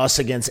one loss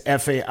against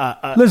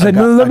FA.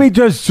 Listen, let me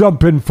just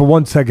jump in for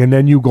 1 second,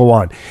 then you go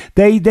on.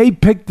 They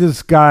picked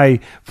this guy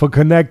for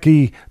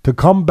Konecki to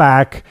come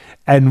back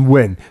and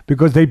win,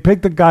 because they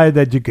picked a guy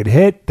that you could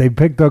hit. They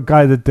picked a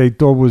guy that they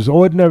thought was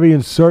ordinary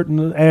in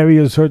certain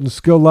areas, certain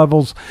skill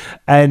levels,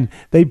 and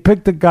they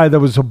picked a guy that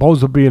was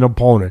supposed to be an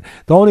opponent.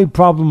 The only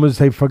problem is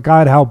they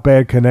forgot how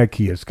bad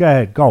Konecki is. Go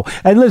ahead, go.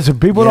 And listen,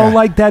 people don't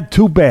like that.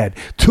 Too bad.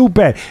 Too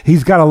bad.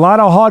 He's got a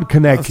lot of hard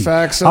Konecki.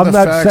 Facts are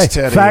Teddy.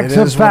 Facts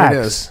are facts. What it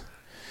is.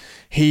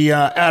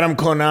 Adam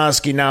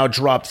Konoski now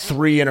dropped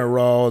 3 in a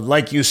row.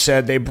 Like you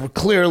said, they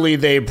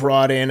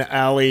brought in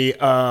Ali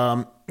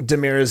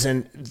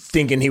Demirzin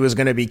thinking he was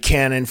going to be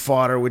cannon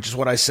fodder, which is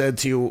what I said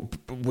to you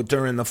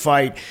during the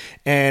fight.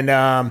 And,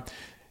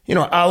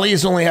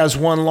 Ali's only has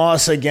 1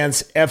 loss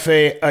against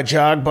Efe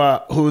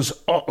Ajagba,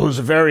 who's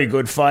a very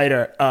good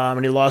fighter,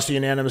 and he lost a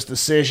unanimous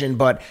decision,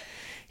 but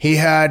he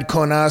had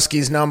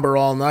Konoski's number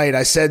all night.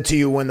 I said to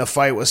you when the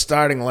fight was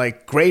starting,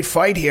 great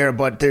fight here,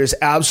 but there's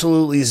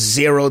absolutely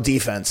zero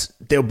defense.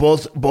 They're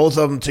both of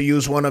them, to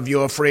use one of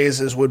your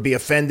phrases, would be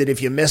offended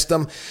if you missed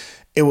them.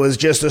 It was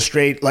just a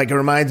straight, it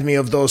reminds me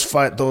of those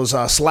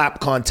slap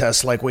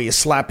contests, where you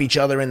slap each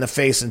other in the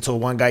face until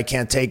one guy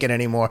can't take it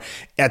anymore.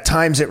 At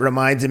times it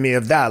reminded me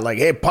of that.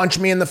 Hey, punch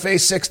me in the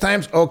face 6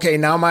 times? Okay,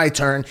 now my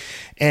turn.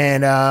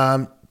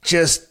 And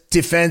just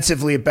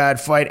defensively a bad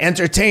fight.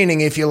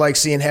 Entertaining if you like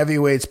seeing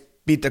heavyweights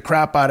beat the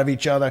crap out of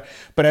each other.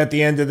 But at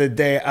the end of the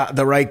day,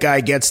 the right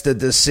guy gets the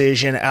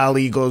decision.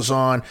 Ali goes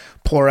on.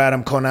 Poor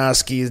Adam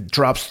Konoski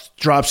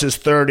drops his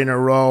 3rd in a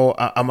row.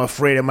 I'm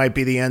afraid it might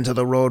be the end of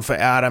the road for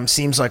Adam.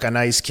 Seems like a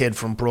nice kid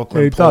from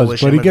Brooklyn. He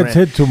does, but he gets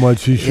hit too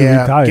much. He should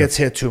retire. Gets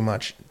hit too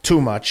much.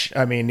 Too much.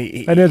 I mean,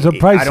 and there's a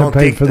price to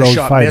pay for those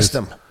fighters.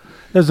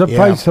 There's a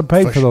price to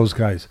pay for those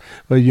guys.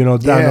 But down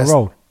the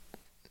road.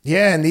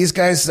 Yeah, and these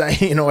guys,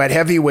 at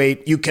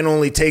heavyweight, you can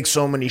only take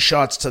so many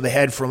shots to the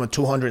head from a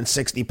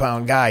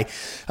 260-pound guy.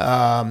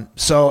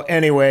 So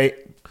anyway,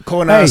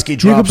 Konoski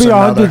drops another. You could be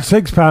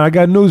 106 pounds. I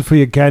got news for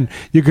you, Ken.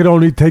 You could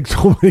only take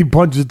so many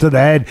punches to the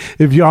head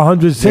if you're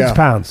 106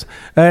 pounds.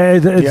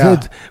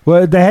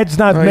 The head's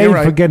not made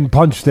for getting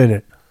punched in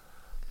it.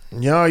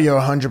 No, you're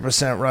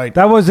 100% right.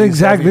 That was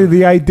exactly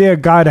the idea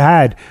God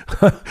had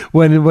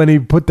when he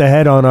put the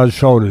head on our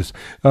shoulders,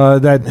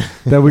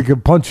 that we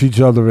could punch each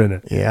other in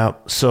it. Yeah.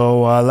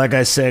 So, like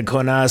I said,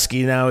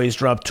 Konoski, now he's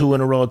dropped 2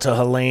 in a row to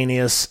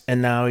Helenius,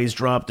 and now he's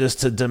dropped this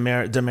to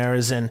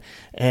Demirzin.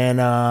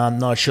 And I'm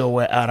not sure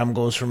where Adam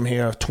goes from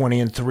here.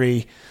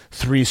 20-3,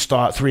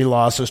 3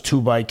 losses,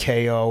 2 by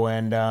KO.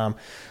 And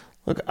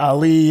look,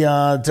 Ali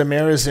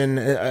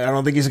Demirzin, I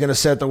don't think he's going to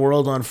set the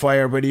world on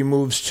fire, but he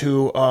moves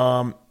to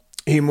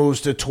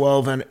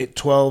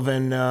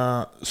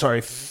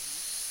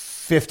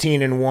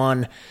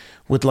 15-1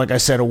 with, like I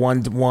said, a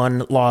 1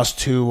 loss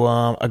to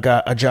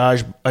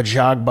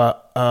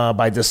Ajagba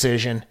by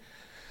decision.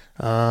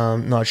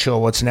 Not sure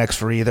what's next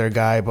for either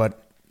guy,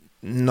 but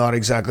not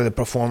exactly the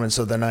performance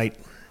of the night.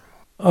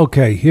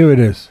 Okay, here it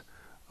is.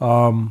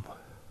 You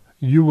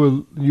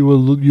were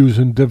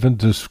using different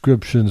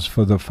descriptions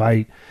for the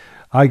fight.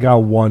 I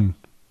got one.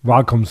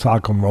 Rock'em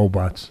Sock'em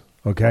Robots.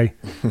 Okay?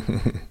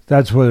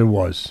 That's what it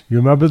was. You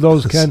remember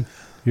those, Ken?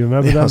 You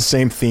remember them?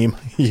 Same theme.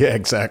 Yeah,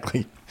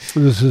 exactly.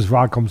 This is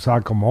Rock'em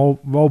Sock'em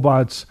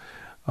Robots.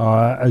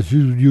 As you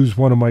used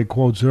one of my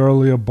quotes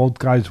earlier, both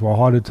guys were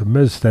harder to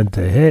miss than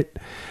to hit.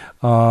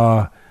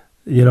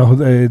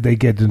 They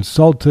get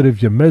insulted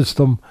if you missed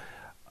them.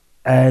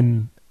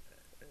 And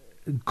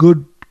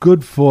good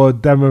for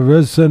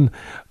Demirzin.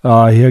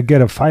 He'll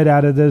get a fight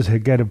out of this. He'll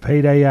get a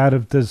payday out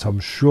of this, I'm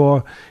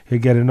sure. He'll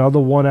get another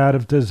one out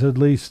of this at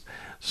least.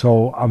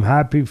 So I'm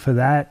happy for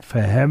that,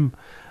 for him.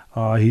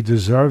 He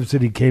deserves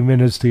it. He came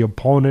in as the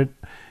opponent.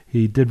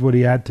 He did what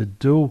he had to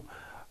do.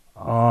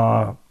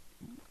 But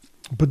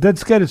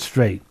let's get it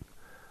straight.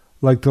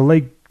 Like the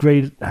late,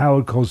 great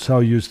Howard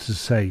Cosell used to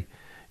say,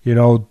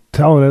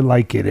 telling it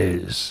like it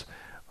is.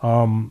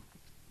 The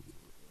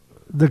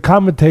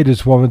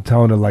commentators weren't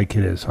telling it like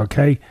it is,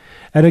 okay?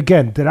 And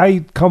again, did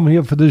I come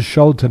here for this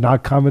show to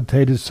not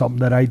commentate? Is something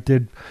that I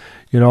did,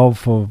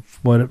 for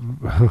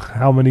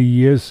how many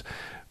years?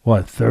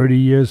 30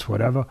 years,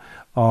 whatever.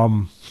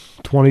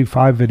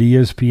 25 at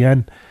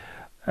ESPN.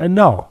 And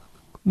no,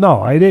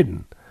 I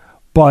didn't.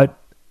 But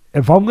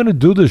if I'm going to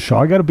do this show,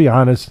 I got to be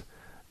honest,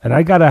 and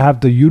I got to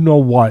have the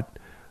you-know-what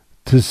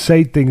to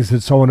say things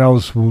that someone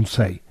else won't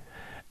say.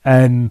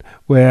 And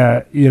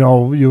where,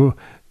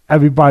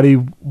 everybody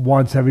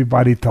wants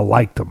everybody to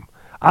like them.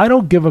 I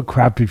don't give a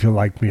crap if you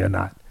like me or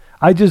not.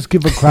 I just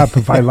give a crap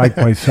if I like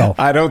myself.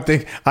 I don't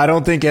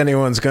think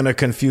anyone's going to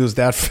confuse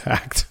that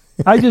fact.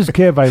 I just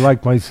care if I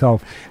like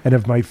myself and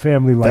if my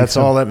family likes That's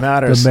all that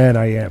matters. The man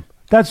I am.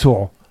 That's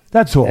all.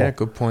 Yeah,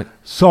 good point.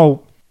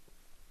 So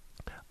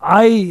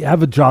I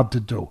have a job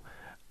to do.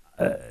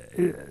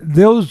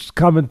 Those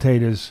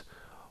commentators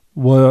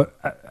were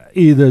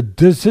either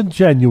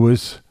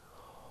disingenuous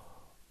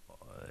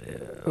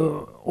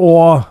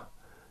or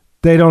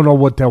they don't know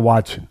what they're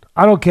watching.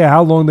 I don't care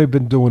how long they've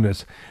been doing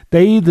this.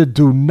 They either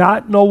do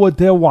not know what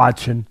they're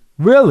watching,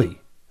 or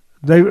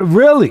they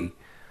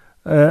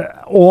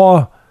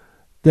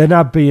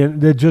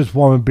just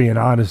weren't being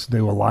honest.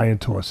 They were lying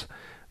to us,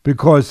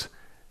 because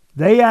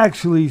They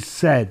actually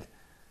said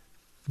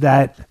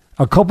that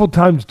a couple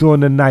times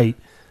during the night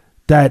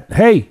that,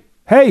 hey,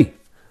 I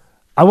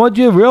want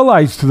you to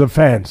realize to the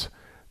fans,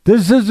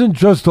 this isn't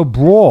just a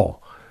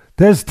brawl.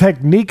 There's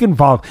technique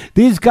involved.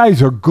 These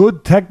guys are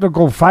good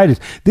technical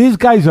fighters. These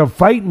guys are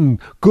fighting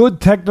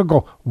good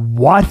technical.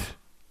 What?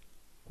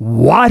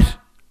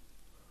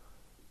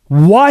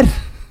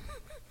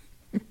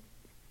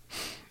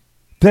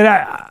 Did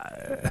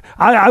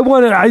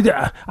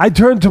I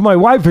turned to my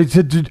wife. I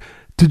said,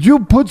 did you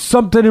put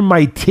something in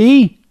my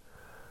tea?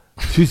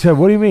 She said,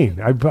 what do you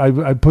mean? I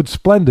put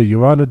Splenda.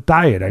 You're on a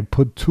diet. I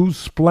put 2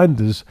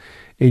 Splendas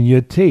in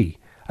your tea.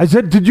 I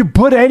said, did you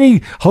put any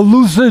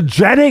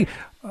hallucinogenic?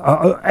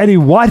 Any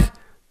what?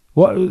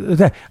 What?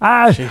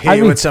 She hit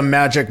you with some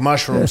magic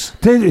mushrooms.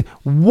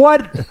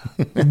 What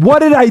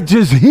did I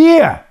just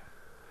hear?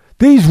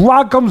 These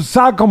rock'em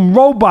sock'em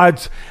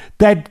robots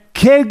that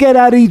can't get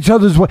out of each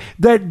other's way,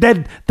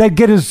 that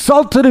get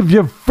insulted if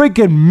you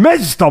freaking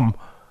missed them,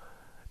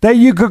 that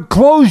you could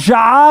close your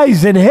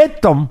eyes and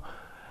hit them,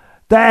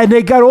 and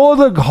they got all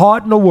the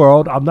heart in the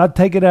world. I'm not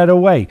taking that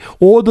away.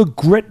 All the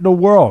grit in the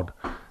world.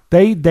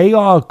 They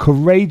are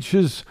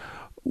courageous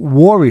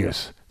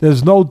warriors.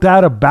 There's no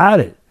doubt about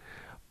it.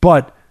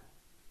 But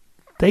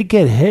they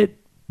get hit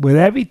with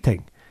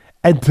everything.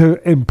 And to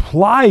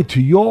imply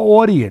to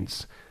your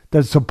audience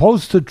that's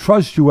supposed to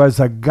trust you as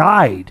a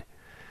guide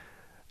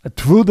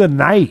through the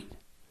night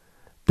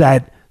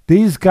that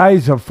these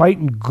guys are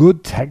fighting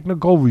good,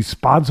 technical,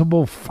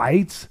 responsible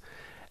fights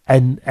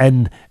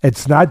and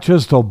it's not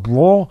just a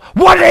brawl,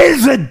 what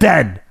is it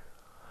then?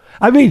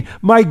 I mean,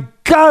 my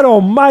God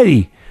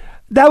almighty,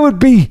 that would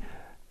be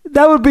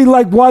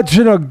like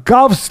watching a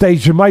golf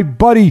station. My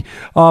buddy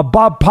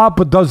Bob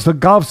Papa does the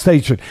golf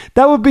station.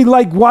 That would be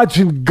like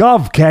watching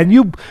golf. Ken,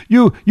 you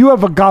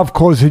have a golf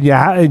course in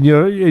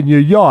your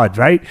yard,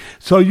 right?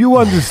 So you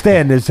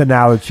understand this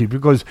analogy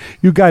because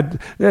you don't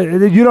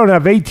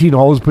have 18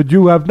 holes, but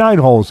you have 9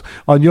 holes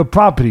on your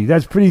property.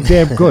 That's pretty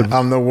damn good.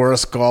 I'm the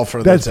worst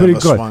golfer that's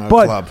ever swung a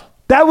club.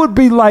 That would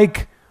be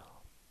like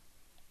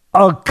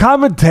a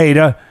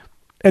commentator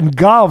in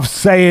golf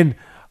saying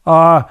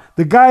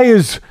the guy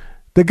is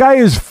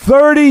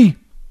 30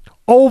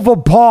 over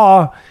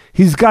par.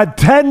 He's got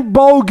 10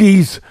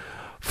 bogeys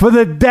for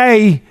the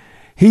day.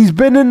 He's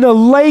been in the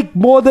lake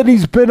more than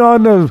he's been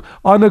on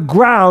the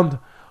ground,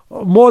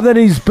 more than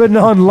he's been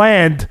on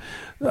land,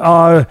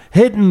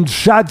 hitting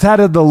shots out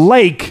of the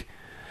lake.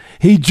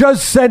 He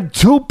just sent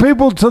 2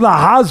 people to the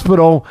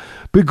hospital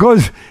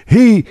because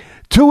 2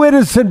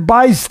 innocent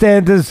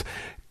bystanders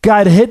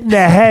got hit in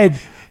the head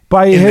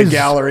by the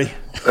gallery.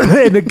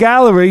 in the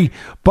gallery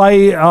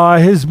by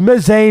his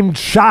misaimed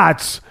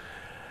shots.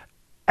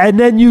 And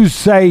then you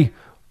say,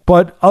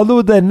 but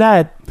other than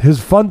that,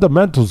 his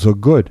fundamentals are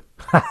good.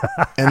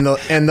 and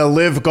the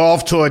Live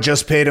Golf Tour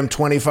just paid him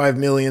 $25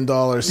 million.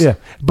 Yeah,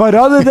 but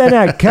other than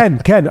that,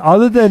 Ken,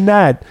 other than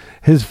that,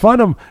 he's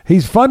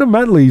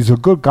fundamentally he's a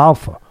good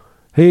golfer.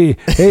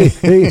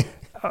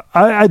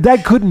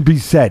 That couldn't be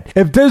said.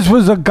 If this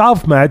was a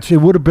golf match, it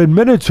would have been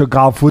miniature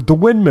golf with the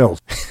windmills.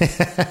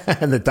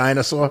 And the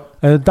dinosaur.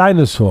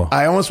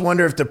 I almost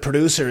wonder if the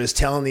producer is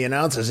telling the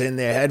announcers in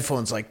their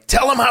headphones, like,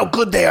 tell them how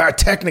good they are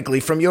technically.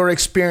 From your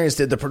experience,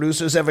 did the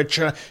producers ever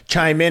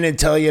chime in and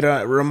tell you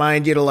to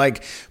remind you to,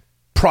 like,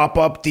 prop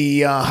up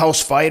the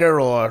house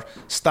fighter or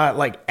start,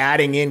 like,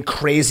 adding in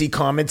crazy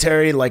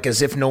commentary, like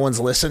as if no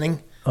one's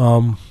listening?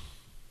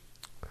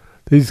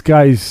 These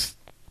guys,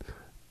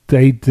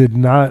 they did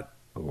not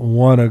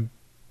want to.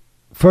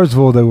 First of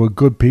all, they were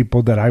good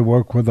people that I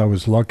work with. I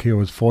was lucky, I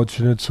was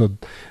fortunate, so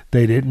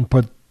they didn't,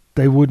 but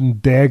they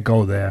wouldn't dare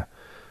go there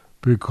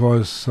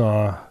because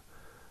I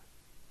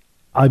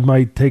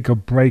might take a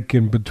break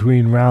in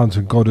between rounds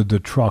and go to the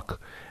truck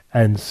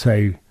and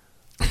say,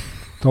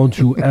 don't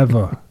you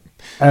ever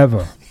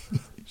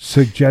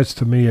suggest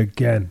to me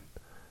again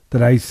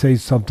that I say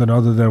something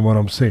other than what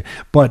I'm saying.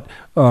 But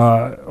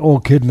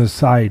all kidding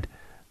aside,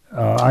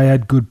 I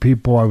had good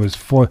people. I was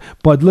for,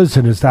 but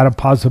listen, is that a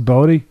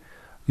possibility?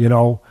 You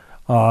know,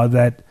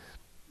 that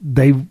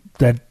they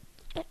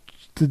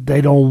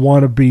don't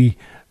want to be.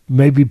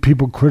 Maybe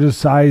people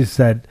criticize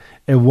that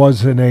it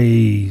wasn't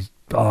a.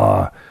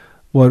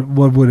 What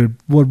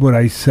would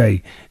I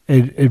say?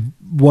 It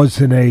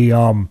wasn't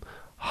a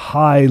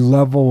high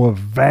level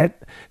event.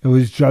 It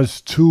was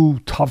just 2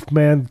 tough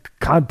man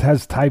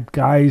contest type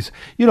guys.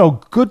 You know,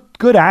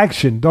 good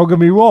action. Don't get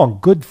me wrong,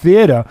 good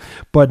theater,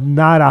 but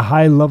not a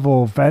high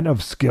level event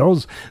of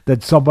skills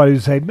that somebody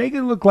would say make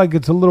it look like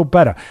it's a little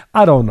better.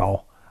 I don't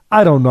know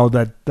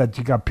that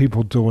you got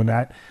people doing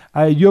that.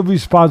 You're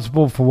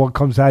responsible for what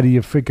comes out of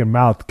your freaking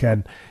mouth,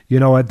 Ken. You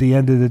know, at the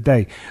end of the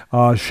day,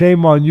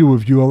 shame on you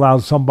if you allow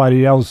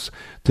somebody else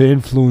to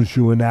influence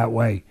you in that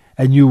way,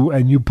 and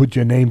you put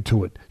your name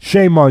to it.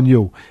 Shame on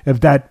you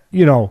if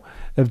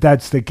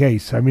that's the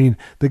case. I mean,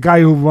 the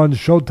guy who runs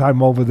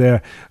Showtime over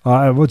there,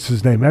 what's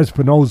his name?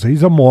 Espinosa.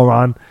 He's a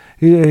moron.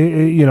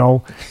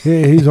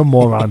 He's a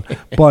moron.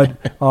 But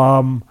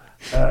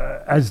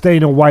as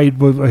Dana White,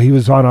 he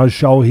was on our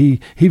show, he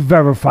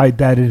verified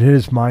that in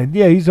his mind.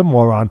 Yeah, he's a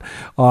moron.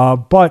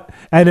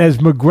 And as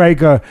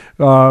McGregor,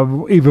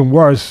 even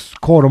worse,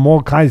 called him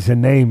all kinds of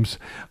names,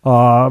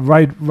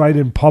 right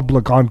in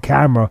public on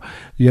camera.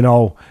 He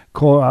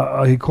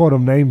called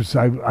him names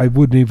I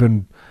wouldn't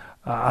even.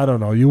 I don't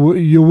know. You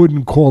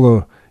wouldn't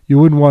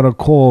want to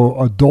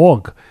call a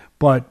dog,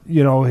 but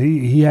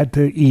he had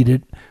to eat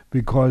it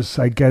because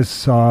I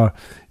guess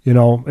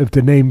if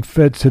the name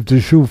fits, if the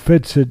shoe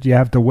fits it, you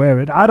have to wear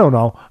it. I don't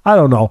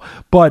know,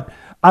 but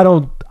I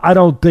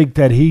don't think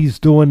that he's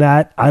doing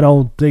that. I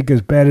don't think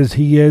as bad as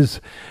he is,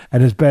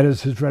 and as bad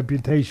as his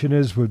reputation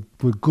is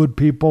with good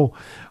people.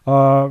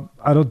 I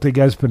don't think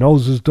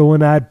Espinosa's doing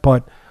that,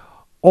 but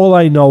all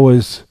I know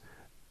is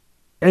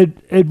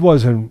it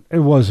wasn't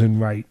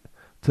right.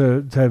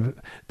 To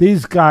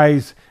these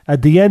guys,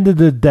 at the end of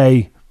the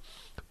day,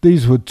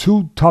 these were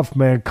two tough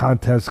man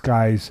contest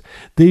guys.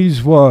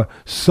 These were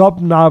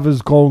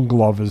sub-novice Gold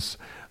Glovers.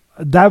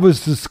 That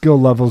was the skill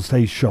levels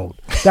they showed.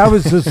 That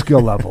was the skill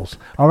levels.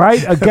 All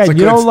right? Again,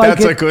 you don't like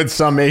it. That's a good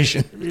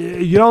summation.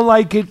 You don't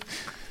like it,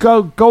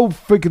 go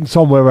freaking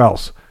somewhere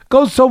else.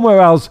 Go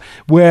somewhere else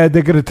where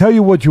they're going to tell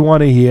you what you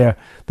want to hear.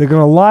 They're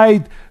going to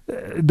lie.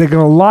 They're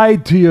going to lie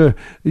to you,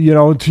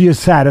 until you're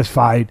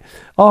satisfied.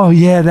 Oh,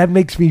 yeah, that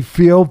makes me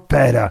feel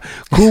better.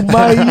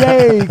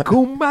 Kumaye,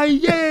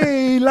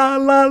 kumaye, la,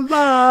 la,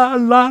 la,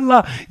 la,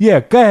 la.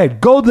 Yeah, go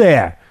ahead. Go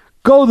there.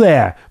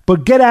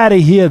 But get out of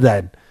here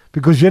then,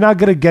 because you're not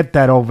going to get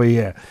that over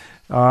here.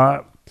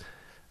 At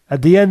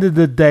the end of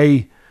the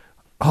day,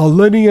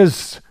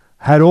 Helenius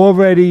had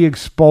already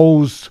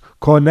exposed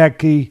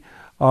Kornecki,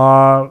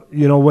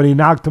 when he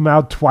knocked him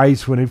out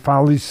twice, when he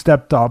finally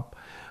stepped up.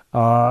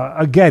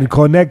 Again,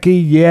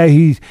 Kornecki, yeah,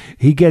 he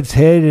gets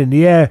hit, and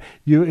yeah,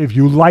 if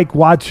you like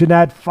watching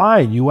that,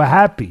 fine, you were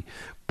happy.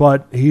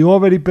 But he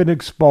already been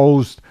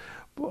exposed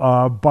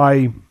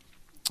by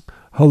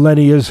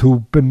Helenius,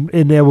 who've been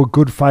in there with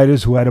good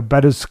fighters who had a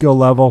better skill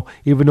level,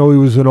 even though he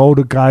was an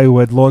older guy who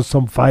had lost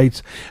some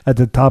fights at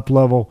the top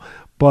level.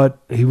 But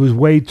he was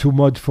way too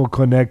much for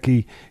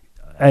Kornecki.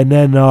 And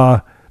then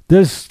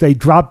they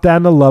dropped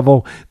down the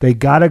level. They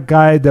got a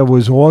guy that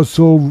was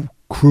also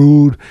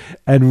crude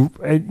and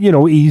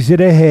easy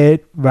to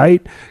hit,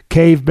 right?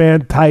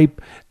 Caveman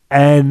type,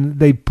 and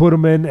they put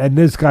him in, and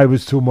this guy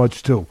was too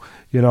much too.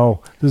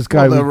 This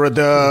guy. Well,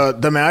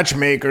 the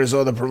matchmakers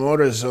or the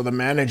promoters or the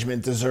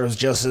management deserves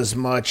just as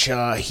much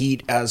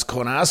heat as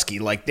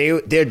Konaski. Like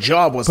their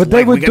job was,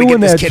 they were doing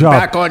get this their kid job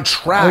back on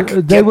track.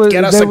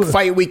 Get us a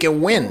fight we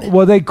can win.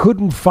 Well, they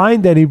couldn't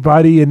find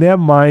anybody in their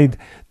mind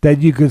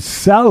that you could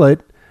sell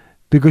it,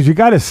 because you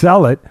got to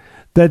sell it.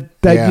 That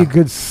you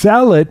could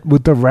sell it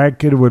with the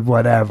record, with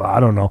whatever, I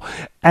don't know,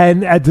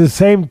 and at the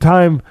same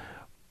time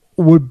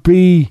would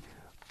be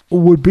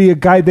a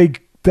guy that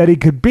he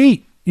could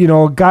beat,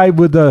 a guy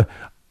with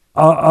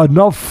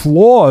enough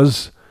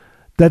flaws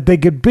that they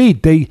could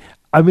beat. You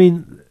had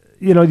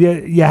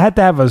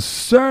to have a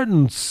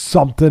certain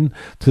something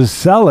to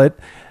sell it,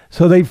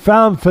 so they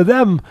found for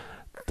them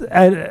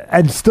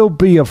and still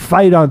be a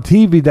fight on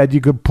TV that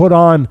you could put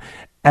on,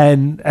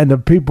 and the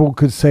people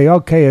could say,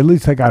 okay, at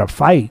least I got a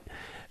fight.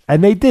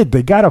 And they did.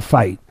 They got a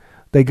fight.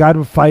 They got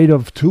a fight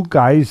of two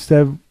guys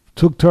that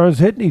took turns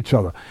hitting each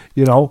other.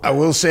 I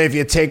will say, if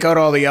you take out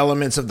all the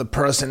elements of the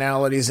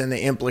personalities and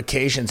the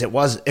implications, it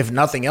was, if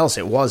nothing else,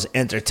 it was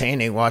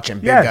entertaining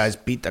watching big guys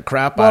beat the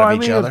crap out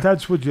of each other. If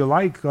that's what you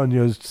like on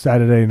your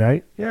Saturday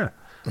night, yeah.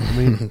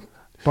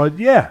 But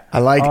yeah, I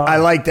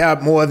like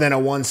that more than a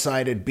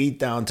one-sided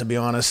beatdown, to be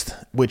honest,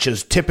 which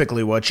is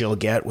typically what you'll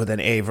get with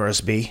an A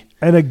versus B.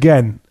 And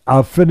again,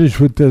 I'll finish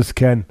with this,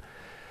 Ken.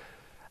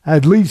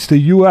 At least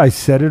I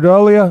said it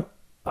earlier,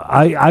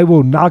 I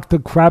will knock the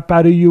crap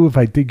out of you if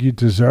I think you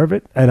deserve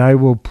it, and I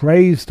will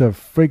praise the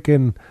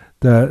freaking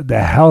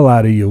the hell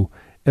out of you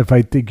if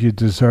I think you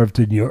deserved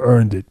it and you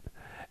earned it.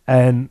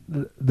 And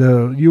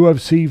the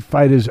UFC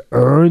fighters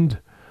earned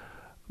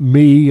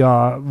me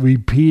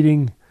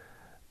repeating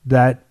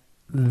that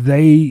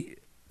they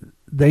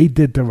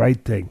did the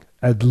right thing.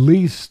 At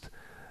least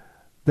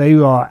they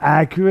are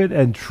accurate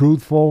and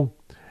truthful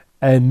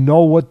and know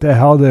what the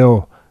hell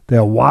they're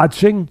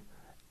watching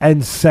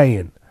and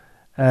saying,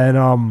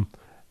 and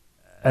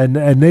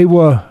they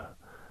were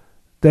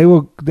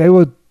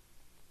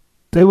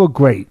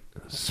great,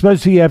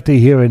 especially after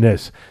hearing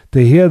this.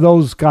 To hear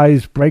those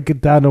guys break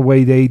it down the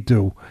way they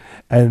do,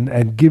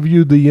 and give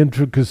you the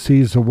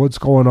intricacies of what's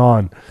going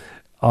on,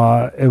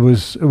 it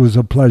was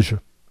a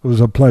pleasure. It was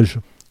a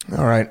pleasure.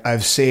 All right, I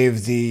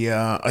saved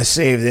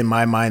in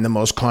my mind the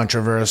most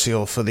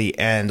controversial for the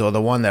end, or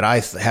the one that I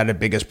had the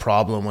biggest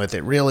problem with.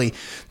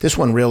 This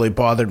one really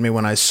bothered me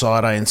when I saw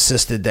it. I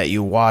insisted that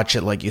you watch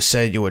it. Like you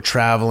said, you were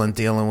traveling,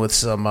 dealing with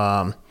some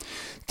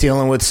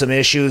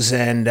issues,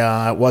 and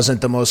it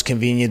wasn't the most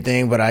convenient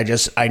thing. But I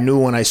knew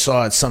when I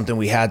saw it, something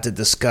we had to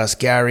discuss.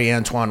 Gary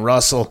Antoine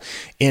Russell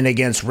in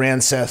against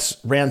Rances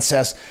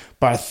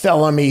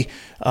Barthélemy.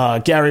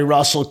 Gary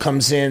Russell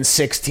comes in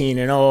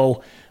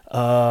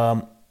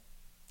 16-0.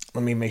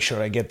 let me make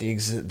sure I get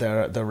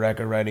the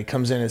record right. He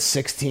comes in at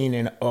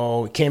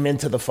 16-0. He came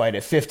into the fight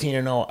at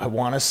 15-0. I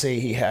want to say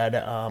he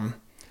had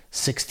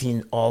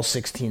 16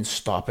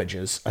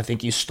 stoppages. I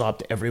think he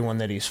stopped everyone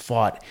that he's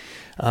fought.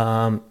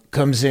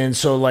 Comes in,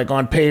 so like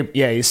on paper,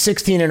 he's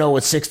 16-0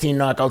 with 16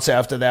 knockouts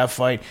after that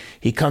fight.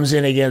 He comes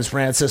in against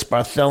Francis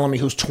Barthélemy,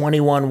 who's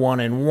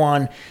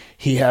 21-1-1.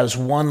 He has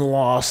one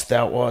loss.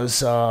 That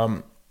was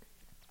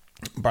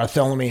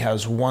Barthélemy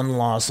has one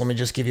loss. Let me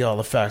just give you all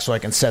the facts so I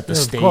can set the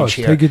stage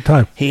here. Take your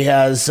time. He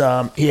has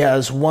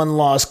one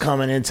loss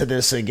coming into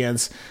this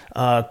against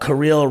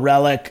Kirill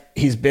Relic.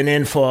 He's been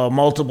in for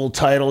multiple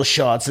title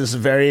shots. This is a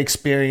very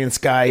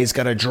experienced guy. He's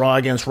got a draw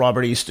against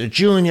Robert Easter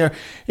Jr.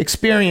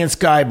 Experienced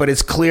guy, but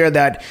it's clear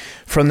that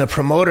from the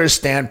promoter's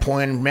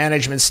standpoint,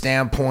 management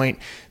standpoint,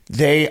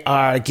 they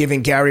are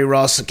giving Gary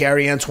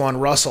Antoine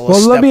Russell a step up in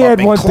class. Well, let me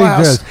add one thing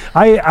to this.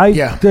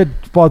 I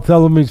did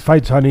Barthelемy's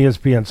fights on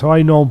ESPN, so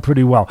I know him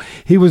pretty well.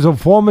 He was a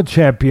former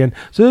champion,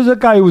 so there's a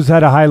guy who was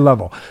at a high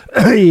level.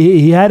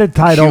 He had a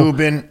title.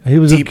 He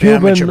was a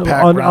Cuban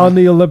on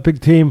the Olympic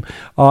team,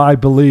 I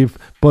believe.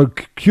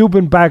 But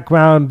Cuban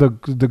background,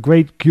 the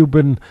great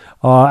Cuban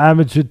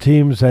amateur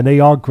teams, and they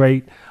are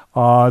great.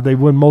 They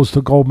win most of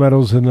the gold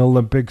medals in the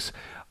Olympics.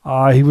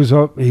 He was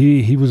a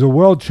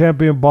world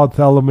champion,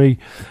 Barthélemy.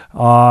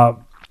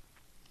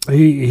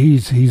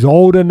 He's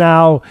older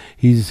now.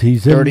 He's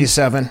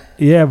 37.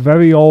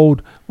 Very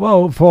old.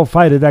 Well, for a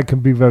fighter, that can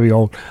be very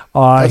old.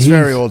 That's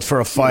very old for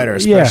a fighter,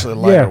 especially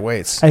lighter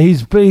weights. And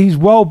he's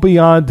well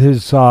beyond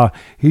his.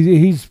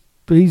 He's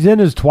in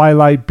his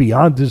twilight,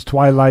 beyond his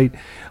twilight.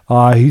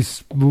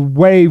 He's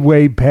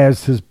way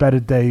past his better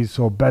days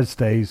or best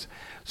days.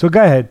 So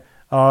go ahead.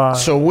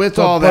 So with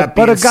all that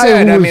being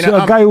said,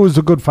 a guy who was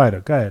a good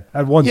fighter. Go ahead.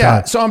 At one time.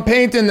 Yeah, so I'm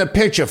painting the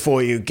picture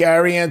for you.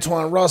 Gary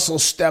Antoine Russell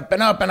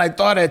stepping up, and I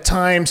thought at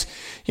times,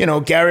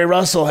 Gary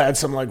Russell had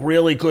some like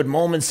really good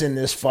moments in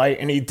this fight,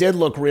 and he did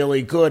look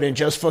really good. And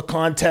just for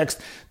context,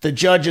 the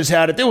judges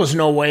had it. There was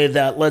no way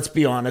that, let's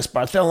be honest,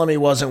 Barthélemy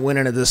wasn't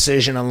winning a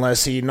decision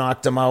unless he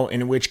knocked him out,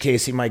 in which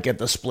case he might get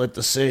the split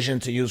decision,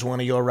 to use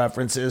one of your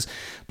references.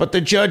 But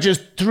the judges,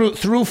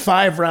 through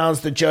 5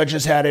 rounds, the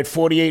judges had it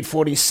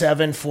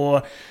 48-47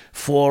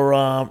 for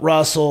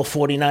Russell,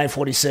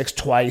 49-46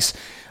 twice.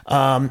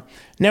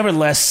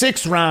 Nevertheless,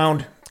 6th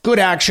round, good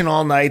action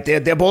all night.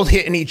 They're both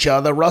hitting each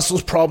other.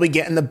 Russell's probably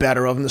getting the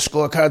better of him. The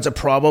scorecards are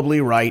probably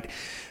right.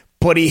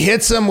 But he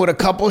hits him with a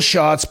couple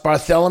shots.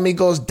 Barthélemy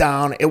goes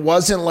down. It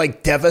wasn't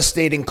like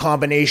devastating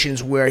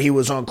combinations where he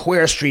was on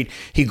Queer Street.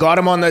 He got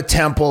him on the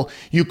temple.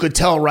 You could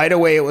tell right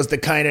away it was the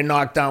kind of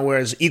knockdown where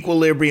his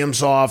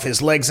equilibrium's off,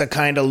 his legs are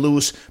kind of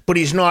loose, but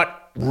he's not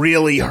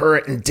really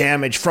hurt and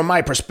damaged from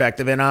my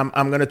perspective. And I'm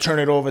going to turn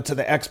it over to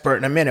the expert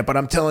in a minute, but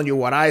I'm telling you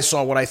what I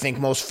saw, what I think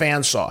most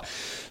fans saw.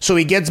 So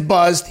he gets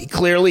buzzed. He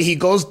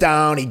goes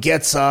down. He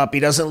gets up. He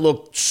doesn't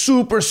look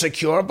super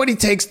secure, but he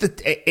takes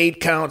the 8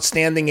 count,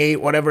 standing 8,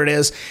 whatever it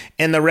is.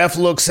 And the ref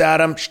looks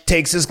at him,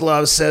 takes his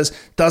gloves,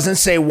 doesn't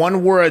say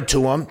one word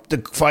to him. The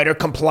fighter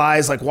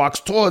complies,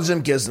 walks towards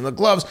him, gives him the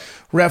gloves.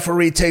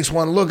 Referee takes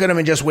one look at him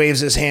and just waves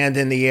his hand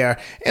in the air.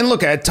 And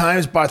look, at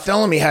times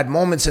Barthélemy had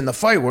moments in the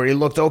fight where he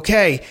looked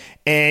okay.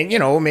 And,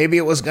 maybe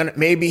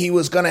he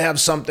was gonna have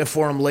something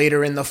for him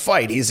later in the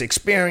fight. He's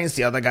experienced.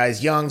 The other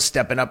guy's young,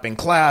 stepping up in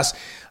class.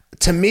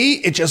 To me,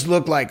 it just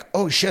looked like,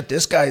 oh shit,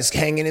 this guy's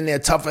hanging in there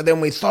tougher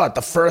than we thought.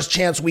 The first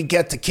chance we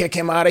get to kick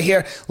him out of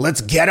here, let's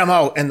get him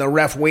out. And the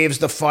ref waves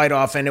the fight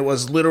off, and it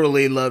was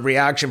literally the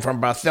reaction from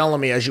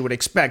Barthélemy, as you would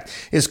expect,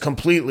 is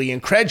completely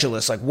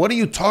incredulous. Like, what are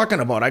you talking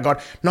about? I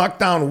got knocked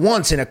down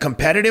once in a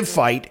competitive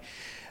fight.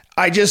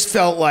 I just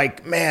felt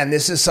like, man,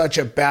 this is such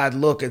a bad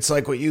look. It's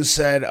like what you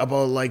said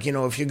about,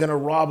 if you're going to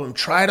rob him,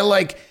 try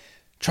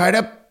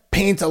to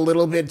paint a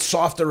little bit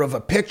softer of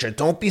a picture.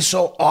 Don't be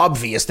so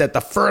obvious that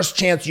the first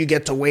chance you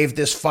get to wave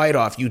this fight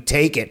off, you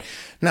take it.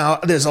 Now,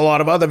 there's a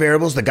lot of other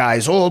variables. The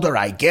guy's older,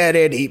 I get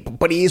it,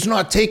 but he's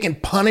not taking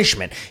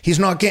punishment. He's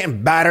not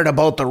getting battered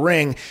about the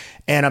ring.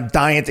 And I'm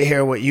dying to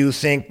hear what you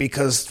think,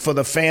 because for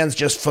the fans,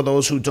 just for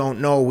those who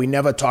don't know, we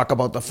never talk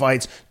about the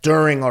fights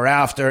during or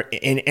after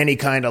in any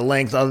kind of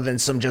length other than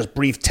some just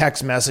brief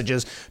text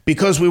messages.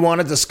 Because we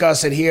want to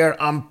discuss it here,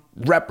 I'm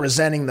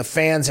representing the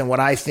fans and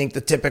what I think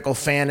the typical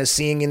fan is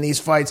seeing in these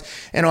fights.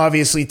 And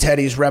obviously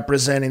Teddy's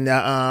representing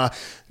the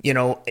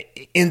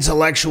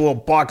intellectual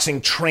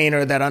boxing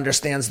trainer that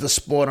understands the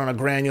sport on a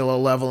granular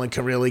level and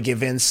can really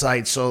give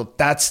insight. So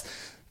that's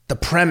the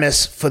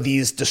premise for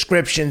these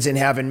descriptions and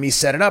having me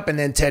set it up, and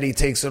then Teddy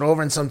takes it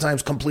over and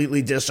sometimes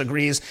completely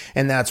disagrees,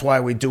 and that's why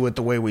we do it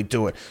the way we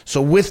do it.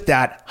 So with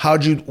that,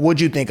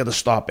 what'd you think of the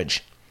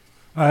stoppage?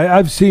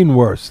 I've seen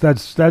worse.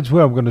 That's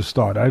where I'm going to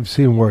start. I've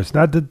seen worse.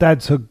 Not that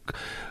that's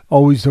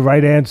always the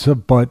right answer,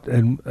 but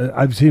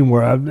I've seen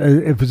where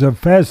if it's a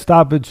fast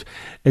stoppage,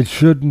 it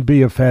shouldn't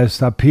be a fast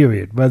stop,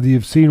 period. Whether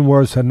you've seen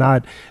worse or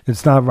not,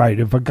 it's not right.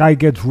 If a guy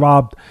gets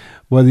robbed,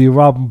 whether you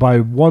rob him by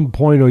 1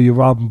 point or you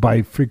rob him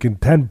by freaking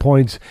 10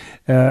 points,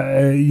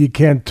 you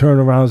can't turn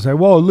around and say,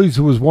 well, at least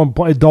it was 1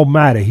 point. It don't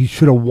matter. He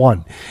should have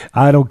won.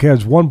 I don't care.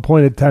 It's 1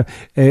 point at a time.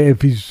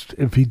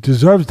 If he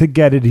deserves to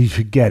get it, he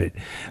should get it.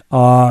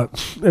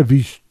 If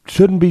he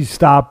shouldn't be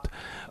stopped,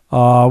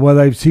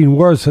 whether I've seen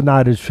worse or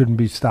not, it shouldn't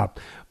be stopped.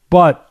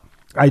 But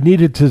I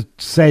needed to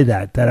say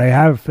that I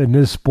have in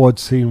this sport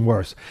seen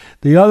worse.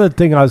 The other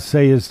thing I'll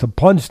say is the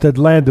punch that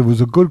landed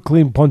was a good,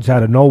 clean punch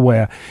out of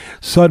nowhere.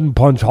 Sudden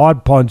punch,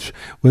 hard punch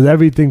with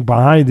everything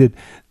behind it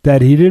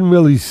that he didn't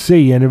really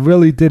see, and it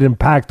really did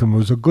impact him. It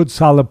was a good,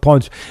 solid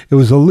punch. It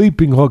was a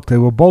leaping hook. They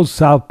were both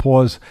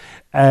southpaws,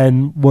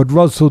 and what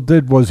Russell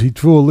did was he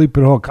threw a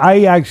leaping hook.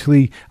 I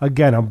actually,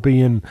 again, I'm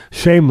being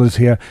shameless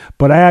here,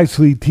 but I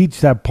actually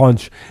teach that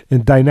punch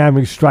in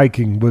dynamic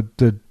striking with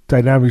the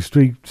dynamic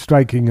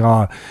striking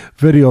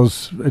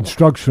videos,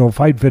 instructional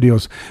fight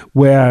videos,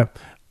 where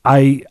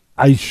I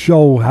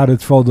show how to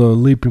throw the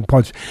leaping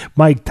punch.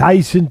 Mike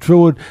Tyson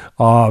threw it.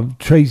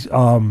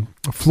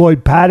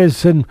 Floyd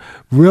Patterson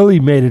really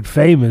made it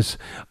famous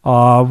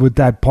with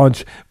that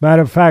punch.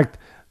 Matter of fact,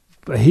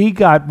 he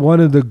got one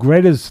of the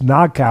greatest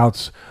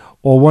knockouts,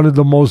 or one of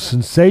the most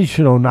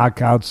sensational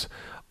knockouts,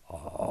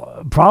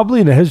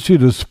 probably in the history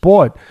of the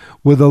sport,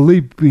 with a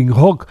leaping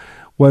hook.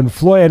 When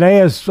Floyd, and I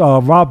asked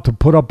Rob to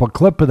put up a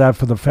clip of that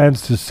for the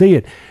fans to see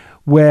it,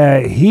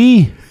 where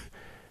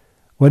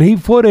when he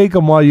fought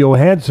Ingemar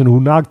Johansson,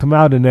 who knocked him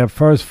out in their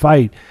first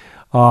fight,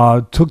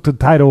 took the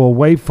title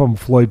away from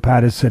Floyd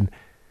Patterson.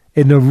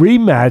 In the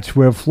rematch,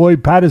 where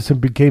Floyd Patterson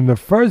became the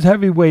first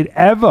heavyweight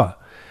ever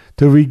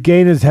to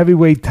regain his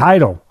heavyweight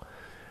title,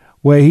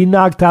 where he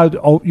knocked out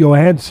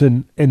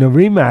Johansson in a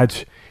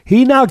rematch,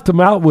 he knocked him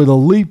out with a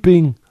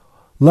leaping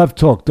left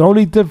hook. The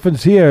only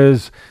difference here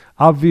is,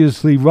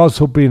 obviously,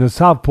 Russell being a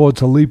southpaw,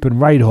 it's a leaping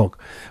right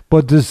hook.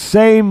 But the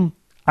same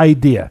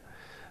idea,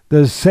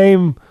 the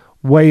same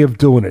way of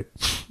doing it.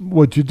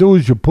 What you do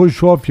is you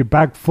push off your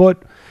back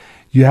foot.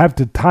 You have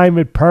to time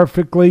it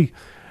perfectly.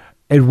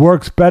 It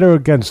works better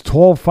against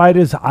tall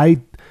fighters.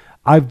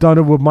 I've done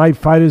it with my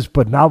fighters,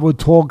 but not with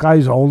tall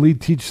guys. I only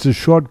teach the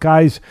short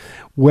guys,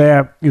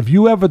 where if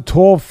you have a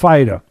tall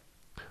fighter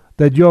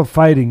that you're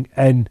fighting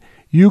and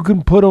you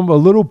can put a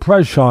little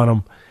pressure on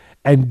him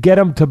and get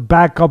him to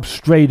back up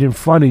straight in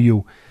front of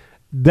you,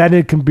 then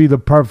it can be the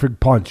perfect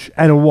punch.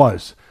 And it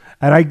was.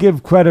 And I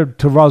give credit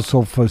to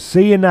Russell for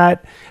seeing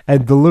that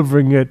and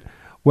delivering it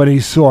when he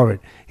saw it.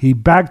 He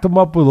backed him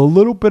up with a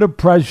little bit of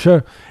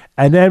pressure,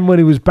 and then when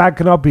he was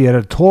backing up, he had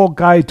a tall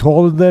guy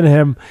taller than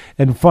him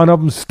in front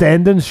of him,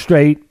 standing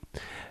straight.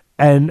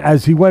 And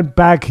as he went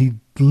back, he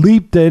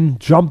leaped in,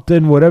 jumped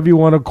in, whatever you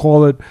want to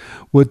call it,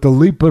 with the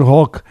leaping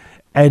hook,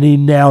 and he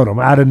nailed him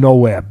out of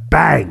nowhere.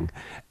 Bang!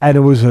 And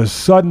it was a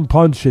sudden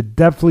punch. It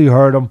definitely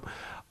hurt him.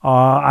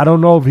 I don't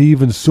know if he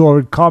even saw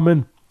it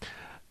coming.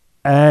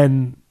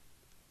 And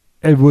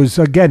it was,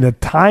 again, the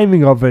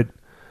timing of it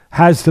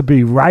has to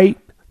be right.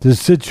 The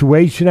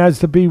situation has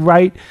to be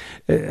right.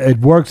 It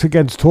works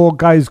against tall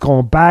guys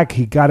going back.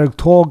 He got a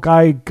tall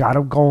guy, got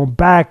him going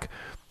back.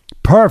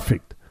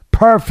 Perfect.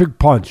 Perfect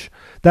punch.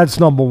 That's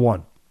number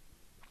one.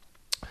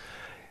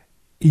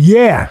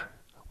 Yeah.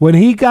 When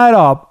he got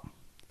up,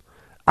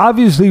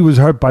 obviously he was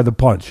hurt by the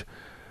punch.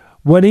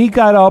 When he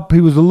got up,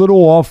 he was a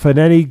little off, and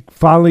then he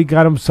finally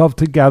got himself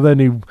together,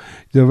 and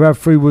the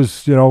referee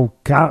was,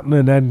 counting,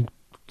 and then,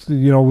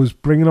 was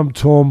bringing him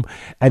to him,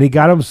 and he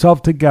got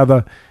himself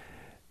together.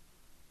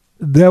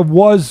 There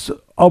was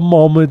a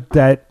moment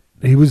that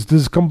he was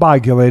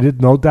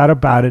discombobulated, no doubt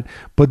about it,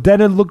 but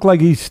then it looked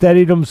like he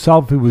steadied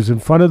himself. He was in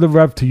front of the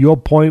ref, to your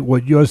point,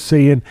 what you're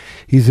seeing.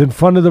 He's in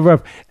front of the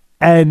ref,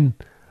 and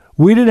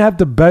we didn't have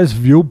the best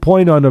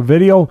viewpoint on the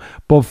video,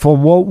 but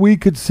from what we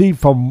could see,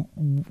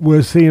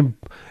 we're seeing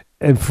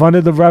in front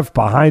of the ref,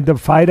 behind the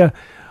fighter,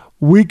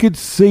 we could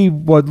see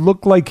what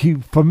looked like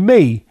for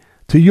me,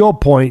 to your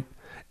point,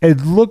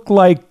 it looked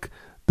like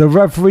the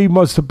referee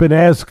must have been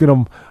asking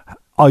him,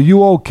 are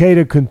you okay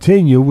to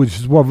continue? Which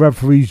is what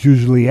referees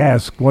usually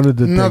ask. One of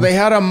the No, things. they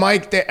had a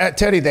mic.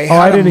 Teddy, they had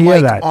I didn't a mic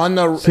hear that. on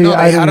the. See, no,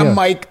 I they had didn't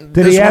a hear. mic.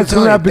 Did he ask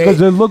him that? Because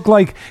it looked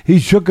like he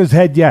shook his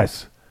head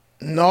yes.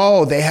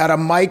 No, they had a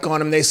mic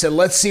on him. They said,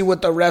 let's see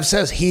what the ref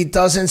says. He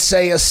doesn't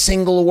say a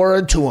single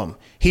word to him.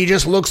 He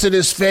just looks at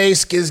his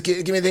face, give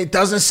me. It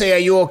doesn't say, are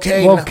you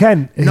okay? Well,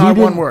 Ken, not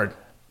one word.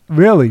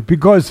 Really?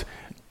 Because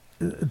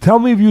tell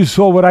me if you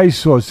saw what I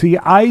saw. See,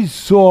 I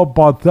saw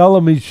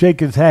Bartholomew shake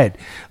his head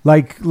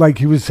like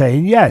he was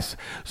saying yes.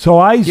 So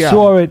I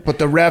saw it. But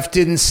the ref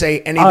didn't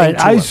say anything to him.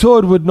 I saw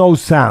it with no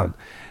sound.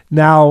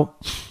 Now,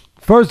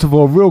 first of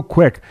all, real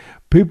quick,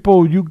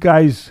 people, you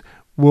guys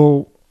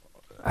will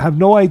have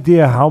no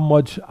idea how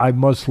much I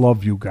must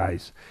love you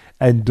guys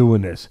and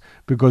doing this.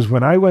 Because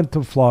when I went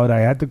to Florida, I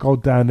had to go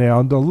down there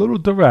under a little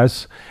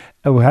duress,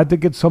 and we had to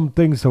get some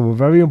things that were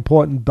very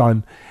important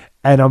done.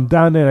 And I'm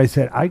down there and I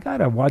said, I got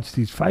to watch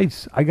these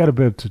fights. I got to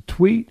be able to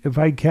tweet if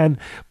I can,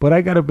 but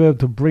I got to be able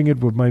to bring it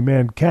with my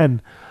man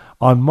Ken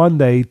on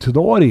Monday to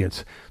the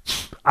audience.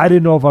 I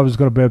didn't know if I was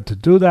going to be able to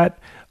do that.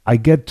 I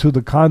get to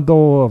the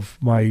condo of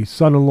my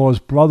son-in-law's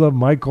brother,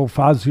 Michael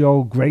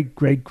Fazio, great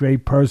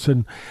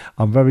person.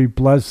 I'm very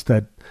blessed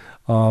that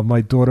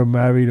my daughter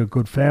married into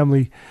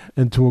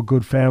a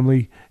good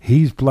family.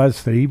 He's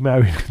blessed that he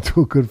married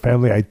into a good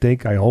family,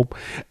 I hope.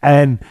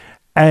 And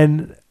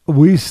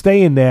we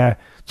stay in there.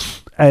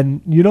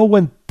 And you know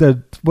when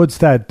the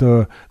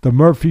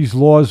Murphy's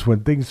Laws,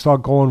 when things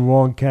start going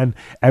wrong, Ken,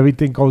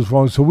 everything goes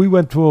wrong. So we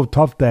went through a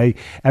tough day.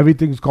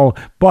 Everything's going,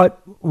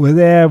 but we're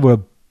there.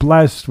 We're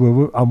blessed.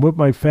 I'm with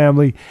my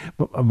family,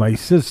 my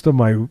sister,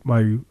 my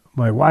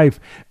wife,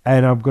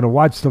 and I'm going to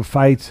watch the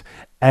fights.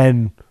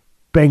 And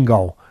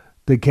bingo,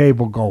 the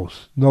cable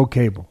goes. No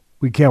cable.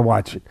 We can't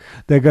watch it.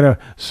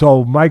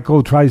 So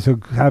Michael tries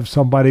to have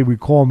somebody, we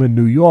call him in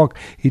New York.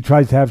 He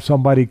tries to have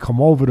somebody come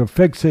over to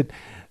fix it.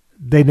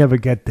 They never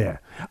get there.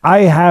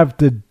 I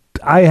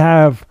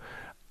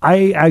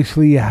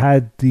actually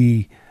had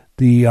the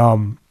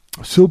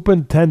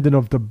superintendent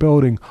of the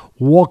building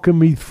walking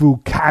me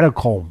through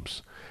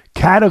catacombs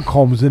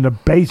in the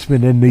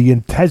basement, in the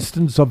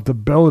intestines of the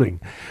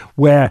building,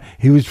 where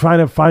he was trying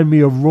to find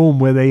me a room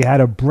where they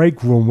had a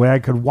break room where I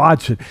could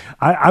watch it.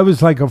 I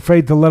was like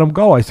afraid to let him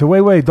go. I said,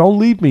 wait, don't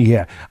leave me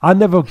here. I'll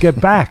never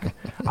get back.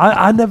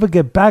 I never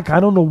get back. I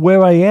don't know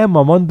where I am.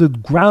 I'm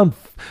underground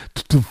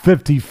to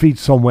 50 feet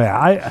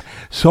somewhere.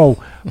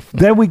 So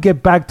then we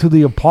get back to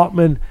the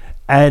apartment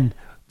and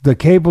the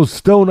cable's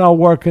still not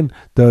working.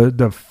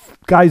 The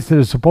guys that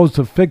are supposed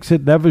to fix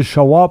it never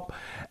show up.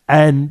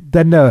 And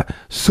then the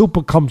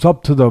super comes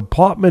up to the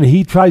apartment.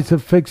 He tries to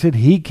fix it.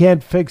 He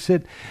can't fix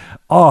it.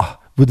 But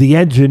the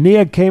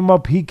engineer came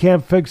up. He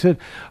can't fix it.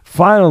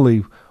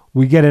 Finally,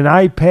 we get an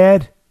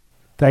iPad.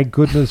 Thank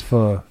goodness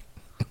for...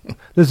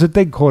 There's a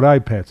thing called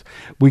iPads.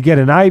 We get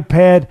an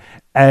iPad,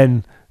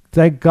 and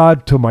thank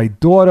God to my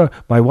daughter.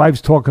 My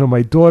wife's talking to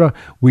my daughter.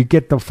 We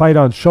get the fight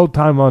on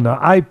Showtime on the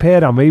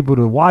iPad. I'm able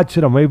to watch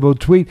it. I'm able to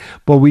tweet.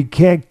 But we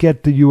can't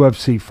get the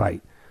UFC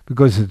fight,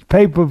 because it's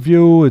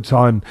pay-per-view, it's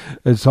on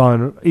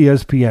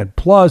ESPN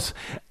Plus,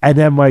 and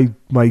then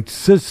my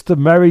sister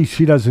Mary,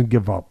 she doesn't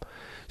give up.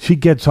 She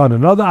gets on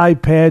another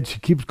iPad, she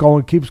keeps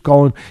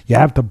going, you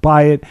have to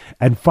buy it,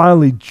 and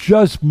finally,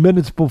 just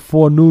minutes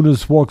before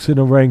Nunes walks in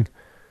the ring,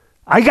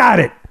 I got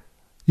it!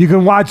 You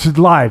can watch it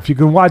live, you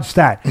can watch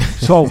that.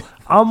 So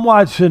I'm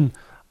watching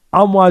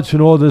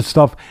all this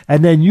stuff,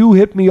 and then you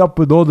hit me up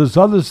with all this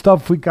other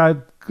stuff we got.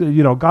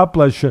 God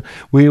bless you.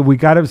 We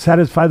got to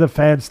satisfy the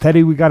fans.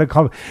 Teddy, we got to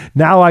come.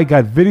 Now I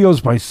got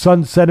videos. My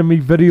son sending me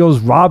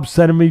videos. Rob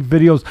sending me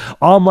videos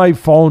on my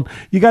phone.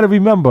 You got to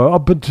remember,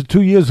 up until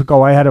 2 years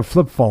ago, I had a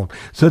flip phone.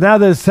 So now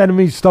they're sending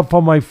me stuff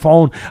on my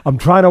phone. I'm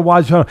trying to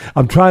watch it.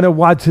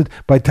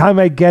 By the time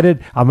I get it,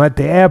 I'm at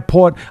the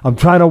airport. I'm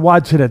trying to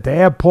watch it at the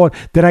airport.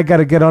 Then I got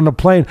to get on the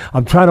plane.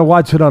 I'm trying to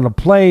watch it on the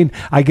plane.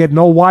 I get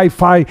no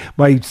Wi-Fi.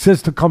 My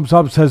sister comes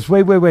up and says,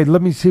 wait.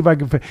 Let me see if I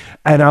can.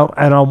 And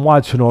I'm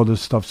watching all this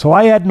stuff. So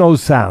I had no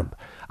sound.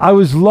 I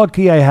was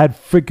lucky I had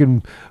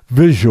freaking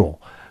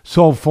visual.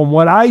 So from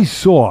what I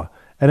saw,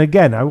 and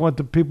again, I want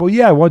the people,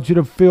 I want you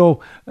to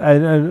feel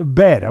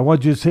bad. I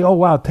want you to say, oh,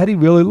 wow, Teddy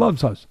really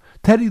loves us.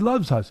 Teddy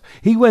loves us.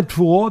 He went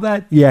through all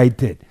that? Yeah, I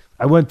did.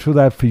 I went through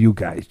that for you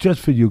guys, just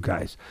for you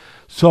guys.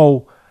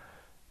 So,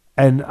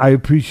 and I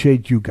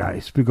appreciate you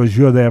guys because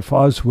you're there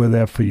for us, we're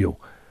there for you.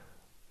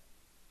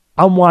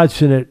 I'm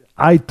watching it.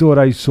 I thought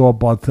I saw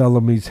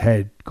Barthelomew's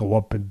head go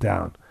up and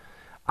down.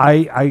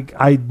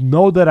 I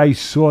know that I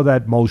saw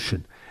that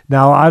motion.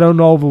 Now, I don't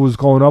know if it was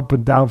going up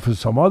and down for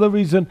some other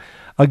reason.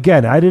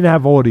 Again, I didn't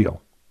have audio.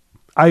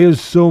 I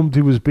assumed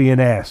he was being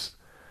asked.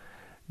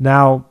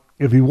 Now,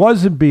 if he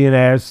wasn't being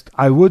asked,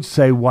 I would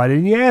say, why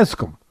didn't you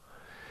ask him?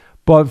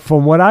 But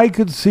from what I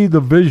could see, the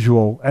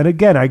visual, and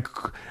again,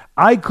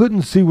 I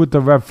couldn't see what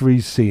the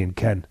referee's seeing,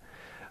 Ken.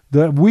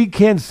 We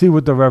can't see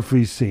what the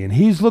referee's seeing.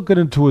 He's looking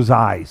into his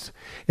eyes.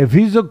 If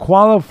he's a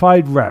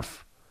qualified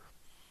ref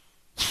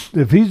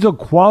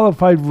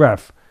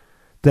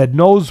that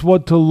knows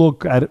what to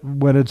look at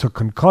when it's a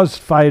concussed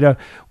fighter,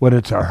 when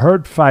it's a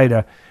hurt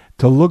fighter,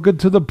 to look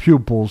into the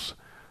pupils,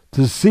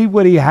 to see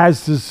what he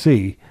has to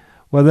see,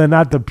 whether or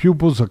not the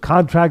pupils are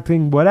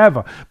contracting,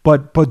 whatever,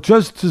 but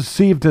just to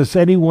see if there's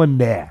anyone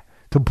there,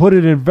 to put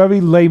it in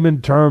very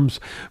layman terms,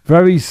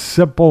 very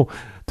simple,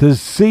 to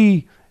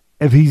see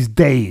if he's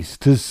dazed,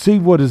 to see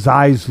what his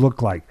eyes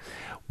look like.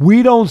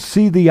 We don't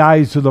see the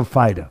eyes of the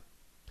fighter.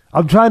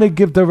 I'm trying to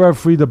give the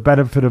referee the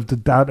benefit of the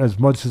doubt as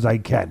much as I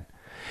can.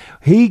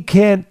 We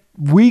can't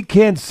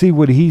see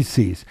what he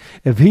sees.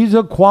 If he's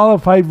a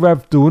qualified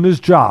ref doing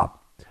his job,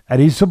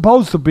 and he's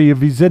supposed to be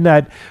if he's in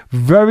that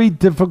very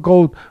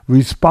difficult,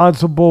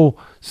 responsible,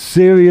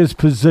 serious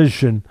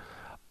position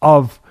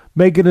of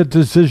making a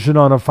decision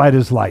on a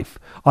fighter's life,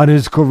 on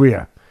his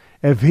career.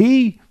 If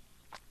he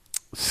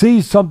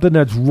sees something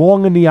that's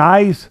wrong in the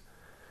eyes,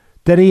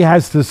 then he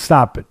has to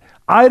stop it.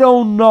 I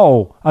don't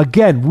know.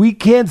 Again, we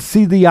can't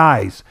see the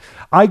eyes.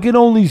 I can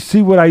only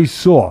see what I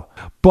saw.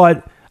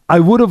 But I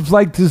would have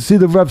liked to see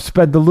the ref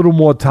spend a little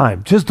more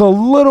time. Just a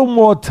little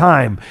more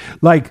time.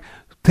 Like,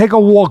 take a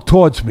walk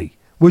towards me.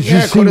 Which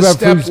you see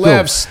referees do.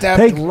 Left, step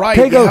right.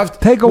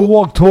 Take a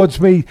walk towards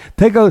me.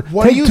 Take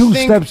two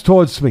steps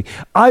towards me.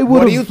 I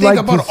would have liked to see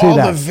that. What do you think about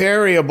all the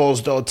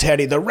variables, though,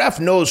 Teddy? The ref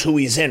knows who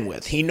he's in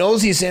with. He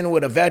knows he's in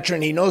with a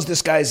veteran. He knows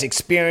this guy's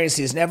experienced.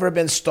 He's never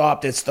been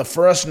stopped. It's the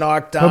first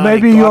knockdown. But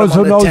maybe he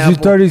also knows he's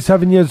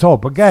 37 years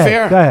old. But go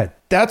ahead.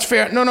 That's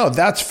fair. No,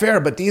 that's fair.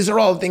 But these are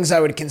all things I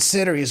would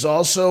consider. He's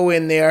also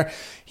in there.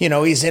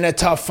 He's in a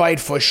tough fight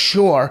for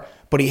sure.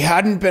 But he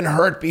hadn't been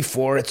hurt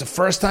before. It's the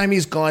first time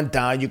he's gone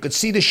down. You could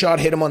see the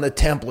shot hit him on the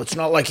temple. It's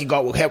not like he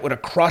got hit with a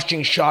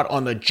crushing shot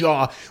on the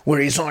jaw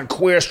where he's on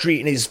Queer Street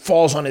and he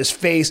falls on his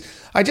face.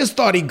 I just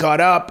thought he got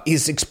up.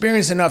 He's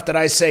experienced enough that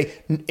I say,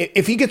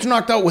 if he gets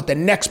knocked out with the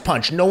next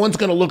punch, no one's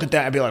going to look at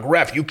that and be like,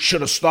 ref, you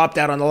should have stopped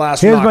that on the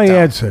last knockdown. Here's my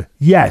answer.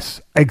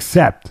 Yes,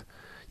 except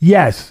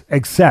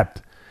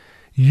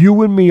you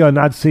and me are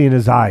not seeing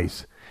his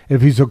eyes.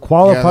 If he's a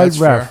qualified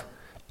ref, fair.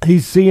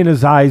 He's seeing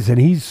his eyes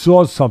and he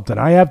saw something.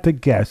 I have to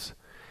guess.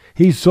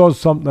 He saw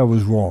something that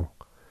was wrong.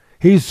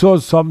 He saw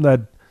something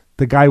that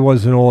the guy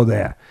wasn't all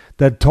there.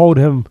 That told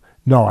him,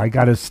 no, I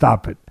got to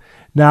stop it.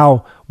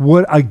 Now,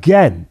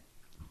 again,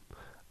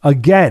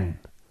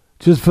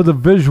 just for the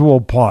visual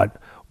part,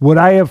 would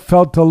I have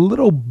felt a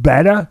little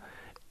better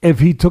if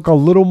he took a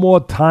little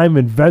more time,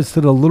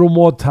 invested a little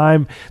more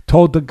time,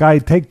 told the guy,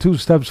 take 2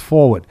 steps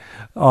forward,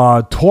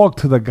 talk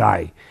to the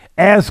guy,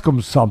 ask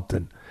him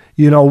something,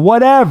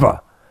 whatever.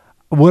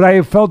 Would I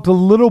have felt a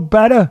little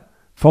better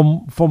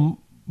from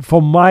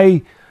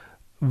my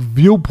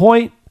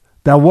viewpoint?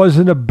 That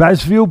wasn't the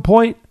best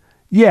viewpoint.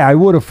 Yeah, I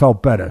would have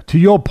felt better. To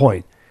your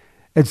point,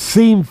 it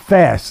seemed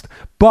fast,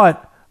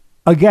 but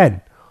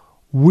again,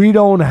 we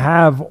don't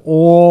have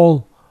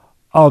all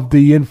of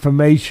the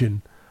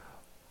information,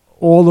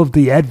 all of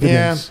the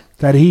evidence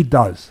that he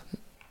does.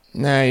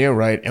 Nah, you're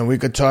right, and we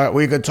could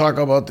talk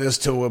about this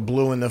till we're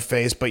blue in the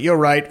face. But you're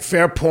right,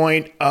 fair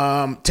point,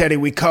 Teddy.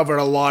 We covered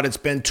a lot. It's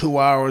been 2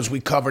 hours. We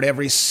covered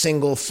every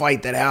single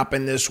fight that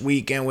happened this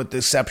weekend, with the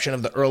exception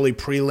of the early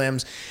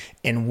prelims.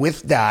 And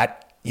with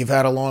that, you've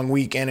had a long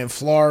weekend in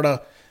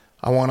Florida.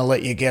 I want to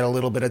let you get a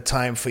little bit of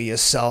time for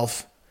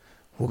yourself.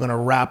 We're gonna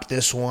wrap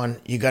this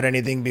one. You got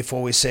anything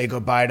before we say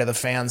goodbye to the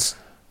fans?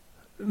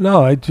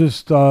 No, I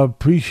just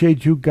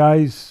appreciate you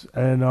guys,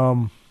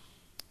 and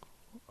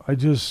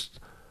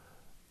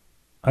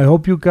I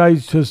hope you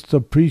guys just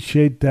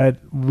appreciate that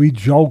we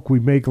joke, we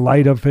make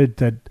light of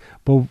it,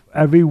 but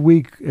every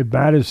week it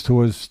matters to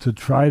us to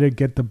try to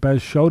get the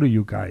best show to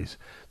you guys,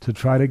 to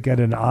try to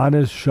get an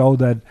honest show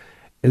that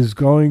is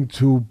going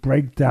to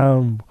break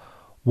down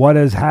what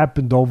has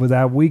happened over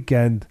that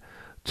weekend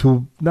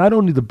to not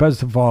only the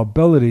best of our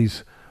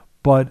abilities,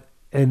 but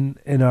in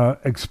a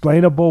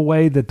explainable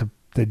way that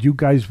you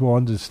guys will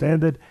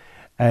understand it,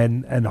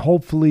 and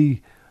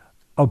hopefully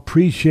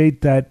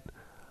appreciate that.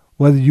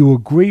 Whether you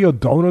agree or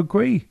don't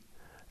agree,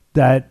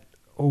 that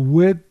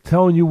we're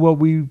telling you what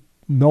we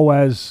know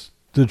as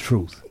the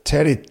truth.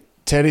 Teddy,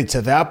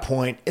 to that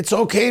point, it's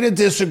okay to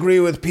disagree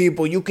with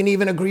people. You can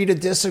even agree to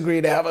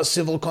disagree, to have a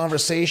civil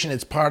conversation.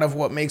 It's part of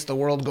what makes the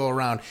world go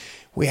around.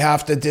 We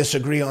have to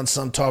disagree on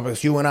some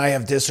topics. You and I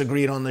have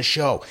disagreed on the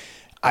show.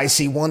 I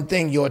see one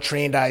thing, your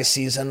trained eye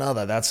sees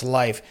another. That's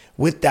life.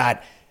 With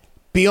that,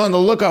 be on the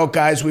lookout,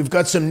 guys. We've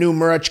got some new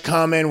merch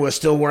coming. We're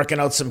still working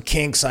out some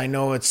kinks. I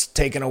know it's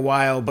taken a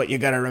while, but you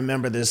got to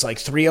remember there's like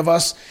 3 of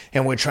us,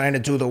 and we're trying to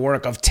do the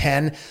work of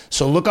 10.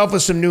 So look out for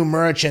some new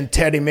merch. And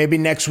Teddy, maybe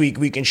next week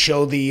we can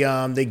show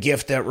the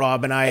gift that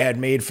Rob and I had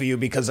made for you,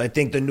 because I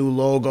think the new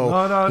logo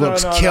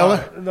looks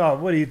killer. No,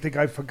 what do you think?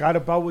 I forgot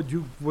about what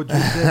you did.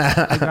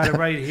 I got it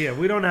right here.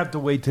 We don't have to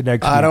wait till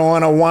next week. I don't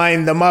want to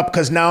wind them up,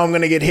 because now I'm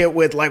going to get hit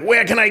with like,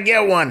 where can I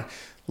get one?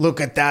 Look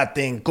at that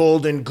thing.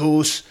 Golden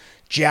Goose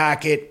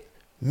jacket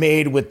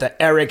made with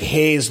the Eric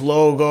Hayes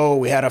logo.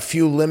 We had a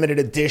few limited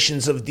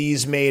editions of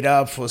these made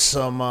up for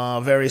some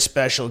very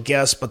special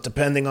guests, but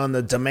depending on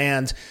the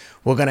demand,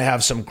 we're going to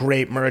have some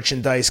great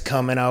merchandise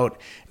coming out.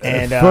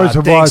 And first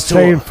of all,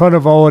 say in front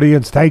of our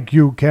audience, thank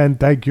you, Ken.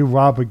 Thank you,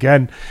 Rob,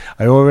 again.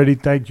 I already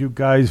thank you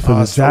guys for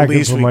the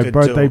jacket for my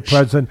birthday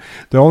present.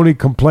 The only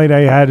complaint I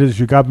had is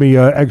you got me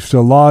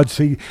extra large.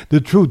 See, the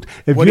truth.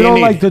 If you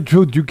don't like the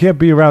truth, you can't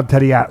be around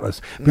Teddy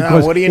Atlas.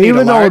 Because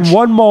even though in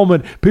one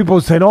moment people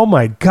are saying, oh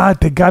my God,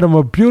 they got him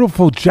a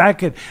beautiful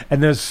jacket,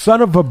 and the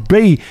son of a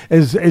B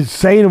is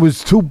saying it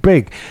was too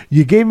big.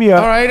 You gave me a...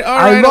 All right,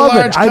 I love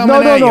it. I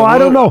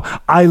don't know.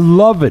 I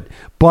love it,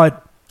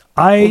 but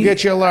we'll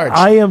get you a large.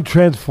 I am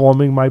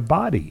transforming my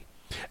body,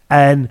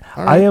 and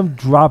I am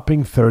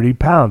dropping 30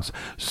 pounds.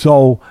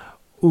 So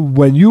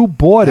when you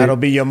bought that'll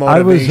be your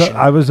motivation.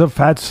 I was a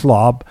fat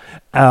slob,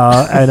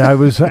 and I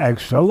was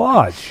extra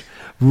large.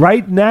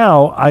 Right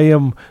now, I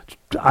am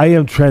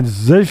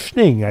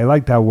transitioning. I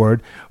like that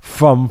word,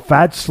 from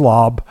fat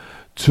slob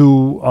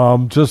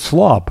to just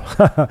slop,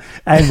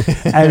 and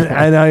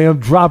I am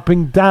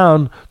dropping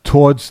down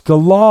towards the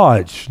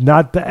large,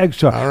 not the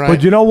extra. All right.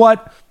 But you know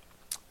what?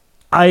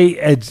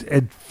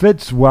 It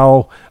fits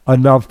well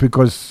enough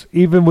because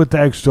even with the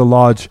extra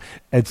large,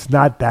 it's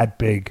not that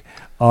big.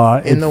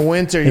 In the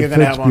winter, you're going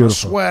to have on a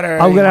sweater.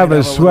 I'm going to have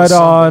a sweater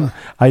on.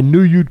 I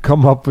knew you'd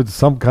come up with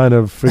some kind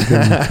of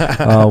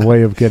freaking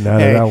way of getting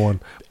out of that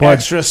one. But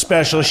extra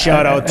special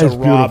shout out to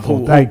Rob,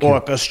 who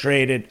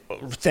orchestrated.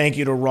 Thank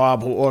you to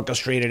Rob, who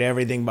orchestrated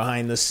everything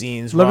behind the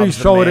scenes. Let Rob's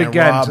me show it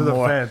again Rob to the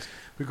Moore. fans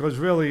because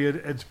really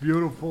it's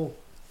beautiful.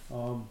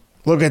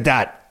 Look at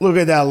that. Look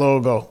at that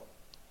logo.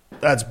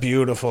 That's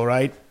beautiful,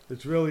 right?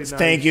 It's really nice.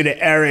 Thank you to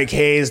Eric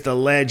Hayes, the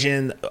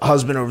legend,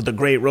 husband of the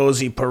great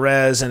Rosie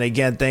Perez. And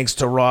again, thanks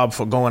to Rob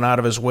for going out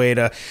of his way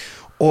to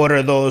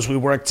order those. We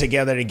worked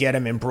together to get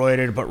them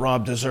embroidered, but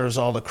Rob deserves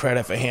all the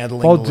credit for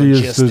handling Both the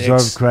logistics. of you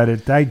deserve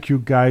credit. Thank you,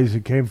 guys.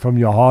 It came from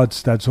your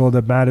hearts. That's all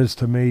that matters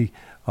to me.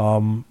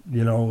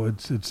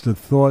 It's the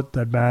thought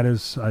that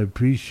matters. I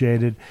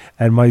appreciate it.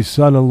 And my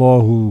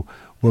son-in-law, who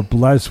we're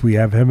blessed. We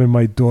have him and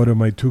my daughter,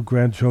 my 2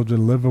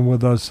 grandchildren living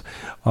with us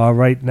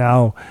right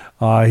now.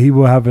 He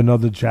will have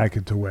another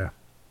jacket to wear.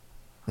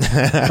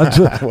 Well,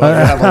 you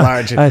have a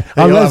large.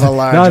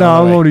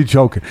 I'm only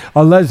joking.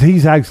 Unless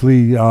he's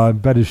actually in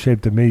better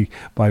shape than me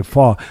by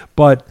far.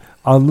 But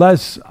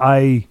unless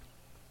I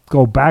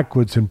go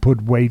backwards and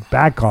put weight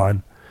back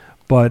on,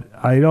 but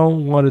I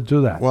don't want to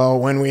do that. Well,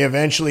 when we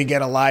eventually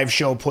get a live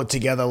show put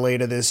together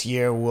later this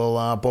year,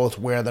 we'll both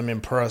wear them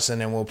in person,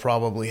 and we'll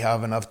probably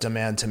have enough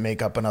demand to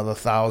make up another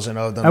 1,000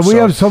 of them. And we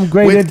have some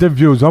great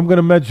interviews. I'm going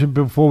to mention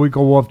before we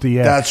go off the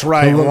air. That's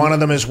right. So, one of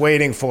them is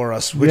waiting for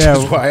us, which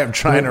is why I'm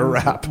trying to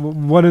wrap.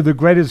 One of the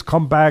greatest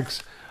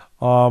comebacks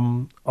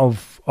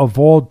of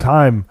all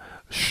time,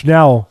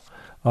 Schnell.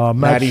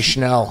 Matty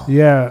Schnell.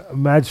 Yeah,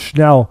 Matt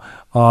Schnell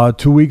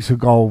 2 weeks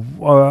ago.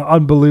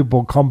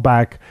 Unbelievable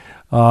comeback.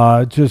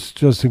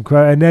 Just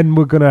incredible. And then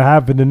we're going to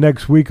have in the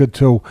next week or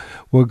two,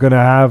 we're going to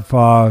have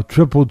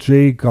Triple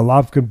G,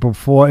 Golovkin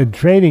before in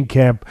training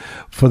camp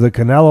for the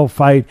Canelo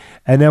fight.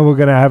 And then we're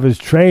going to have his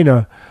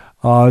trainer,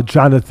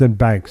 Jonathan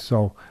Banks.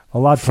 So a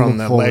lot from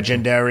the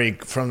legendary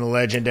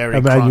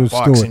Kronk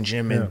Boxing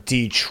Gym in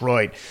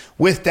Detroit.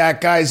 With that,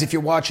 guys, if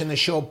you're watching the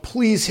show,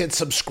 please hit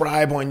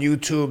subscribe on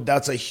YouTube.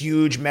 That's a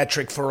huge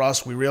metric for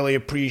us. We really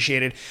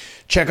appreciate it.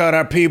 Check out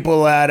our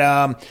people at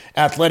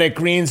Athletic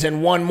Greens,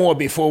 and one more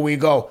before we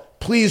go.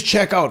 Please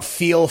check out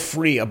Feel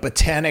Free, a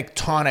botanic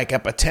tonic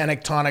at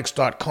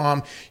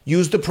botanictonics.com.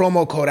 Use the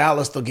promo code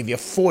Atlas. They'll give you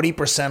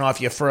 40%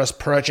 off your first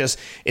purchase.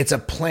 It's a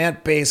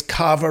plant-based,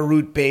 kava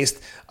root-based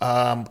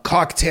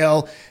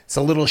cocktail. It's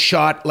a little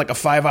shot, like a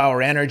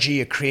 5-hour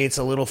energy. It creates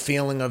a little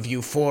feeling of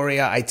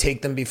euphoria. I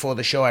take them before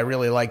the show. I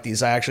really like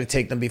these. I actually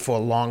take them before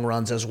long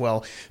runs as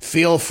well.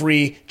 Feel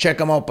free. Check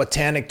them out,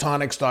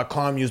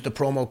 botanictonics.com. Use the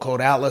promo code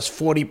Atlas,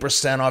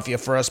 40% off your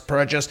first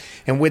purchase.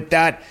 And with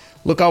that,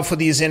 look out for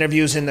these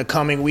interviews in the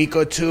coming week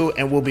or two,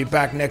 and we'll be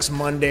back next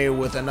Monday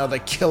with another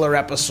killer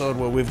episode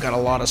where we've got a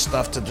lot of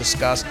stuff to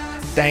discuss.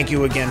 Thank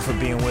you again for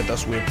being with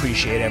us. We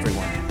appreciate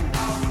everyone.